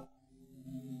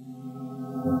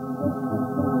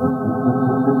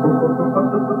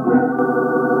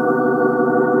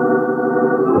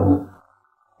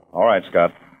 right,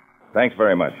 Scott. Thanks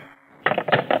very much.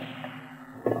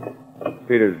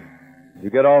 Peters, did you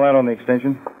get all that on the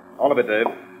extension? All of it, Dave.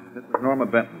 This is Norma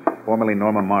Benton, formerly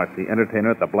Norma Marcy,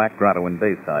 entertainer at the Black Grotto in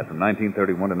Bayside from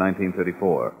 1931 to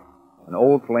 1934. An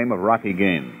old flame of Rocky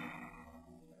Gaines.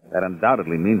 That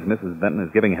undoubtedly means Mrs. Benton is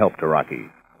giving help to Rocky.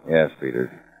 Yes, Peters.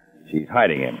 She's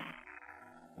hiding him.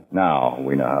 Now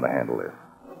we know how to handle this.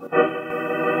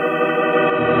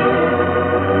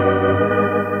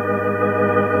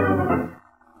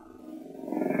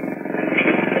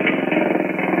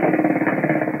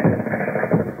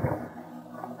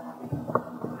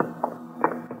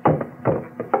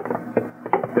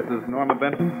 This is Norma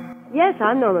Benton? Yes,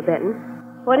 I'm Norma Benton.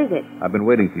 What is it? I've been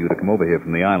waiting for you to come over here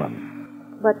from the island.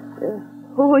 But,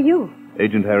 who are you?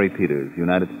 Agent Harry Peters,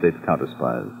 United States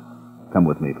Counterspies. Come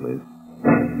with me, please.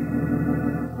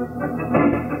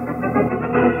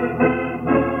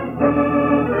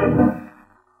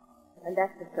 And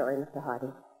that's the story, Mr.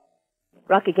 Harding.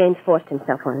 Rocky Gaines forced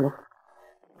himself on me.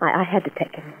 I had to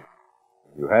take him.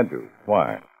 You had to.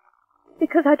 Why?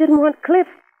 Because I didn't want Cliff.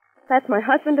 That's my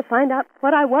husband to find out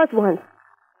what I was once.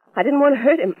 I didn't want to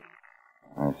hurt him.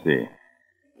 I see.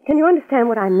 Can you understand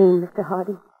what I mean, Mr.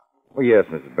 Harding? Well, yes,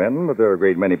 Mrs. Benton, but there are a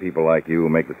great many people like you who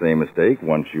make the same mistake.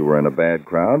 Once you were in a bad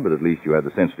crowd, but at least you had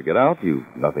the sense to get out. You've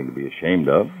nothing to be ashamed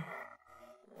of.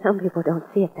 Some people don't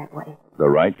see it that way. The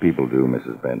right people do,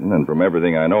 Mrs. Benton, and from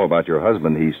everything I know about your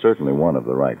husband, he's certainly one of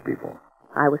the right people.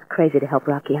 I was crazy to help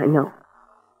Rocky, I know.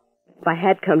 If I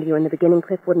had come to you in the beginning,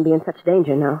 Cliff wouldn't be in such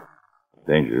danger now.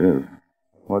 Danger?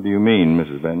 What do you mean,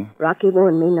 Mrs. Benton? Rocky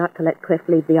warned me not to let Cliff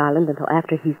leave the island until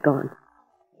after he's gone.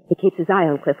 He keeps his eye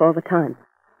on Cliff all the time.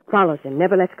 Follows him,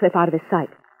 never lets Cliff out of his sight.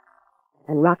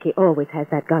 And Rocky always has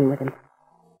that gun with him.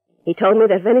 He told me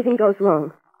that if anything goes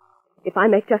wrong, if I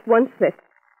make just one slip,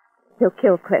 he'll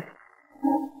kill Cliff.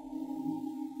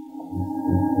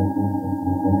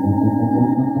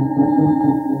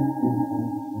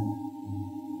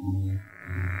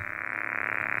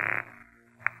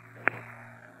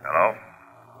 Hello?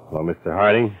 Hello, Mr.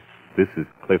 Harding. This is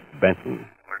Cliff Benton.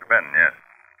 Mr. Benton, yes.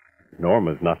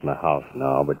 Norma's not in the house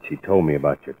now, but she told me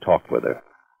about your talk with her.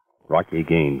 Rocky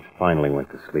Gaines finally went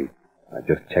to sleep. I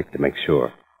just checked to make sure.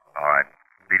 All right.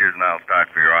 Peters and I'll start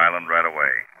for your island right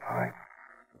away. All right.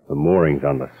 The mooring's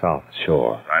on the south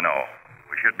shore. I know.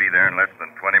 We should be there in less than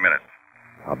 20 minutes.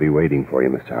 I'll be waiting for you,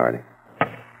 Mr. Harding.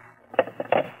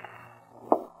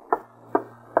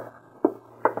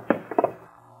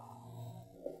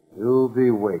 You'll be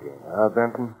waiting, huh,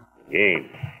 Benton? Gaines.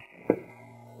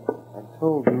 I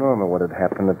told Norma what had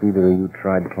happened if either of you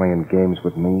tried playing games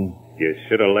with me. You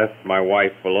should have left my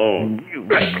wife alone.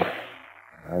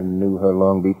 I knew her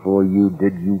long before you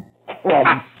did, you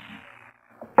crumb.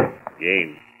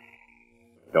 Gaines,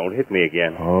 don't hit me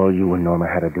again. All you and Norma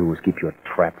had to do was keep your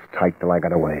traps tight till I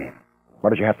got away. What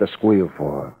did you have to squeal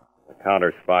for? The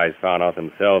counter-spies found out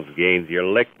themselves, Gaines. You're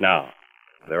licked now.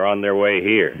 They're on their way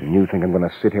here. And you think I'm going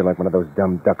to sit here like one of those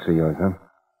dumb ducks of yours, huh?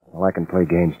 Well, I can play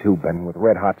games too, Ben, with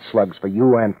red-hot slugs for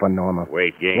you and for Norma.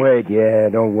 Wait, Gaines. Wait, yeah,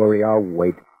 don't worry, I'll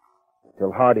wait.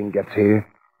 Till Harding gets here,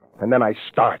 and then I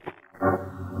start.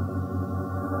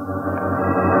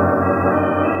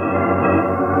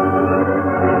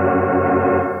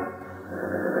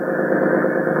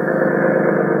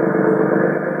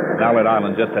 Ballard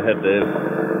Island just ahead, Dave.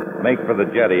 Make for the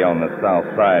jetty on the south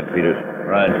side, Peters.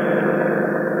 Right.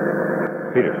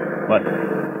 Peters. What?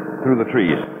 Through the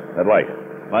trees. That light.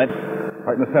 Light?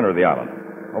 Right in the center of the island.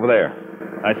 Over there.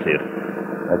 I see it.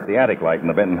 That's the attic light in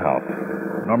the Benton house.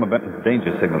 Norma Benton's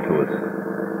danger signal to us.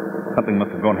 Something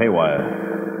must have gone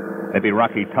haywire. Maybe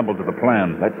Rocky tumbled to the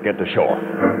plan. Let's get to shore.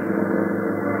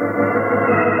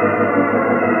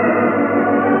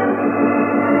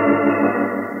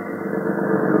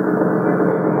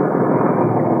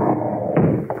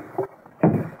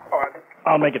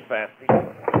 I'll make it fast.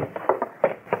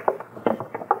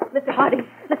 Mr. Harding.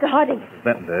 Mr. Harding.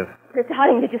 Benton, Dave. Mr.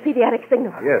 Harding, did you see the attic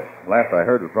signal? Yes. Last I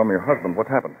heard was from your husband. What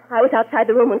happened? I was outside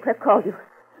the room when Cliff called you.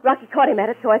 Rocky caught him at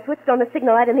it, so I switched on the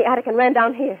signal light in the attic and ran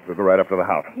down here. We'll go right up to the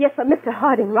house. Yes, but Mr.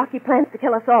 Harding, Rocky plans to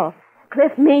kill us all.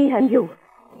 Cliff, me, and you.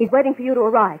 He's waiting for you to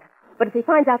arrive. But if he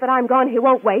finds out that I'm gone, he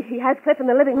won't wait. He has Cliff in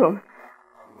the living room.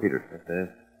 Peters. Yes, Dave.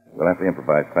 We'll have to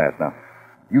improvise fast now.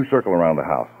 You circle around the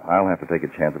house. I'll have to take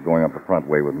a chance of going up the front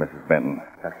way with Mrs. Benton.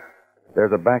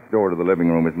 There's a back door to the living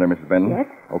room, isn't there, Mrs. Benton? Yes.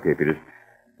 Okay, Peters.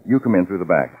 You come in through the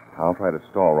back. I'll try to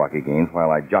stall Rocky Gaines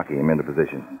while I jockey him into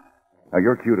position. Now,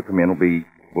 your cue to come in will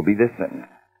be this sentence.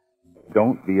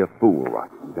 Don't be a fool,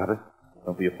 Rocky. You got it?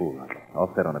 Don't be a fool, Rocky.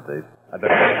 I'll set on it, Dave. I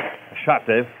better get a shot,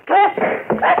 Dave. Cliff!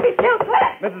 Cliff, he's killed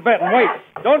Cliff! Mrs. Benton, wait.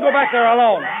 Don't go back there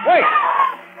alone. Wait!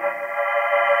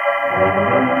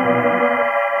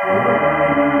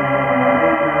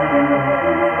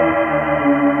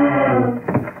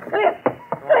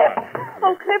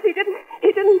 Oh, Cliff, he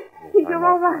didn't. You're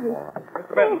all right.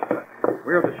 Mr. Benton,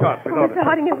 where's the shots? We Oh, Mr.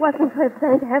 Harding, it wasn't Cliff.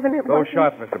 Thank heaven it Those wasn't.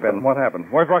 shots, Mr. Benton. What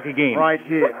happened? Where's Rocky Gaines? Right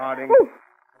here, Harding.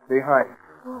 Behind.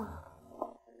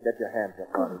 Get your hands up,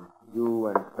 Harding. You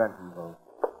and Benton both.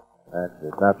 That's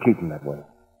it. Now keep them that way.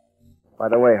 By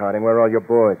the way, Harding, where are all your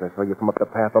boys? I saw you come up the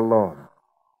path alone.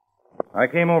 I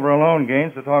came over alone,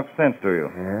 Gaines, to talk sense to you.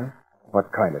 Yeah?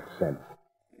 What kind of sense?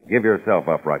 Give yourself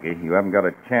up, Rocky. You haven't got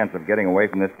a chance of getting away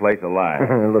from this place alive.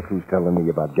 Look who's telling me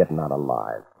about getting out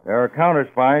alive. There are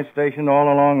counterspies stationed all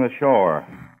along the shore.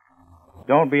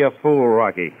 Don't be a fool,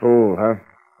 Rocky. Fool, huh?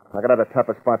 I got other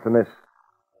tougher spots than this.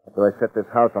 After I set this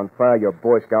house on fire, your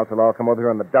Boy Scouts will all come over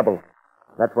here on the double.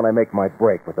 That's when I make my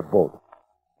break with the boat.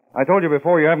 I told you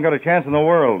before you haven't got a chance in the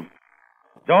world.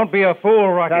 Don't be a fool,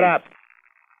 Rocky. Shut up.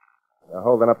 They're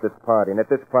holding up this party, and at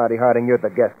this party, Harding, you're the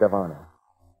guest of honor.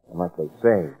 And like they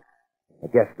say,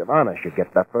 the guest of honor should get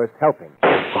the first helping.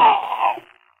 It's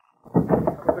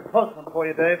a close one for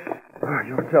you, Dave. Oh,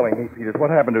 you're telling me, Peters.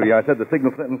 What happened to you? I said the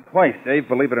signal sentence twice. Dave,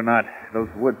 believe it or not,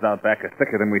 those woods out back are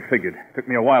thicker than we figured.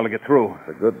 Took me a while to get through.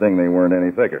 It's a good thing they weren't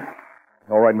any thicker.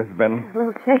 All right, Mrs. Benton. A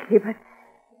little shaky, but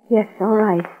yes, all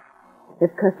right.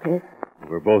 This Cliff is.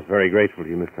 We're both very grateful to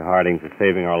you, Mr. Harding, for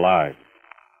saving our lives.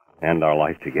 And our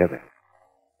life together.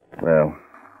 Well,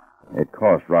 it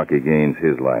cost Rocky Gaines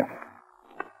his life.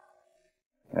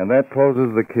 And that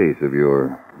closes the case of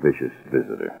your vicious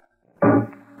visitor.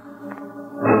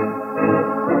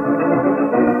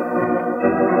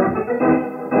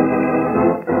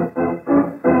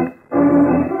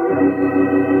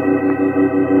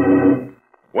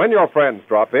 When your friends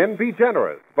drop in, be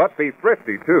generous, but be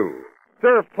thrifty, too.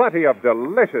 Serve plenty of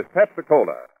delicious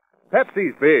Pepsi-Cola.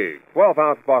 Pepsi's big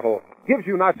 12-ounce bottle gives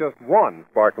you not just one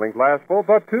sparkling glassful,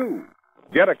 but two.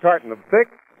 Get a carton of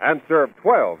 6 and serve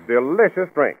 12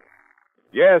 delicious drinks.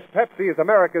 Yes, Pepsi is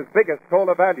America's biggest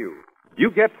cola value.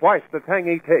 You get twice the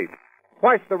tangy taste,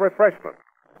 twice the refreshment,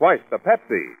 twice the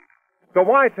Pepsi. So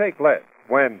why take less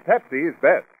when Pepsi is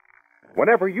best?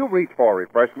 Whenever you reach for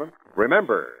refreshment,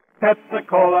 remember,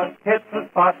 Pepsi-Cola hits the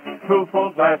spot. 2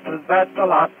 full glasses, that's a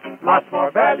lot. Lots more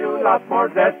value, lots more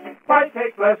zest. Why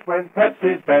take less when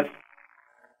Pepsi's best?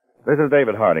 This is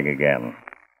David Harding again.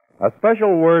 A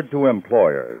special word to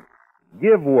employers.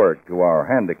 Give work to our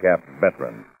handicapped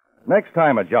veterans. Next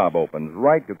time a job opens,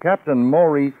 write to Captain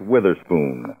Maurice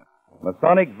Witherspoon,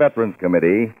 Masonic Veterans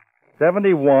Committee,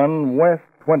 71 West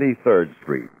 23rd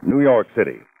Street, New York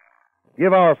City.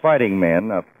 Give our fighting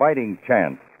men a fighting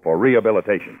chance for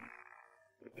rehabilitation.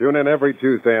 tune in every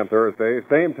Tuesday and Thursday,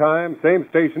 same time, same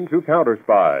station to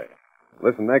Counterspy.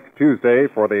 Listen next Tuesday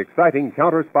for the exciting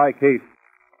Counterspy case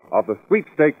of the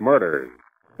sweepstake murders.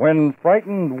 When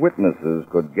frightened witnesses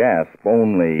could gasp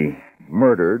only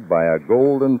murdered by a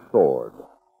golden sword.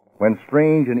 When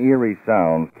strange and eerie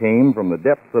sounds came from the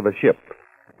depths of a ship.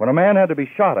 When a man had to be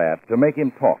shot at to make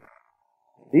him talk.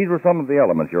 These were some of the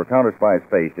elements your counterspies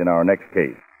faced in our next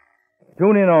case.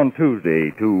 Tune in on Tuesday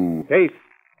to Case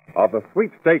of the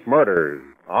Sweepstake Murders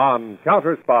on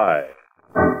Counterspy.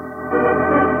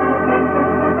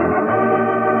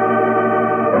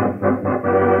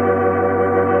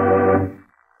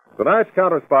 Tonight's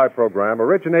Counterspy program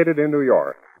originated in New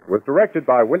York, was directed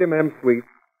by William M. Sweet,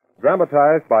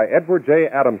 dramatized by Edward J.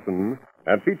 Adamson,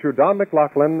 and featured Don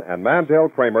Maclaughlin and Mandel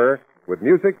Kramer, with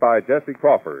music by Jesse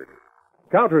Crawford.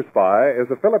 Counterspy is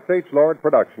a Phillips H. Lord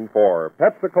production for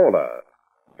Pepsi-Cola.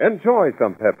 Enjoy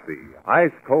some Pepsi,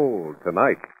 ice cold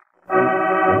tonight.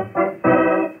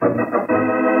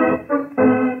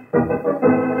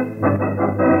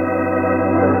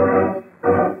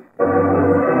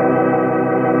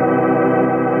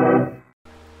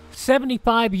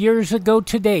 "75 years ago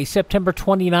today, September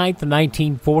 29th,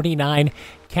 1949,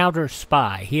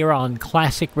 Counterspy here on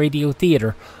Classic Radio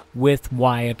Theater with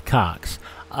Wyatt Cox.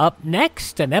 Up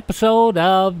next, an episode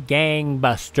of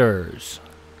Gangbusters.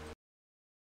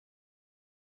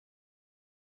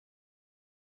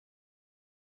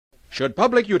 Should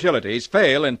public utilities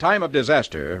fail in time of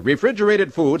disaster,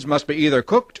 refrigerated foods must be either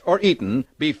cooked or eaten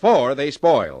before they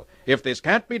spoil. If this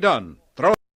can't be done,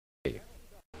 throw it away.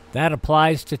 That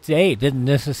applies to today. It didn't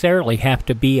necessarily have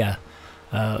to be a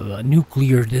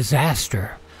nuclear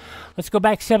disaster. Let's go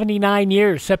back 79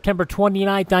 years, September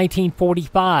 29th,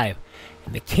 1945.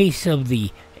 In the case of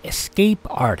the escape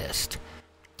artist,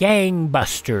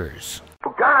 Gangbusters.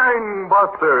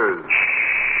 Gangbusters!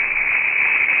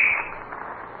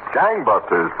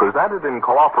 Gangbusters, presented in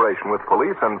cooperation with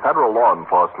police and federal law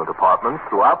enforcement departments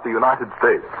throughout the United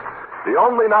States, the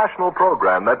only national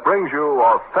program that brings you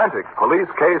authentic police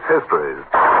case histories.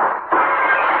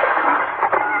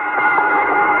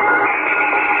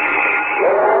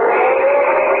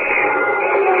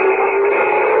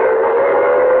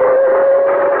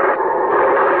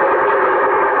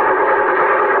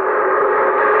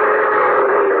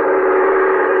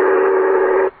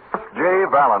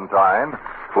 Valentine,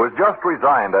 who has just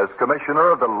resigned as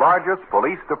commissioner of the largest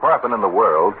police department in the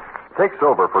world, takes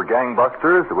over for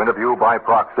gangbusters to interview by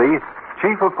proxy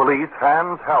Chief of Police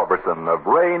Hans Halverson of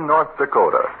Ray, North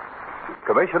Dakota.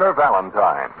 Commissioner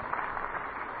Valentine.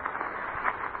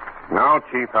 Now,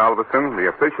 Chief Halverson, the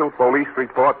official police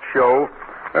reports show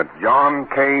that John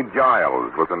K.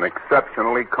 Giles was an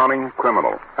exceptionally cunning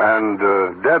criminal. And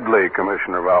deadly,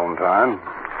 Commissioner Valentine.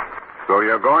 So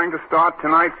you're going to start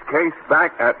tonight's case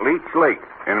back at Leech Lake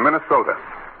in Minnesota?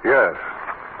 Yes.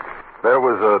 There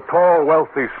was a tall,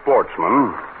 wealthy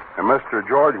sportsman, a Mr.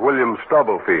 George William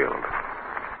Stubblefield.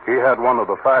 He had one of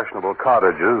the fashionable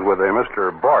cottages with a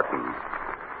Mr. Barton,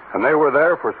 and they were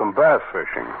there for some bass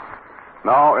fishing.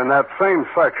 Now, in that same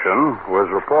section was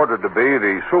reported to be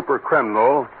the super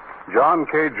criminal John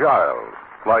K. Giles,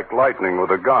 like lightning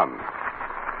with a gun.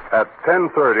 At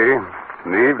 10:30...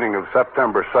 in the evening of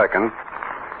September 2nd,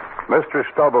 Mr.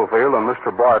 Stubblefield and Mr.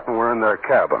 Barton were in their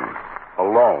cabin,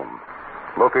 alone,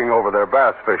 looking over their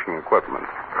bass fishing equipment.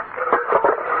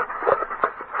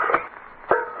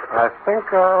 I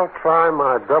think I'll try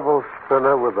my double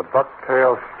spinner with a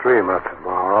bucktail streamer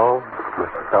tomorrow,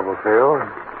 Mr. Stubblefield.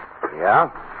 Yeah?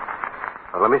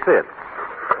 Well, let me see it.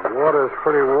 The water's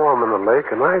pretty warm in the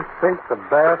lake, and I think the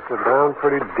bass are down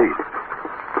pretty deep.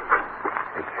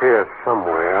 Here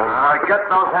somewhere. Get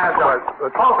those hands up.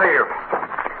 Both of you.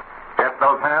 Get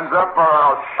those hands up or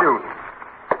I'll shoot.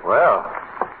 Well,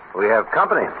 we have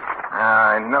company.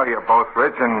 I know you're both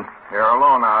rich and you're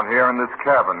alone out here in this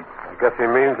cabin. I guess he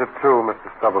means it too,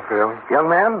 Mr. Stubblefield. Young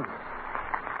man,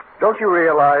 don't you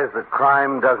realize that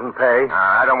crime doesn't pay?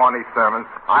 I don't want any sermons.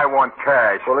 I want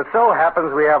cash. Well, it so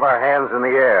happens we have our hands in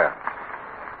the air.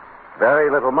 Very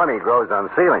little money grows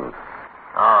on ceilings.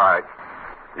 All right.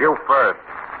 You first.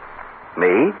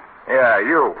 Me? Yeah,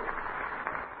 you.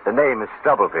 The name is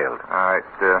Stubblefield. All right.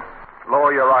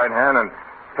 Lower your right hand and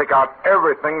pick out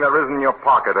everything there is in your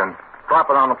pocket and drop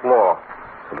it on the floor.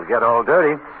 It'll get all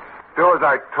dirty. Do as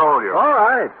I told you. All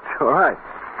right.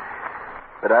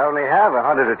 But I only have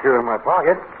 $100 or $2 in my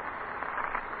pocket.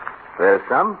 There's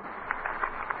some.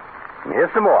 And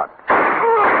here's some more.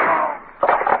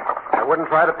 I wouldn't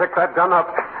try to pick that gun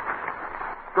up.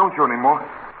 Don't you anymore.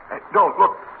 Hey, don't.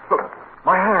 Look.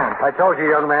 My hand. I told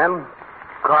you, young man,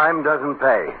 crime doesn't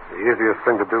pay. The easiest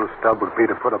thing to do, Stubb, would be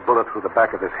to put a bullet through the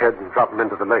back of his head and drop him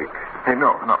into the lake. Hey,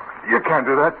 no. You can't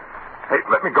do that. Hey,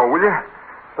 let me go, will you?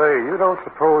 Say, you don't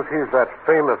suppose he's that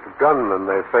famous gunman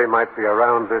they say might be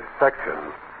around this section?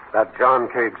 That John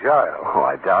K. Giles? Oh,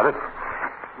 I doubt it.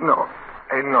 No.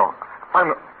 Hey, no.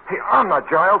 I'm not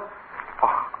Giles.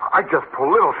 Oh, I just pull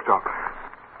little stuff.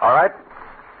 All right.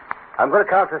 I'm going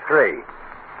to count to 3.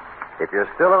 If you're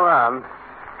still around,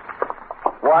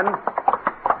 1,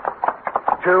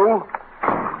 2.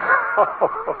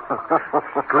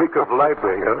 Streak of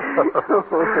lightning, huh?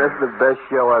 That's the best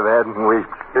show I've had in weeks.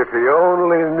 If he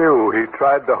only knew he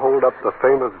tried to hold up the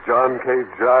famous John K.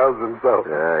 Giles himself.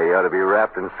 He ought to be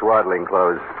wrapped in swaddling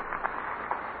clothes.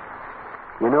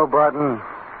 You know, Barton,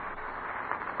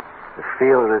 the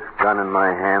feel of this gun in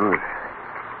my hands,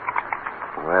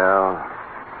 well...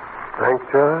 Thanks,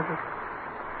 Judge?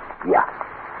 Yeah.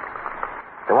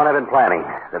 The one I've been planning.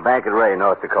 The bank at Ray,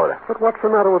 North Dakota. But what's the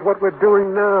matter with what we're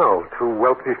doing now? 2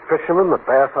 wealthy fishermen, the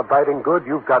bass are biting good.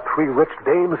 You've got 3 rich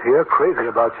dames here crazy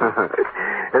about you.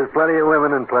 There's plenty of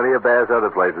women and plenty of bass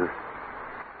other places.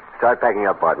 Start packing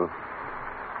up, Barton.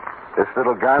 This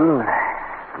little gun,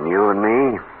 and you and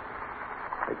me,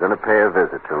 are going to pay a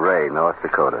visit to Ray, North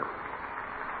Dakota.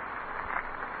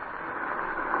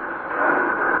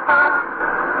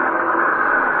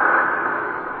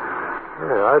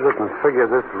 I didn't figure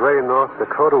this Ray, North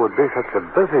Dakota would be such a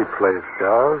busy place,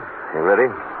 Giles. You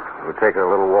ready? We'll take a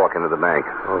little walk into the bank.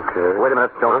 Okay. Wait a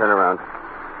minute. Don't turn around.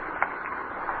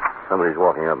 Somebody's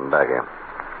walking up and back here.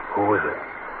 Who is it?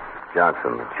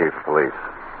 Johnson, the chief of police.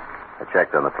 I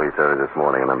checked on the police early this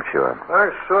morning, and I'm sure.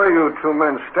 I saw you 2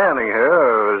 men standing here.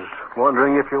 I was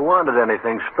wondering if you wanted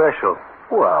anything special.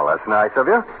 Well, that's nice of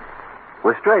you.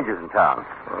 We're strangers in town.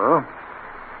 Well,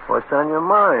 what's on your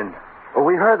mind? Well,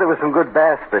 we heard there was some good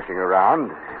bass fishing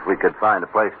around. If we could find a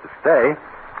place to stay.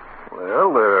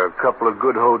 Well, there are a couple of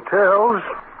good hotels.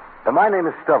 My name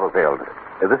is Stubblefield.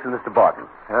 This is Mr. Barton.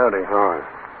 Howdy. Hi.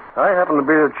 I happen to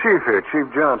be the chief here,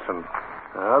 Chief Johnson.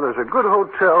 There's a good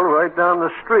hotel right down the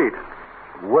street.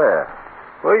 Where?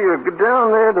 Well, you go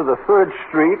down there to the 3rd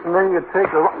Street, and then you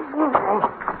take a...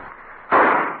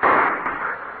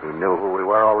 He knew who we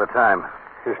were all the time.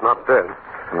 He's not dead.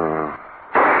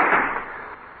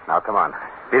 Now, come on.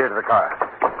 Beat it to the car.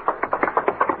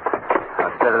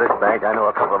 Instead of this bank, I know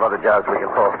a couple of other jobs we can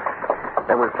pull.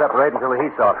 Then we'll separate until the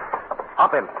heat's off.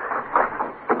 Hop in.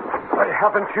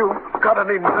 Haven't you got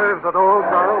any nerves at all,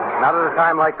 Giles? Not at a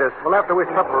time like this. Well, after we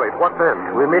separate, what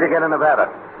then? We'll meet again in Nevada.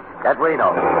 At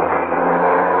Reno.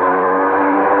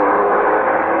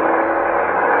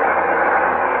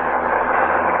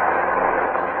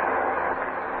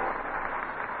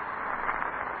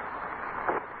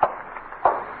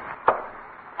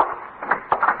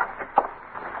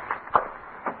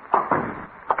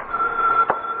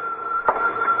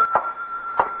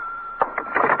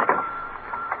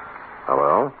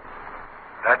 Hello?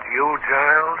 That you,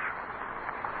 Giles?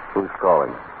 Who's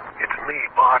calling? It's me,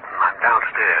 Barton. I'm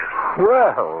downstairs.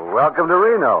 Well, welcome to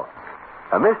Reno.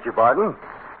 I missed you, Barton.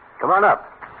 Come on up.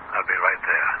 I'll be right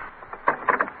there.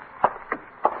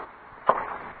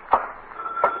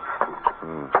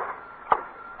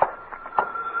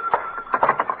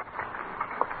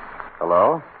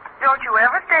 Hello? Don't you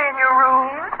ever stay in your room?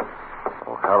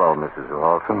 Oh, hello, Mrs.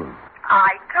 Lawson.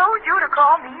 I told you to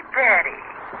call me Betty.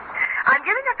 I'm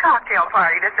giving a cocktail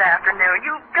party this afternoon.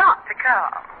 You've got to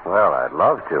come. Well, I'd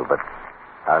love to, but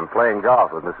I'm playing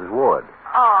golf with Mrs. Wood.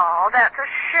 Oh, that's a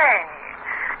shame.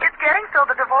 It's getting so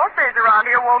the divorcees around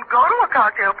here won't go to a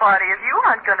cocktail party if you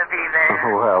aren't going to be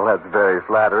there. Well, that's very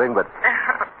flattering, but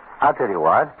I'll tell you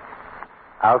what.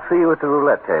 I'll see you at the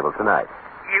roulette table tonight.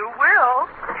 You will.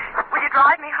 Will you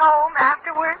drive me home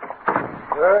afterwards?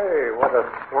 Hey, what a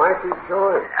swanky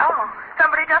joint. Oh,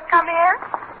 somebody just come in?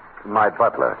 My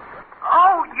butler.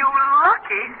 Oh, you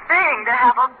lucky thing to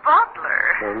have a butler.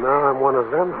 And now I'm one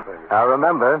of them things. Now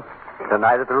remember,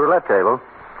 tonight at the roulette table.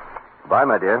 Bye,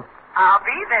 my dear. I'll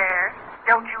be there.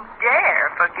 Don't you dare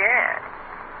forget.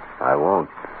 I won't.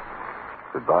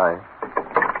 Goodbye.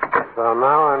 So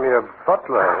now I'm your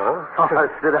butler, huh? Oh,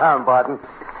 sit down, Barton.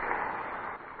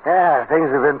 Yeah, things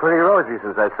have been pretty rosy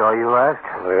since I saw you last.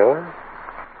 Oh, yeah?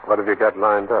 What have you got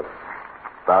lined up?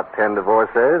 About 10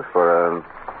 divorcees for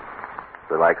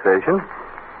relaxation.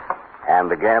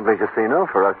 And the gambling casino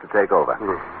for us to take over.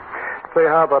 Say,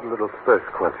 how about a little thirst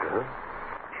quencher, huh?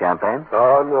 Champagne?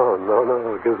 Oh,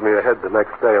 no. It gives me a head the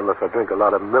next day unless I drink a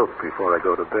lot of milk before I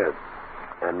go to bed.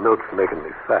 And milk's making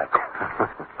me fat.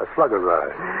 A slug of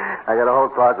rye. I got a whole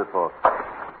closet full.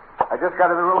 I just got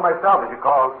in the room myself as you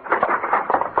called.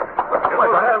 Get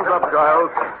your hands up,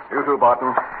 Giles. You too,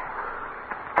 Barton.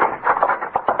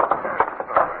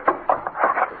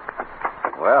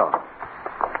 Well,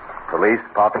 police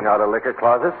popping out of liquor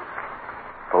closets.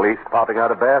 Police popping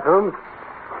out of bathrooms.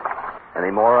 Any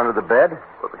more under the bed?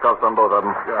 Put the cuffs on both of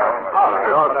them.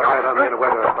 All right, I mean, what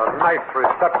a nice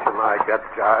reception I get,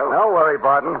 Giles. Don't worry,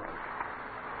 Barton.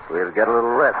 We'll get a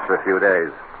little rest for a few days.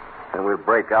 And we'll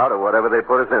break out of whatever they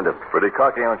put us into. Pretty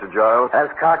cocky, aren't you, Giles? As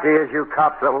cocky as you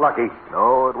cops are lucky.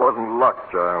 No, it wasn't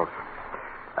luck, Giles.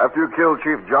 After you killed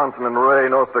Chief Johnson in Ray,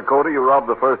 North Dakota, you robbed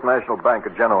the First National Bank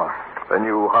of Genoa. Then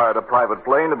you hired a private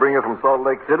plane to bring you from Salt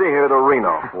Lake City here to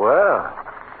Reno. Well,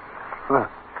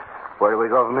 where do we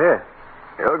go from here?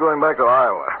 You're going back to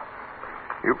Iowa.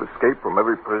 You've escaped from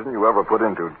every prison you ever put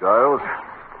into, Giles.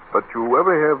 But you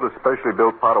ever hear of the specially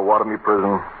built Potawatomi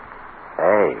prison?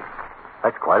 Hey,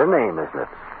 that's quite a name, isn't it?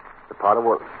 The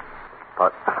Potawatomi...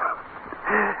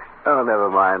 Oh, never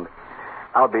mind.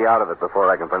 I'll be out of it before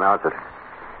I can pronounce it.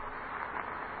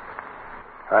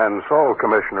 And so,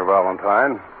 Commissioner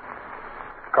Valentine,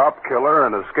 cop killer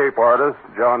and escape artist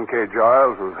John K.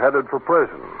 Giles was headed for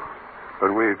prison.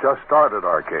 But we've just started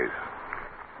our case.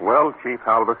 Well, Chief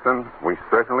Halverson, we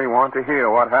certainly want to hear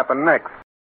what happened next.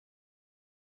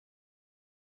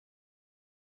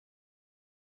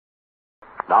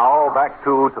 Now, back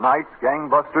to tonight's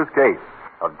gangbusters case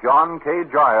of John K.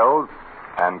 Giles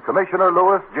and Commissioner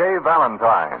Louis J.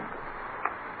 Valentine.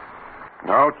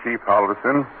 Now, Chief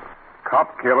Halverson,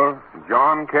 cop killer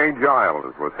John K.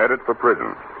 Giles was headed for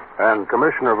prison. And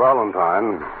Commissioner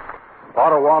Valentine,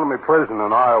 Potawatomi prison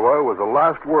in Iowa was the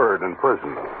last word in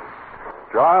prison.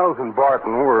 Giles and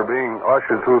Barton were being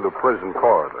ushered through the prison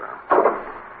corridor.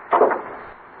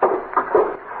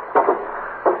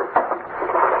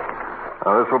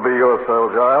 Now, this will be your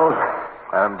cell, Giles.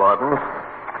 And Barton.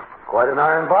 Quite an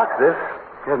iron box, this,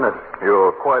 isn't it?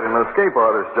 You're quite an escape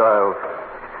artist, Giles.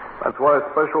 That's why a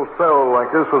special cell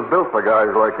like this was built for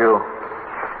guys like you.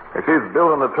 You see, it's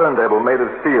built on a turntable made of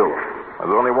steel.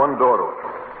 There's only one door to it.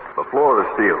 The floor is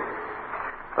steel.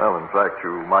 Well, in fact,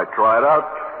 you might try it out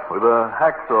with a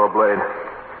hacksaw blade.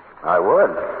 I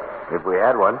would, if we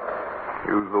had one.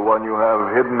 Use the one you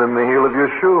have hidden in the heel of your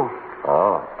shoe.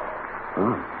 Oh.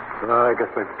 I guess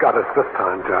they've got us this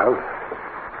time, Giles.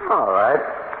 All right.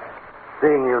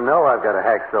 Seeing you know I've got a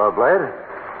hacksaw blade,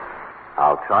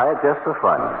 I'll try it just for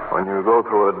fun. When you go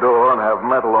through a door and have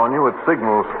metal on you, it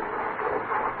signals.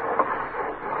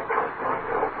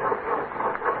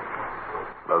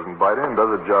 Doesn't bite in,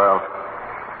 does it, Giles?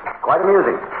 Quite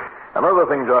amusing. Another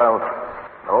thing, Giles.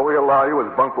 All we allow you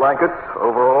is bunk blankets,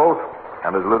 overalls,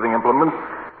 and as living implements,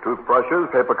 toothbrushes,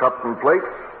 paper cups and plates,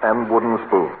 and wooden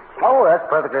spoons. Oh, that's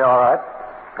perfectly all right.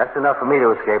 That's enough for me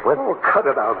to escape with. Oh, cut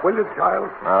it out, will you,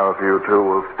 Giles? Now, if you two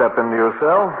will step into your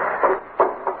cell.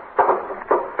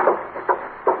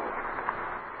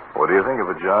 What do you think of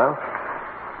it, Giles?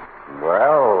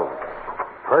 Well,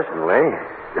 personally,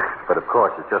 but of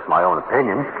course it's just my own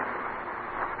opinion,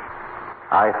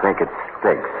 I think it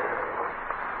stinks.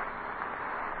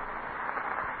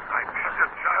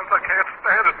 Giles, I can't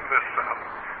stand it in this cell.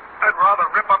 I'd rather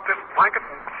rip up this blanket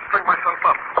and string myself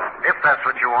up. If that's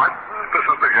what you want. This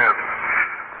is the end.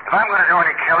 If I'm going to do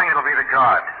any killing, it'll be the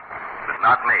guard. But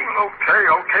not me. Well,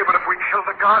 okay, but if we kill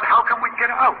the guard, how can we get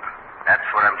out? That's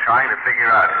what I'm trying to figure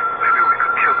out. Maybe we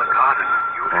could kill the guard and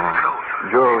use his clothes.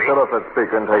 Joe, set off that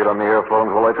speaker and take it on the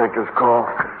earphones while I take this call.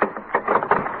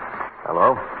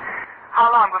 Hello?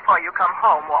 How long before you come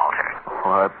home, Walter?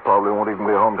 Well, I probably won't even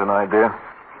be home tonight, dear.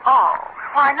 Oh,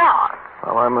 why not?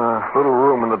 Well, I'm in a little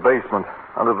room in the basement,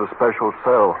 under the special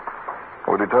cell.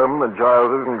 We're determined that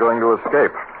Giles isn't going to escape.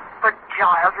 But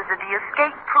Giles is in the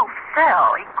escape-proof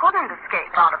cell. He couldn't escape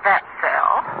out of that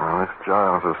cell. Well, this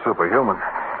Giles is superhuman.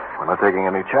 We're not taking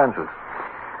any chances.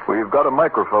 We've got a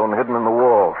microphone hidden in the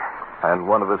wall, and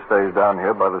one of us stays down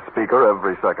here by the speaker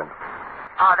every second.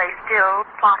 Are they still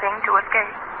plotting to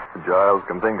escape? Giles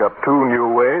can think up 2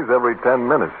 new ways every 10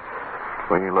 minutes.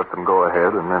 We let them go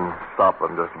ahead and then stop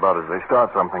them just about as they start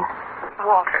something.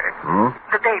 Walter,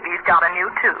 the baby's got a new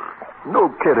tooth.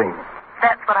 No kidding.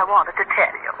 That's what I wanted to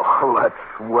tell you. Oh, that's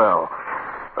swell.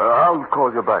 I'll call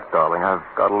you back, darling. I've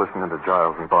got to listen into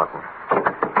Giles and Barton.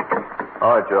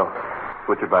 All right, Joe.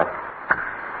 Switch it back. Okay,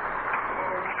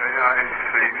 I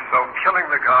see. So killing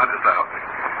the guard is out.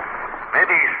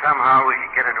 Maybe somehow we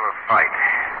could get into a fight.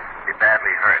 Be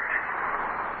badly hurt.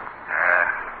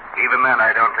 Even then,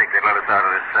 I don't think they'd let us out of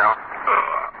this cell.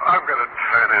 I'm going to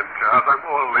turn in, Giles. I'm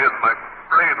all in. My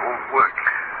brain won't work.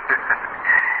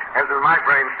 That's when my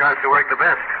brain starts to work the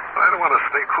best. I don't want to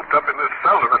stay cooped up in this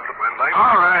cell the rest of my life.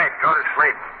 All right, go to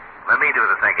sleep. Let me do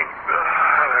the thinking.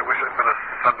 I wish I'd been a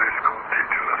Sunday school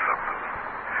teacher or something.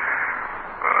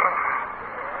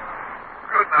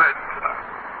 Good night.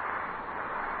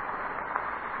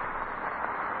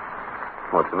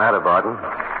 What's the matter, Barton?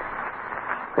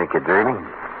 Think you're dreaming?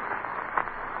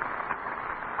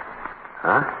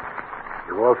 Huh?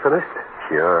 You all finished?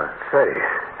 Sure. Say,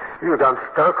 you gone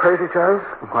stark crazy, Giles?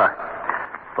 What?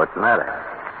 What's the matter?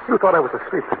 You thought I was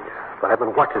asleep, didn't you? But I've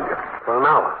been watching you for an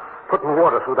hour, putting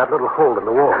water through that little hole in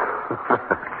the wall.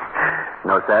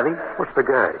 No savvy? What's the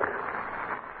gag?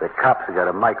 The cops have got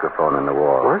a microphone in the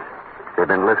wall. What? They've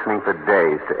been listening for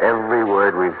days to every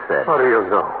word we've said. How do you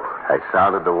know? I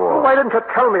sounded the wall. Well, why didn't you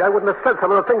tell me? I wouldn't have said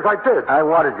some of the things I did. I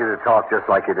wanted you to talk just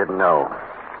like you didn't know.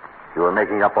 You were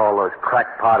making up all those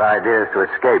crackpot ideas to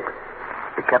escape.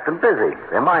 You kept them busy,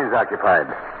 their minds occupied.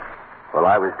 Well,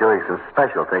 I was doing some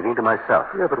special thinking to myself.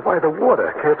 Yeah, but why the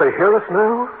water? Can't they hear us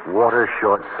now? Water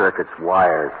short circuits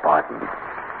wires, Barton.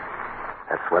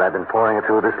 That's what I've been pouring it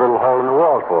through this little hole in the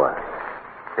wall for.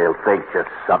 They'll think just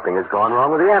something has gone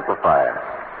wrong with the amplifier.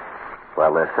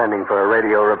 While they're sending for a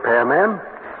radio repairman,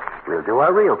 we'll do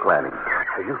our real planning.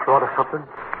 Have you thought of something?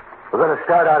 We're going to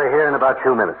start out of here in about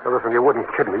 2 minutes. Now, listen, you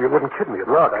wouldn't kid me. You wouldn't kid me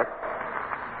about that.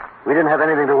 We didn't have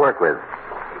anything to work with,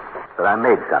 but I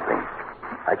made something.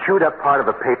 I chewed up part of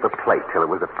a paper plate till it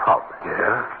was a pulp.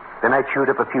 Yeah? Then I chewed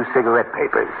up a few cigarette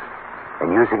papers.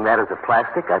 And using that as a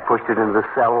plastic, I pushed it into the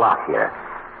cell lock here.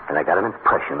 And I got an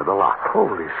impression of the lock.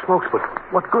 Holy smokes, but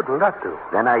what good will that do?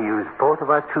 Then I used both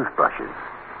of our toothbrushes.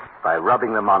 By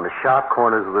rubbing them on the sharp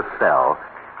corners of the cell,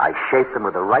 I shaped them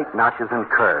with the right notches and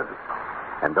curves.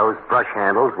 And those brush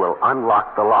handles will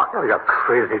unlock the lock. Oh, you're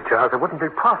crazy, Giles. It wouldn't be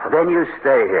possible. Then you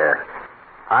stay here.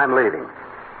 I'm leaving.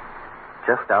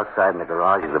 Just outside in the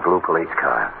garage is a blue police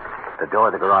car. The door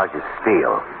of the garage is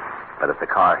steel. But if the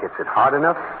car hits it hard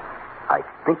enough, I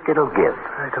think it'll give.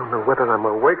 I don't know whether I'm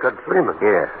awake or dreaming.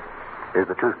 Here's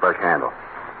the toothbrush handle.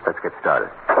 Let's get started.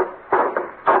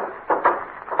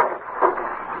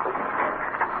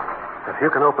 If you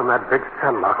can open that big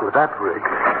cell lock with that rig,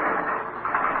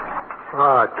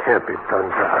 Oh, it can't be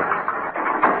done, John.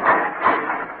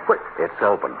 Quick, it's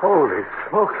open. Holy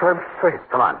smokes, I'm safe.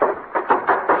 Come on. You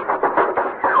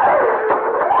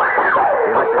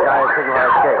let the guy signal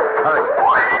our escape. Hurry.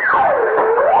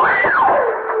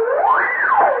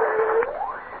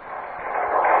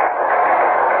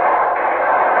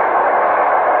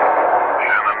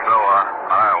 Shenandoah,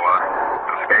 Iowa.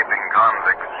 Escaping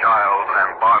convicts Giles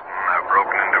and Barton have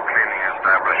broken into cleaning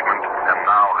establishment and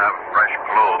now have fresh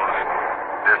clothes.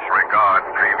 Disregard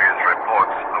previous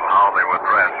reports of how they were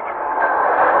dressed.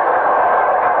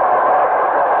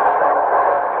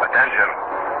 Attention.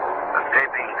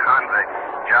 Escaping convicts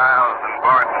Giles and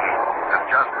Barton have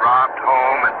just robbed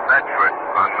home at Bedford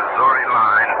on Missouri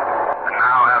line and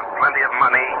now have plenty of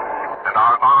money and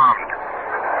are armed.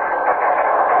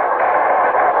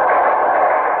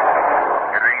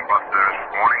 Gang busters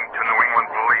warning to New England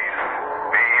police.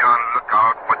 Be on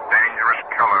lookout for dangerous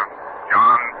killer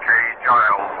John K.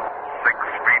 Giles, 6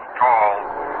 feet tall,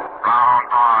 brown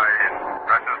eyes,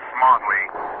 dresses smartly,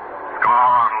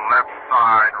 scar on left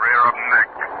side, rear of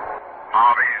neck.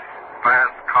 Hobbies,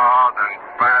 fast cars, and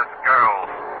fast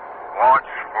girls. Watch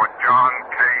for John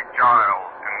K.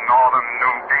 Giles in northern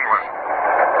New England.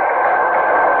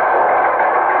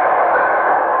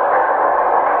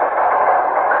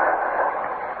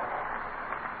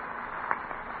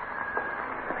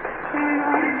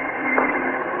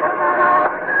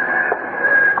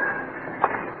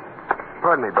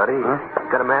 Pardon me, buddy.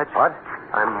 Got a match? What?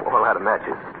 I'm all out of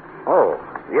matches. Oh,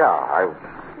 yeah. I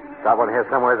got one here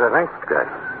somewhere, I think. Good.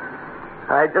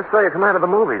 I just saw you come out of the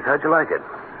movies. How'd you like it?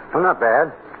 Well, not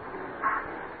bad.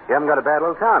 You haven't got a bad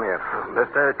little town here.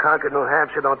 Mr. Concord, New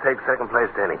Hampshire don't take second place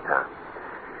to any town.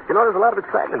 You know, there's a lot of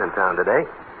excitement in town today.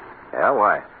 Yeah,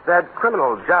 why? That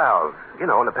criminal Giles, you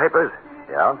know, in the papers.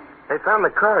 Yeah? They found the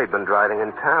car he'd been driving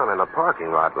in town in a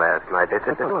parking lot last night. They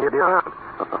think he'll be around.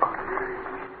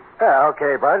 Yeah,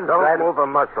 okay, bud. Don't move a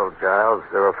muscle, Giles.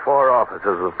 There are 4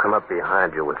 officers who've come up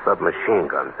behind you with submachine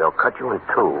guns. They'll cut you in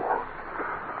 2.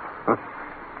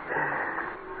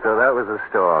 So that was the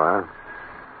store,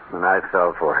 huh? And I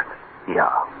fell for it.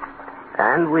 Yeah.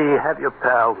 And we have your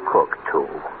pal Cook, too.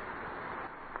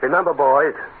 Remember,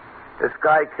 boys, this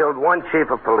guy killed one chief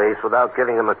of police without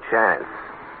giving him a chance.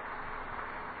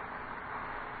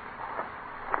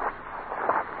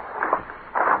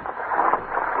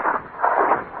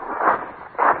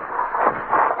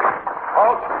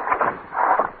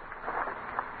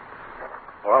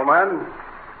 Well, men,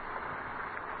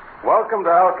 welcome to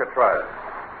Alcatraz.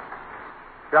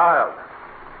 Giles,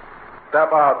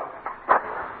 step out.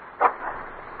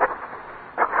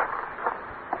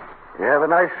 You have a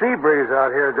nice sea breeze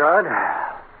out here, Dodd.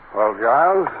 Well,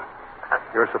 Giles,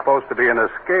 you're supposed to be an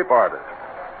escape artist.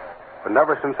 But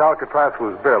never since Alcatraz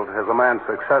was built has a man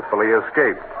successfully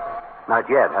escaped. Not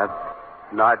yet, huh?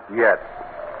 Not yet.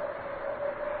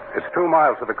 It's 2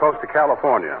 miles to the coast of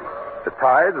California. The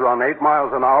tides run 8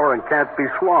 miles an hour and can't be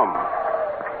swum.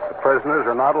 The prisoners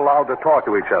are not allowed to talk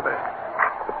to each other.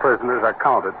 The prisoners are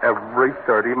counted every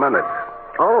 30 minutes.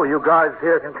 Oh, you guys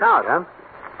here can count, huh?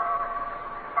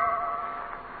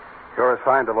 You're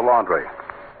assigned to the laundry.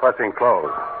 Pressing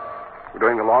clothes. We're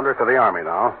doing the laundry for the Army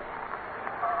now.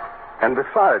 And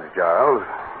besides, Giles,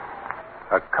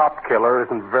 a cop killer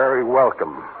isn't very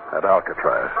welcome at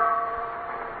Alcatraz.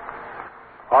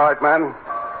 All right, men.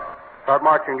 Start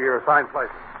marching to your assigned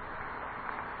places.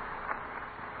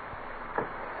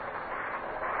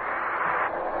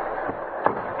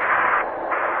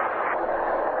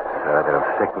 They'll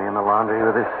stick me in the laundry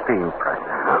with this steam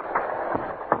presser.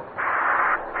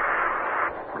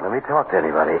 Let me talk to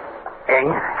anybody.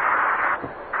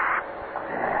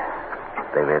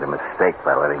 They made a mistake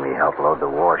by letting me help load the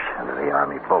wash into the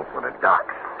Army boat with the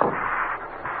docks.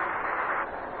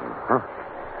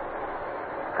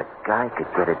 The guy could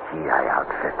get a GI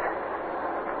outfit.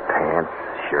 Pants,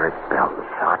 shirt, belt, and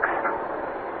socks.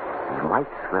 He might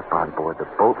slip on board the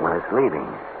boat when it's leaving.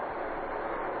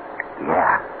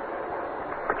 Yeah.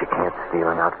 But you can't steal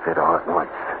an outfit all at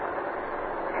once.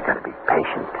 You gotta be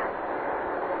patient.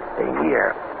 A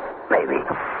year, maybe.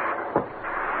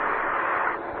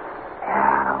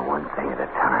 Yeah, one thing at a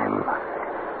time.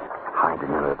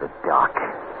 Hiding under the dock.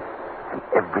 And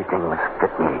everything must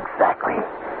fit me exactly.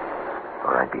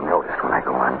 Or I'd be noticed when I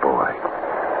go on board.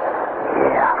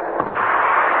 Yeah.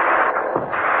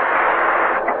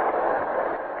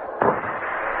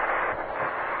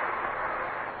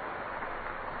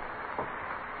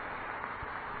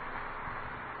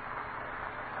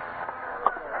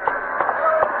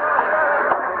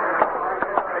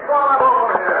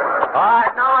 All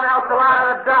right, no one else allowed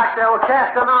on the dock. They will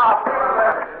cast them off.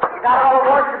 got all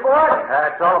aboard aboard?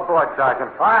 It's all aboard,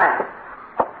 Sergeant. Fine.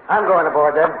 I'm going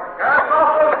aboard, then. Gas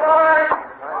off the line!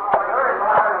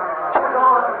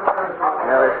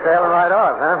 Yeah, they're sailing right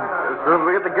off, huh? As soon as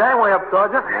we get the gangway up,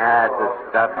 Sergeant. That's the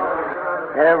stuff.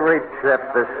 Every trip,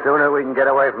 the sooner we can get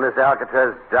away from this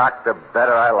Alcatraz dock, the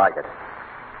better I like it.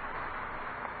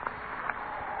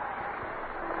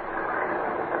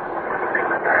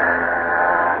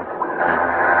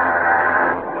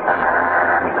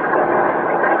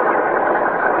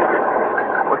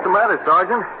 What's the matter,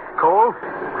 Sergeant? Cold?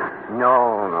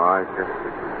 No, I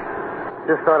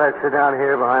just thought I'd sit down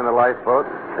here behind the lifeboat,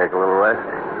 take a little rest.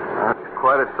 That's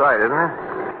quite a sight, isn't it?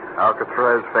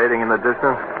 Alcatraz fading in the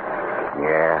distance.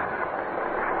 Yeah.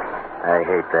 I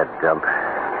hate that dump.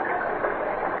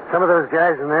 Some of those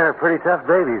guys in there are pretty tough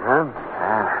babies, huh?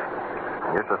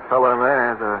 I guess a fella in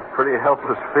there has a pretty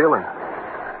helpless feeling.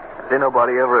 See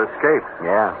nobody ever escaped.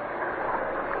 Yeah.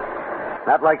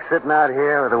 Not like sitting out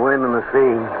here with the wind and the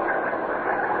sea.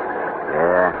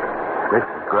 Yeah. This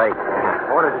is great.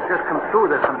 Orders have just come through.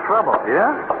 There's some trouble.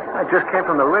 Yeah? I just came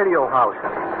from the radio house.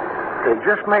 They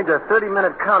just made their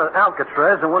 30-minute count at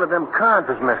Alcatraz, and one of them cons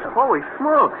is missing. Holy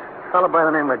smokes. A fellow by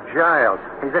the name of Giles.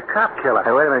 He's a cop killer.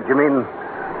 Hey, wait a minute. You mean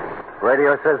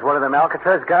radio says one of them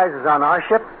Alcatraz guys is on our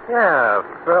ship? Yeah,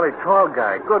 fairly tall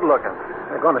guy. Good looking.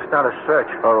 They're going to start a search.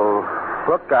 Oh,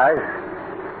 look, guys.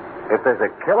 If there's a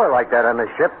killer like that on the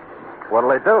ship,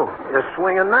 what'll they do? They're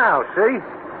swinging now, see?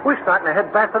 We're starting to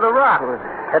head back to the rock.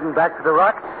 Heading back to the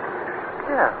rock?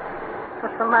 Yeah.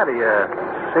 What's the matter? You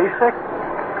seasick?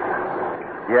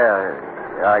 Yeah,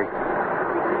 I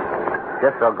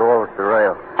guess I'll go over to the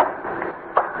rail.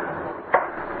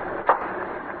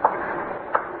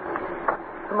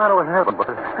 What's the matter with him?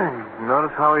 Hey,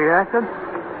 notice how he acted?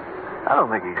 I don't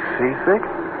think he's seasick.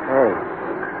 Hey,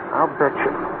 I'll bet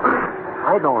you.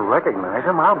 I don't recognize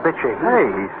him. I'll bet you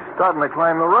Hey, he's starting to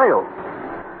climb the rail.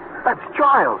 That's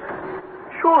Giles.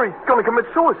 Sure, he's going to commit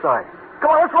suicide.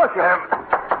 Come on, let's rush him.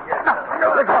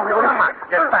 Let go. Come on,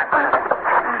 get back.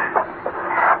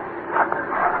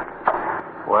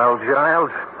 Well,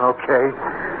 Giles, okay.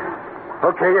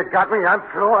 Okay, you got me. I'm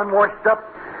through. I'm washed up.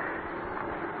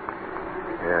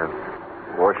 Yeah,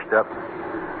 washed up.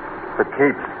 For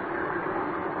keeps.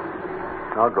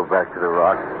 I'll go back to the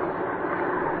rock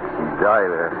and die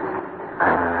there.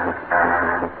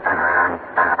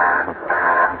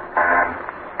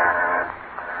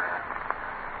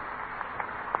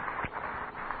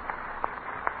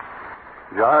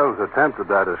 Giles attempted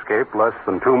that escape less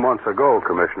than 2 months ago,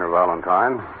 Commissioner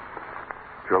Valentine.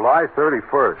 July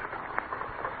 31st.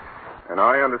 And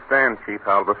I understand, Chief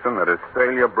Halverson, that his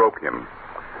failure broke him.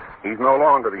 He's no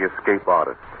longer the escape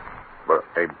artist, but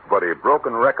a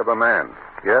broken wreck of a man.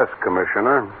 Yes,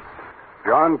 Commissioner.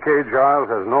 John K. Giles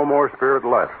has no more spirit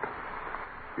left.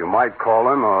 You might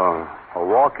call him a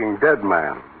walking dead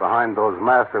man behind those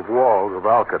massive walls of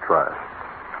Alcatraz.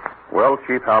 Well,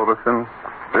 Chief Halverson,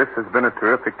 this has been a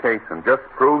terrific case and just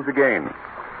proves again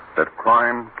that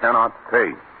crime cannot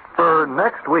pay. For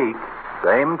next week,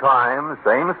 same time,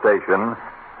 same station,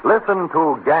 listen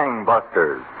to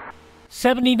Gangbusters.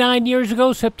 79 years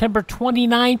ago, September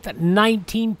 29th,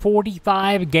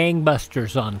 1945,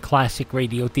 Gangbusters on Classic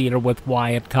Radio Theater with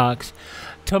Wyatt Cox.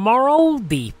 Tomorrow,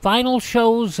 the final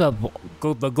shows of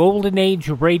the Golden Age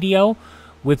of Radio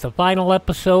with the final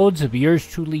episodes of yours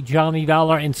truly, Johnny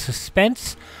Dollar, and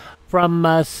Suspense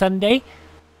from Sunday,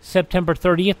 September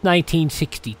 30th,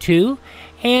 1962,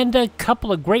 and a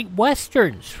couple of great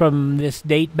westerns from this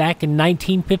date back in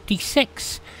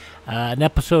 1956. An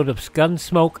episode of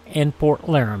Gunsmoke and Fort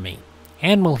Laramie.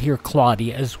 And we'll hear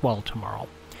Claudia as well tomorrow.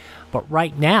 But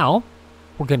right now,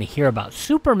 we're going to hear about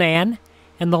Superman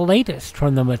and the latest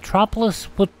from the Metropolis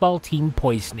football team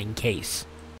poisoning case.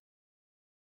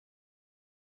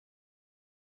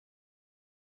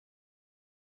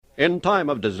 In time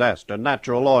of disaster,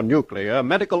 natural or nuclear,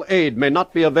 medical aid may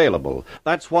not be available.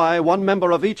 That's why one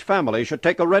member of each family should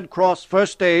take a Red Cross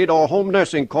first aid or home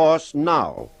nursing course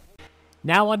now.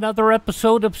 Now another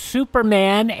episode of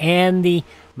Superman and the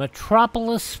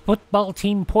Metropolis football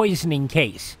team poisoning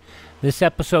case. This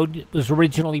episode was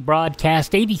originally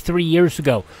broadcast 83 years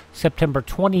ago, September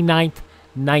 29th,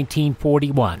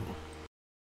 1941.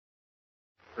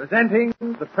 Presenting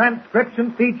the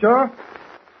transcription feature,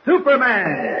 Superman.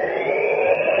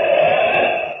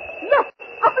 Look,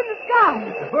 up in the sky.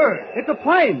 It's a bird. It's a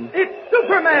plane. It's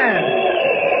Superman.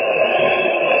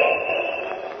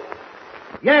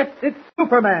 Yes, it's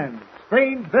Superman,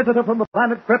 strange visitor from the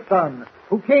planet Krypton,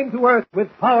 who came to Earth with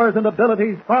powers and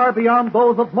abilities far beyond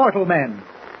those of mortal men.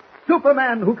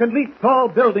 Superman, who can leap tall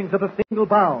buildings at a single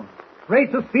bound,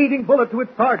 race a speeding bullet to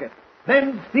its target,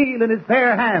 then steel in his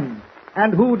bare hands,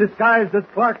 and who, disguised as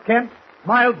Clark Kent,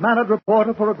 mild-mannered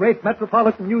reporter for a great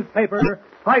metropolitan newspaper,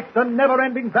 fights a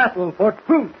never-ending battle for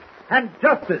truth and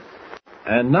justice.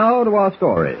 And now to our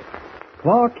story.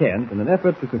 Clark Kent, in an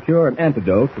effort to secure an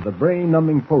antidote to the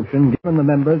brain-numbing potion given the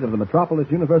members of the Metropolis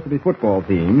University football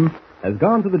team, has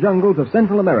gone to the jungles of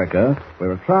Central America,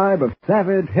 where a tribe of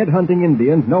savage, head-hunting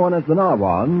Indians known as the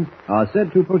Narwhals are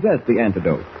said to possess the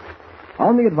antidote.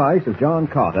 On the advice of John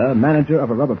Carter, manager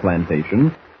of a rubber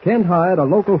plantation, Kent hired a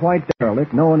local white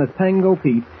derelict known as Tango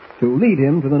Pete to lead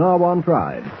him to the Narwhal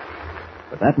tribe.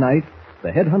 But that night,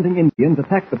 the head-hunting Indians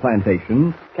attacked the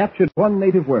plantation, captured one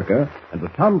native worker, and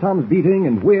with tom-toms beating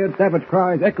and weird savage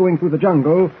cries echoing through the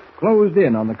jungle, closed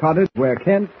in on the cottage where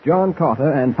Kent, John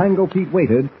Carter, and Tango Pete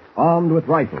waited, armed with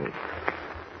rifles.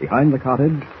 Behind the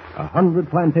cottage, 100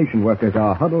 plantation workers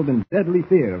are huddled in deadly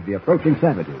fear of the approaching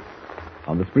savages.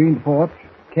 On the screened porch,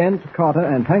 Kent, Carter,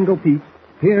 and Tango Pete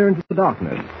peer into the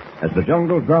darkness as the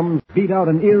jungle drums beat out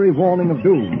an eerie warning of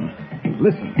doom.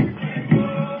 Listen.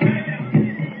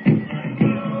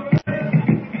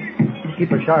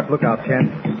 Keep a sharp lookout,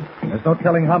 Kent. There's no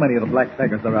telling how many of the black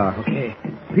beggars there are. Okay.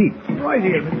 Pete. Right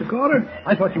here, Mr. Carter.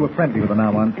 I thought you were friendly with the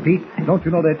Narwhals, Pete. Don't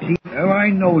you know that chief? Oh, I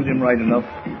knows him right enough.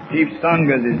 Chief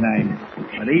Sanga's his name.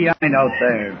 But he ain't out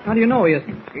there. How do you know he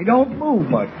isn't? He don't move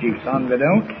much, Chief Sanga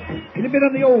don't. He's a bit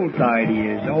on the old side, he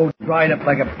is. All dried up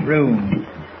like a prune.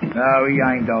 No, he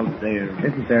ain't out there.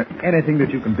 Isn't there anything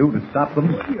that you can do to stop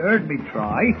them? You heard me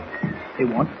try. They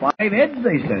want 5 heads,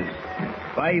 they says.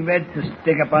 5 heads to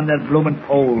stick up on that bloomin'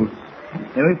 pole.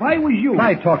 Now, if I was you...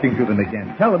 Try talking to them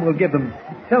again. Tell them we'll give them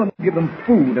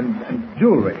food and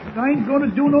jewelry. It ain't gonna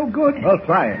do no good. Well,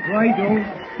 try it. Right-o.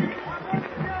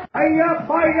 Hiya,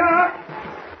 fire!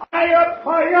 Hiya,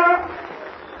 fire!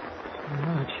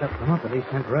 Well, it shut them up, at least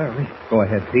temporarily. Go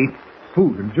ahead, Pete.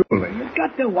 Food and jewelry. You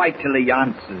got to wait till he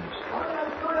answers.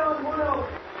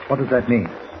 What does that mean?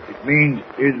 It means,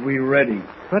 is we ready?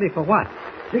 Ready for what?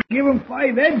 To give him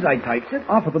 5 heads, I types it.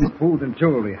 Offer them food and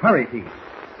jewelry. Hurry, Pete.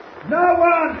 No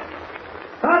one!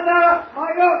 Thunder!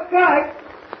 I outside!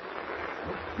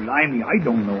 Blimey, I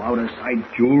don't know how to cite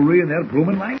jewelry in their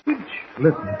bloomin' language.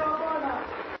 Listen.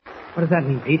 What does that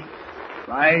mean, Pete?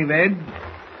 5 heads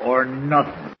or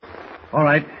nothing. All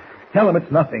right. Tell them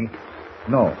it's nothing.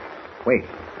 No. Wait.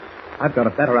 I've got a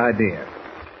better idea.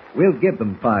 We'll give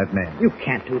them 5 men. You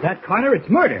can't do that, Carter. It's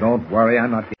murder. Don't worry.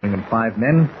 I'm not giving them 5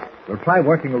 men. We'll try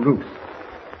working a ruse.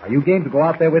 Are you game to go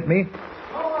out there with me?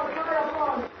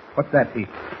 What's that, Pete?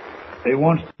 They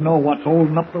wants to know what's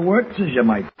holding up the works, as you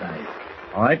might say.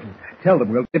 All right. Tell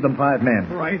them we'll give them 5 men.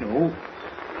 Right-o.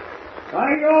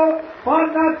 Tango,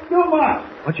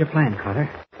 Bonatuma! What's your plan, Carter?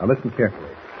 Now listen carefully.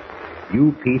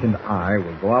 You, Pete, and I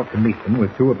will go out to meet them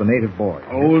with 2 of the native boys.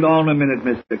 Hold on a minute,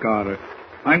 Mr. Carter.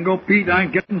 Tango Pete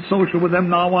ain't getting social with them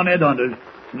Narwhal headhunters.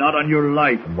 Not on your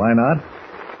life. And why not?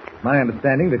 It's my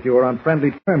understanding that you are on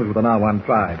friendly terms with the Narwhal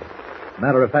tribe.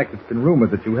 Matter of fact, it's been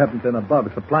rumored that you haven't been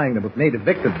above supplying them with native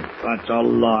victims. That's a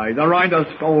lie. There ain't a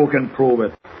soul can prove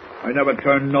it. I never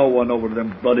turned no one over to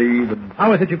them bloody heathens.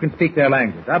 How is it you can speak their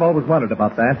language? I've always wondered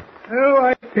about that. Oh,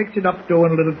 I picked it up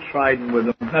doing a little trading with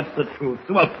them. That's the truth.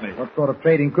 So help me. What sort of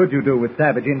trading could you do with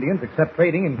savage Indians except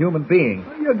trading in human beings?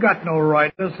 You got no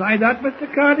right to say that,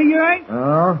 Mr. Carter, you ain't.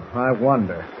 Oh, I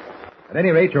wonder. At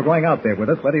any rate, you're going out there with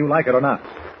us, whether you like it or not.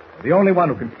 You're the only one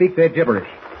who can speak their gibberish.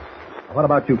 Now, what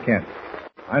about you, Kent?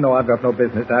 I know I've got no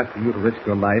business asking you to risk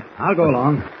your life. I'll go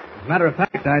along. As a matter of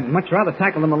fact, I'd much rather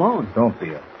tackle them alone. Don't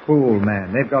be a fool,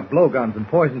 man. They've got blowguns and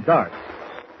poison darts.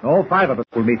 All 5 of us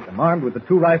will meet them, armed with the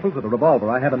 2 rifles and a revolver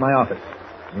I have in my office.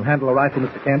 Can you handle a rifle,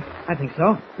 Mr. Kent? I think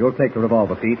so. You'll take the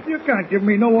revolver, Pete. You can't give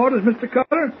me no orders, Mr.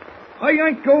 Carter. I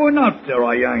ain't going out there,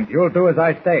 I ain't. You'll do as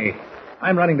I say.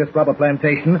 I'm running this rubber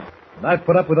plantation, and I've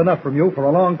put up with enough from you for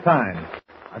a long time.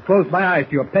 I've closed my eyes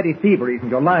to your petty thieveries and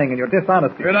your lying and your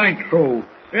dishonesty. It ain't true.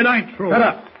 It ain't true. Shut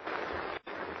up.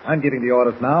 I'm giving the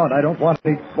orders now, and I don't want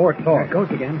any more talk. There it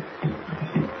goes again.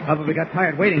 Probably got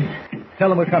tired waiting. Tell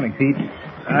them we're coming, Pete.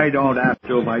 I don't have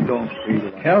to if I don't feel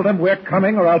it. Tell them we're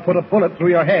coming, or I'll put a bullet through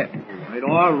your head.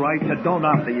 All right. You don't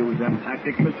have to use them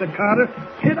tactics, Mr. Carter.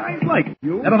 It ain't like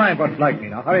you. Never mind what's like me.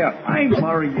 Now, hurry up. I'm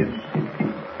worrying.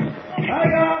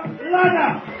 Hiya,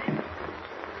 Lana!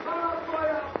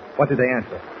 What did they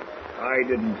answer? I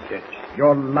didn't catch.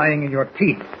 You're lying in your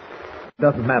teeth. It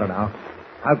doesn't matter now.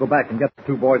 I'll go back and get the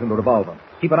 2 boys and the revolver.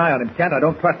 Keep an eye on him, Kent. I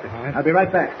don't trust him. Right. I'll be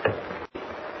right back.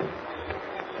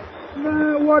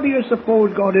 Now, what do you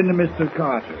suppose got into Mr.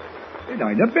 Carter? It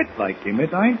ain't a bit like him.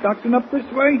 It ain't acting up this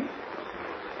way.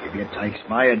 If you takes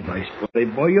my advice, buddy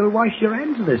boy, you'll wash your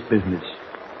hands of this business.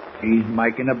 He's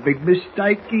making a big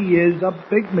mistake. He is a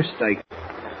big mistake.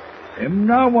 Them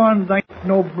no ones ain't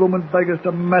no bloomin' beggars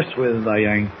to mess with, they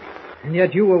ain't. And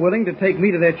yet you were willing to take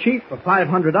me to their chief for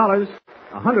 $500,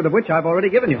 $100 of which I've already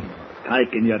given you.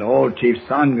 Taking your old chief's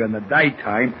hunger in the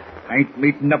daytime ain't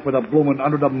meeting up with a bloomin'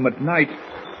 100 of them at night.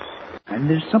 And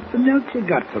there's something else you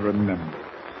got to remember.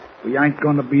 We ain't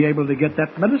going to be able to get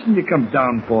that medicine you come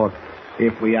down for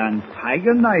if we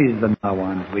antagonize the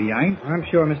Nawans. We ain't. I'm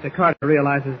sure Mr. Carter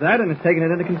realizes that and has taken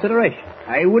it into consideration.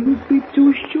 I wouldn't be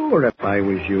too sure if I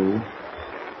was you.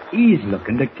 He's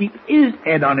looking to keep his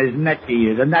head on his neck, he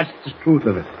is, and that's the truth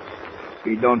of it.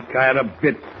 He don't care a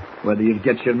bit whether you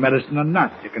get your medicine or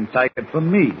not. You can take it from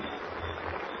me.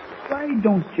 Why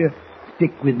don't you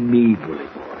stick with me, bully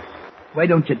boy? Why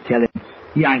don't you tell him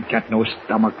he ain't got no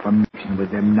stomach for mixing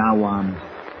with them Nawans?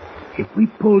 If we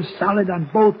pull solid on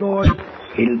both oars,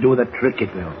 he'll do the trick,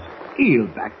 it will. He'll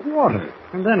back water.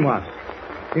 And then what?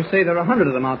 You say there are 100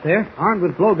 of them out there, armed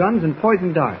with blowguns and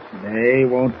poison darts. They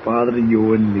won't bother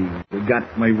you and me. You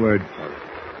got my word for it.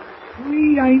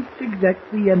 We ain't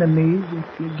exactly enemies,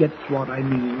 if you get what I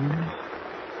mean.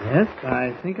 Yes,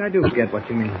 I think I do get what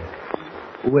you mean.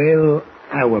 Well,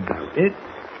 how about it?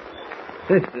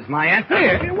 This is my answer.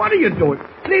 Hey, what are you doing?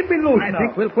 Leave me loose I now.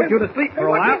 think we'll put you to sleep for a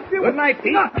while. Good night,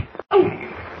 Pete.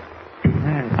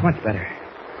 That's much better.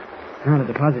 Now to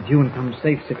deposit you in some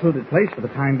safe, secluded place for the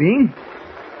time being.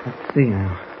 Let's see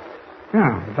now.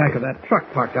 Now, the back of that truck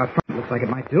parked out front looks like it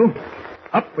might do.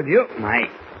 Up with you, my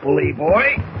bully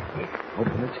boy.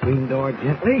 Open the screen door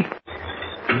gently.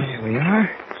 There we are.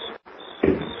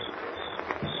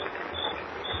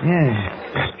 Yes,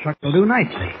 that truck will do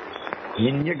nicely.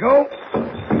 In you go.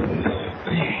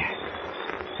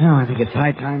 Now, I think it's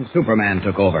high time Superman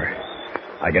took over.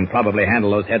 I can probably handle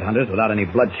those headhunters without any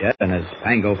bloodshed, and as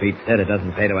Pango Pete said, it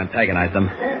doesn't pay to antagonize them.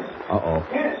 Uh-oh.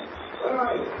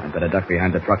 I'd better duck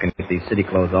behind the truck and get these city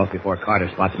clothes off before Carter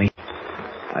spots me.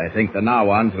 I think the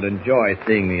Nawans would enjoy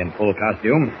seeing me in full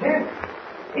costume.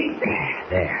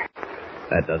 There.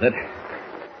 That does it.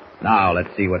 Now let's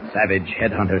see what savage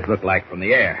headhunters look like from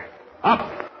the air. Up!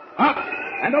 Up!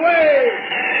 And away!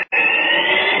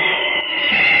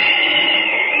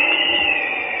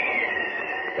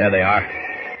 There they are,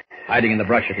 hiding in the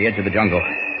brush at the edge of the jungle.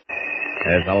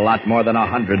 There's a lot more than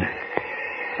 100.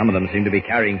 Some of them seem to be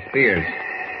carrying spears.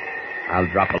 I'll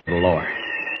drop a little lower.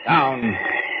 Down!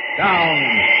 Down!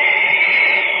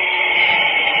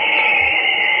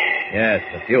 Yes,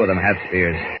 a few of them have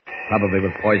spears, probably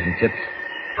with poison tips.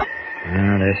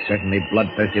 They're certainly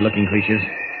bloodthirsty-looking creatures,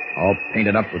 all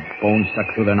painted up with bones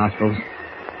stuck through their nostrils.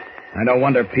 I no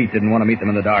wonder Pete didn't want to meet them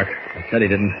in the dark. I said he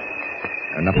didn't.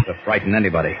 Enough to frighten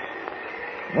anybody.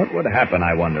 What would happen,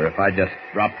 I wonder, if I just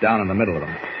dropped down in the middle of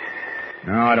them?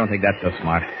 No, I don't think that's so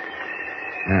smart.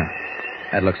 Yeah,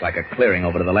 that looks like a clearing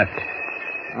over to the left.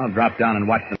 I'll drop down and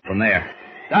watch them from there.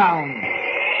 Down!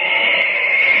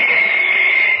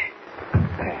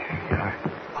 There we are.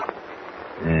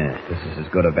 Yes, this is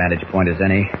as good a vantage point as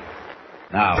any.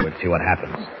 Now we'll see what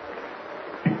happens.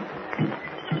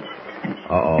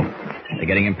 Uh-oh. They're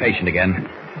getting impatient again.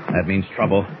 That means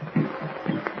trouble.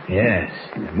 Yes,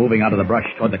 they're moving out of the brush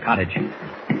toward the cottage.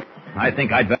 I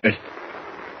think I'd better...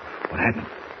 What happened?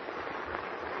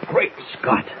 Great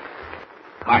Scott!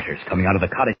 Carter's coming out of the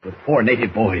cottage with 4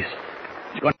 native boys.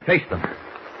 He's going to face them.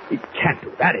 He can't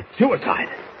do that. It's suicide.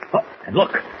 Oh, and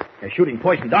look, they're shooting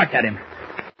poison darts at him.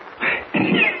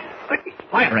 But he's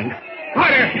firing.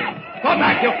 Carter! Go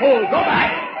back, you fool! Go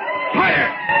back! Carter!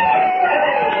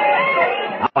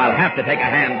 Now I'll have to take a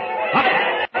hand. Up!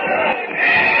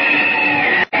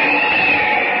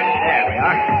 There we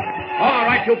are. All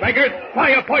right, you beggars. Try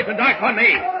your poison darts on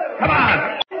me. Come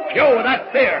on. You with that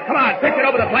spear. Come on, pitch it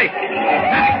over the place.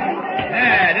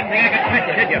 There, didn't think I could catch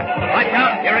it, did you? Watch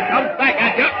out. Here it comes back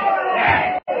at you.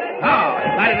 There. Now,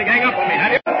 decided to gang up on me,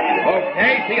 have you?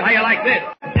 Okay, see how you like this.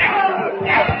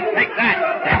 Take that.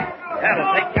 That'll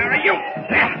take care of you.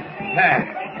 There.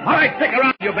 All right, stick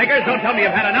around, you beggars. Don't tell me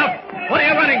you've had enough. What are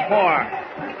you running for?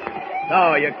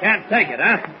 So, you can't take it,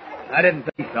 huh? I didn't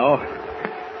think so.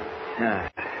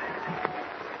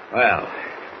 Well,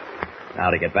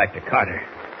 now to get back to Carter.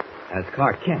 That's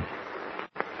Clark Kent.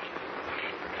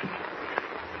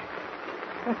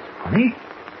 That's funny.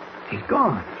 He's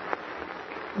gone.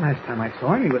 Last time I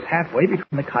saw him, he was halfway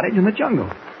between the cottage and the jungle.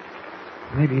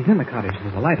 Maybe he's in the cottage.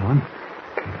 There's a light on.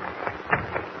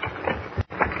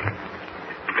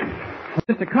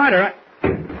 Mr. Carter,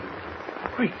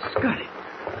 Great Scott.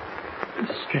 He's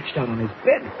stretched out on his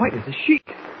bed, white as a sheet.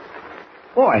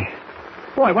 Boy,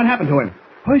 what happened to him?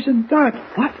 Poison dart.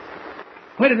 What?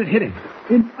 Where did it hit him?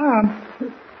 In arm.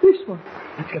 This one.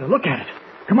 Let's get a look at it.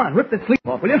 Come on, rip the sleeve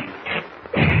off, will you?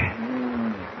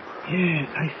 Yes,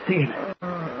 I see it.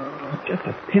 Just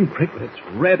a pinprick, but it's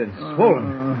red and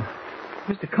swollen.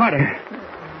 Mr. Carter,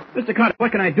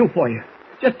 what can I do for you?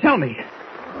 Just tell me.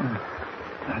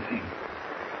 Nothing.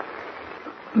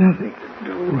 Nothing to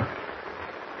do.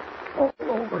 All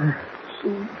over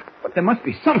soon. But there must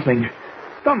be something.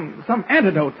 Some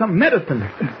antidote, some medicine.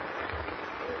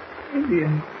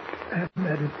 Indians have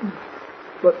medicine,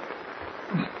 but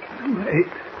too late.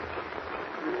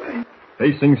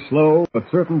 Facing slow but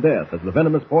certain death as the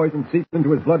venomous poison seeps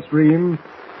into his bloodstream,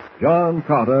 John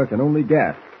Carter can only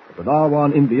gasp that the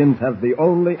Narwan Indians have the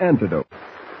only antidote.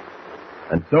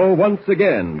 And so, once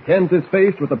again, Kent is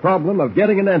faced with the problem of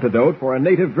getting an antidote for a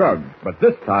native drug. But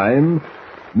this time,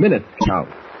 minutes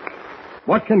count.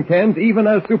 What can Kent, even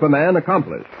as Superman,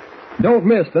 accomplish? Don't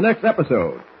miss the next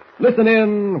episode. Listen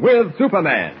in with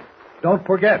Superman. Don't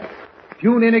forget,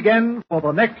 tune in again for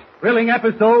the next thrilling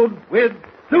episode with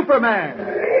Superman.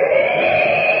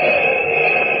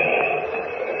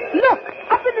 Look,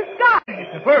 up in the sky.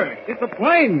 It's a bird. It's a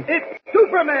plane. It's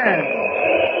Superman.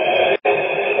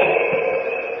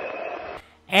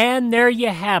 And there you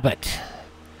have it.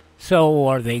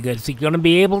 So, is he going to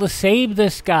be able to save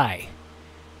this guy?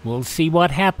 We'll see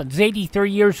what happens.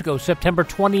 83 years ago, September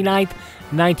 29th,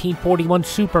 1941,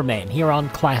 Superman, here on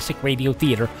Classic Radio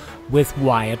Theater with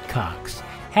Wyatt Cox.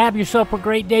 Have yourself a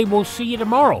great day. We'll see you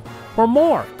tomorrow for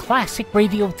more Classic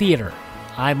Radio Theater.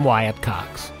 I'm Wyatt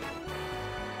Cox.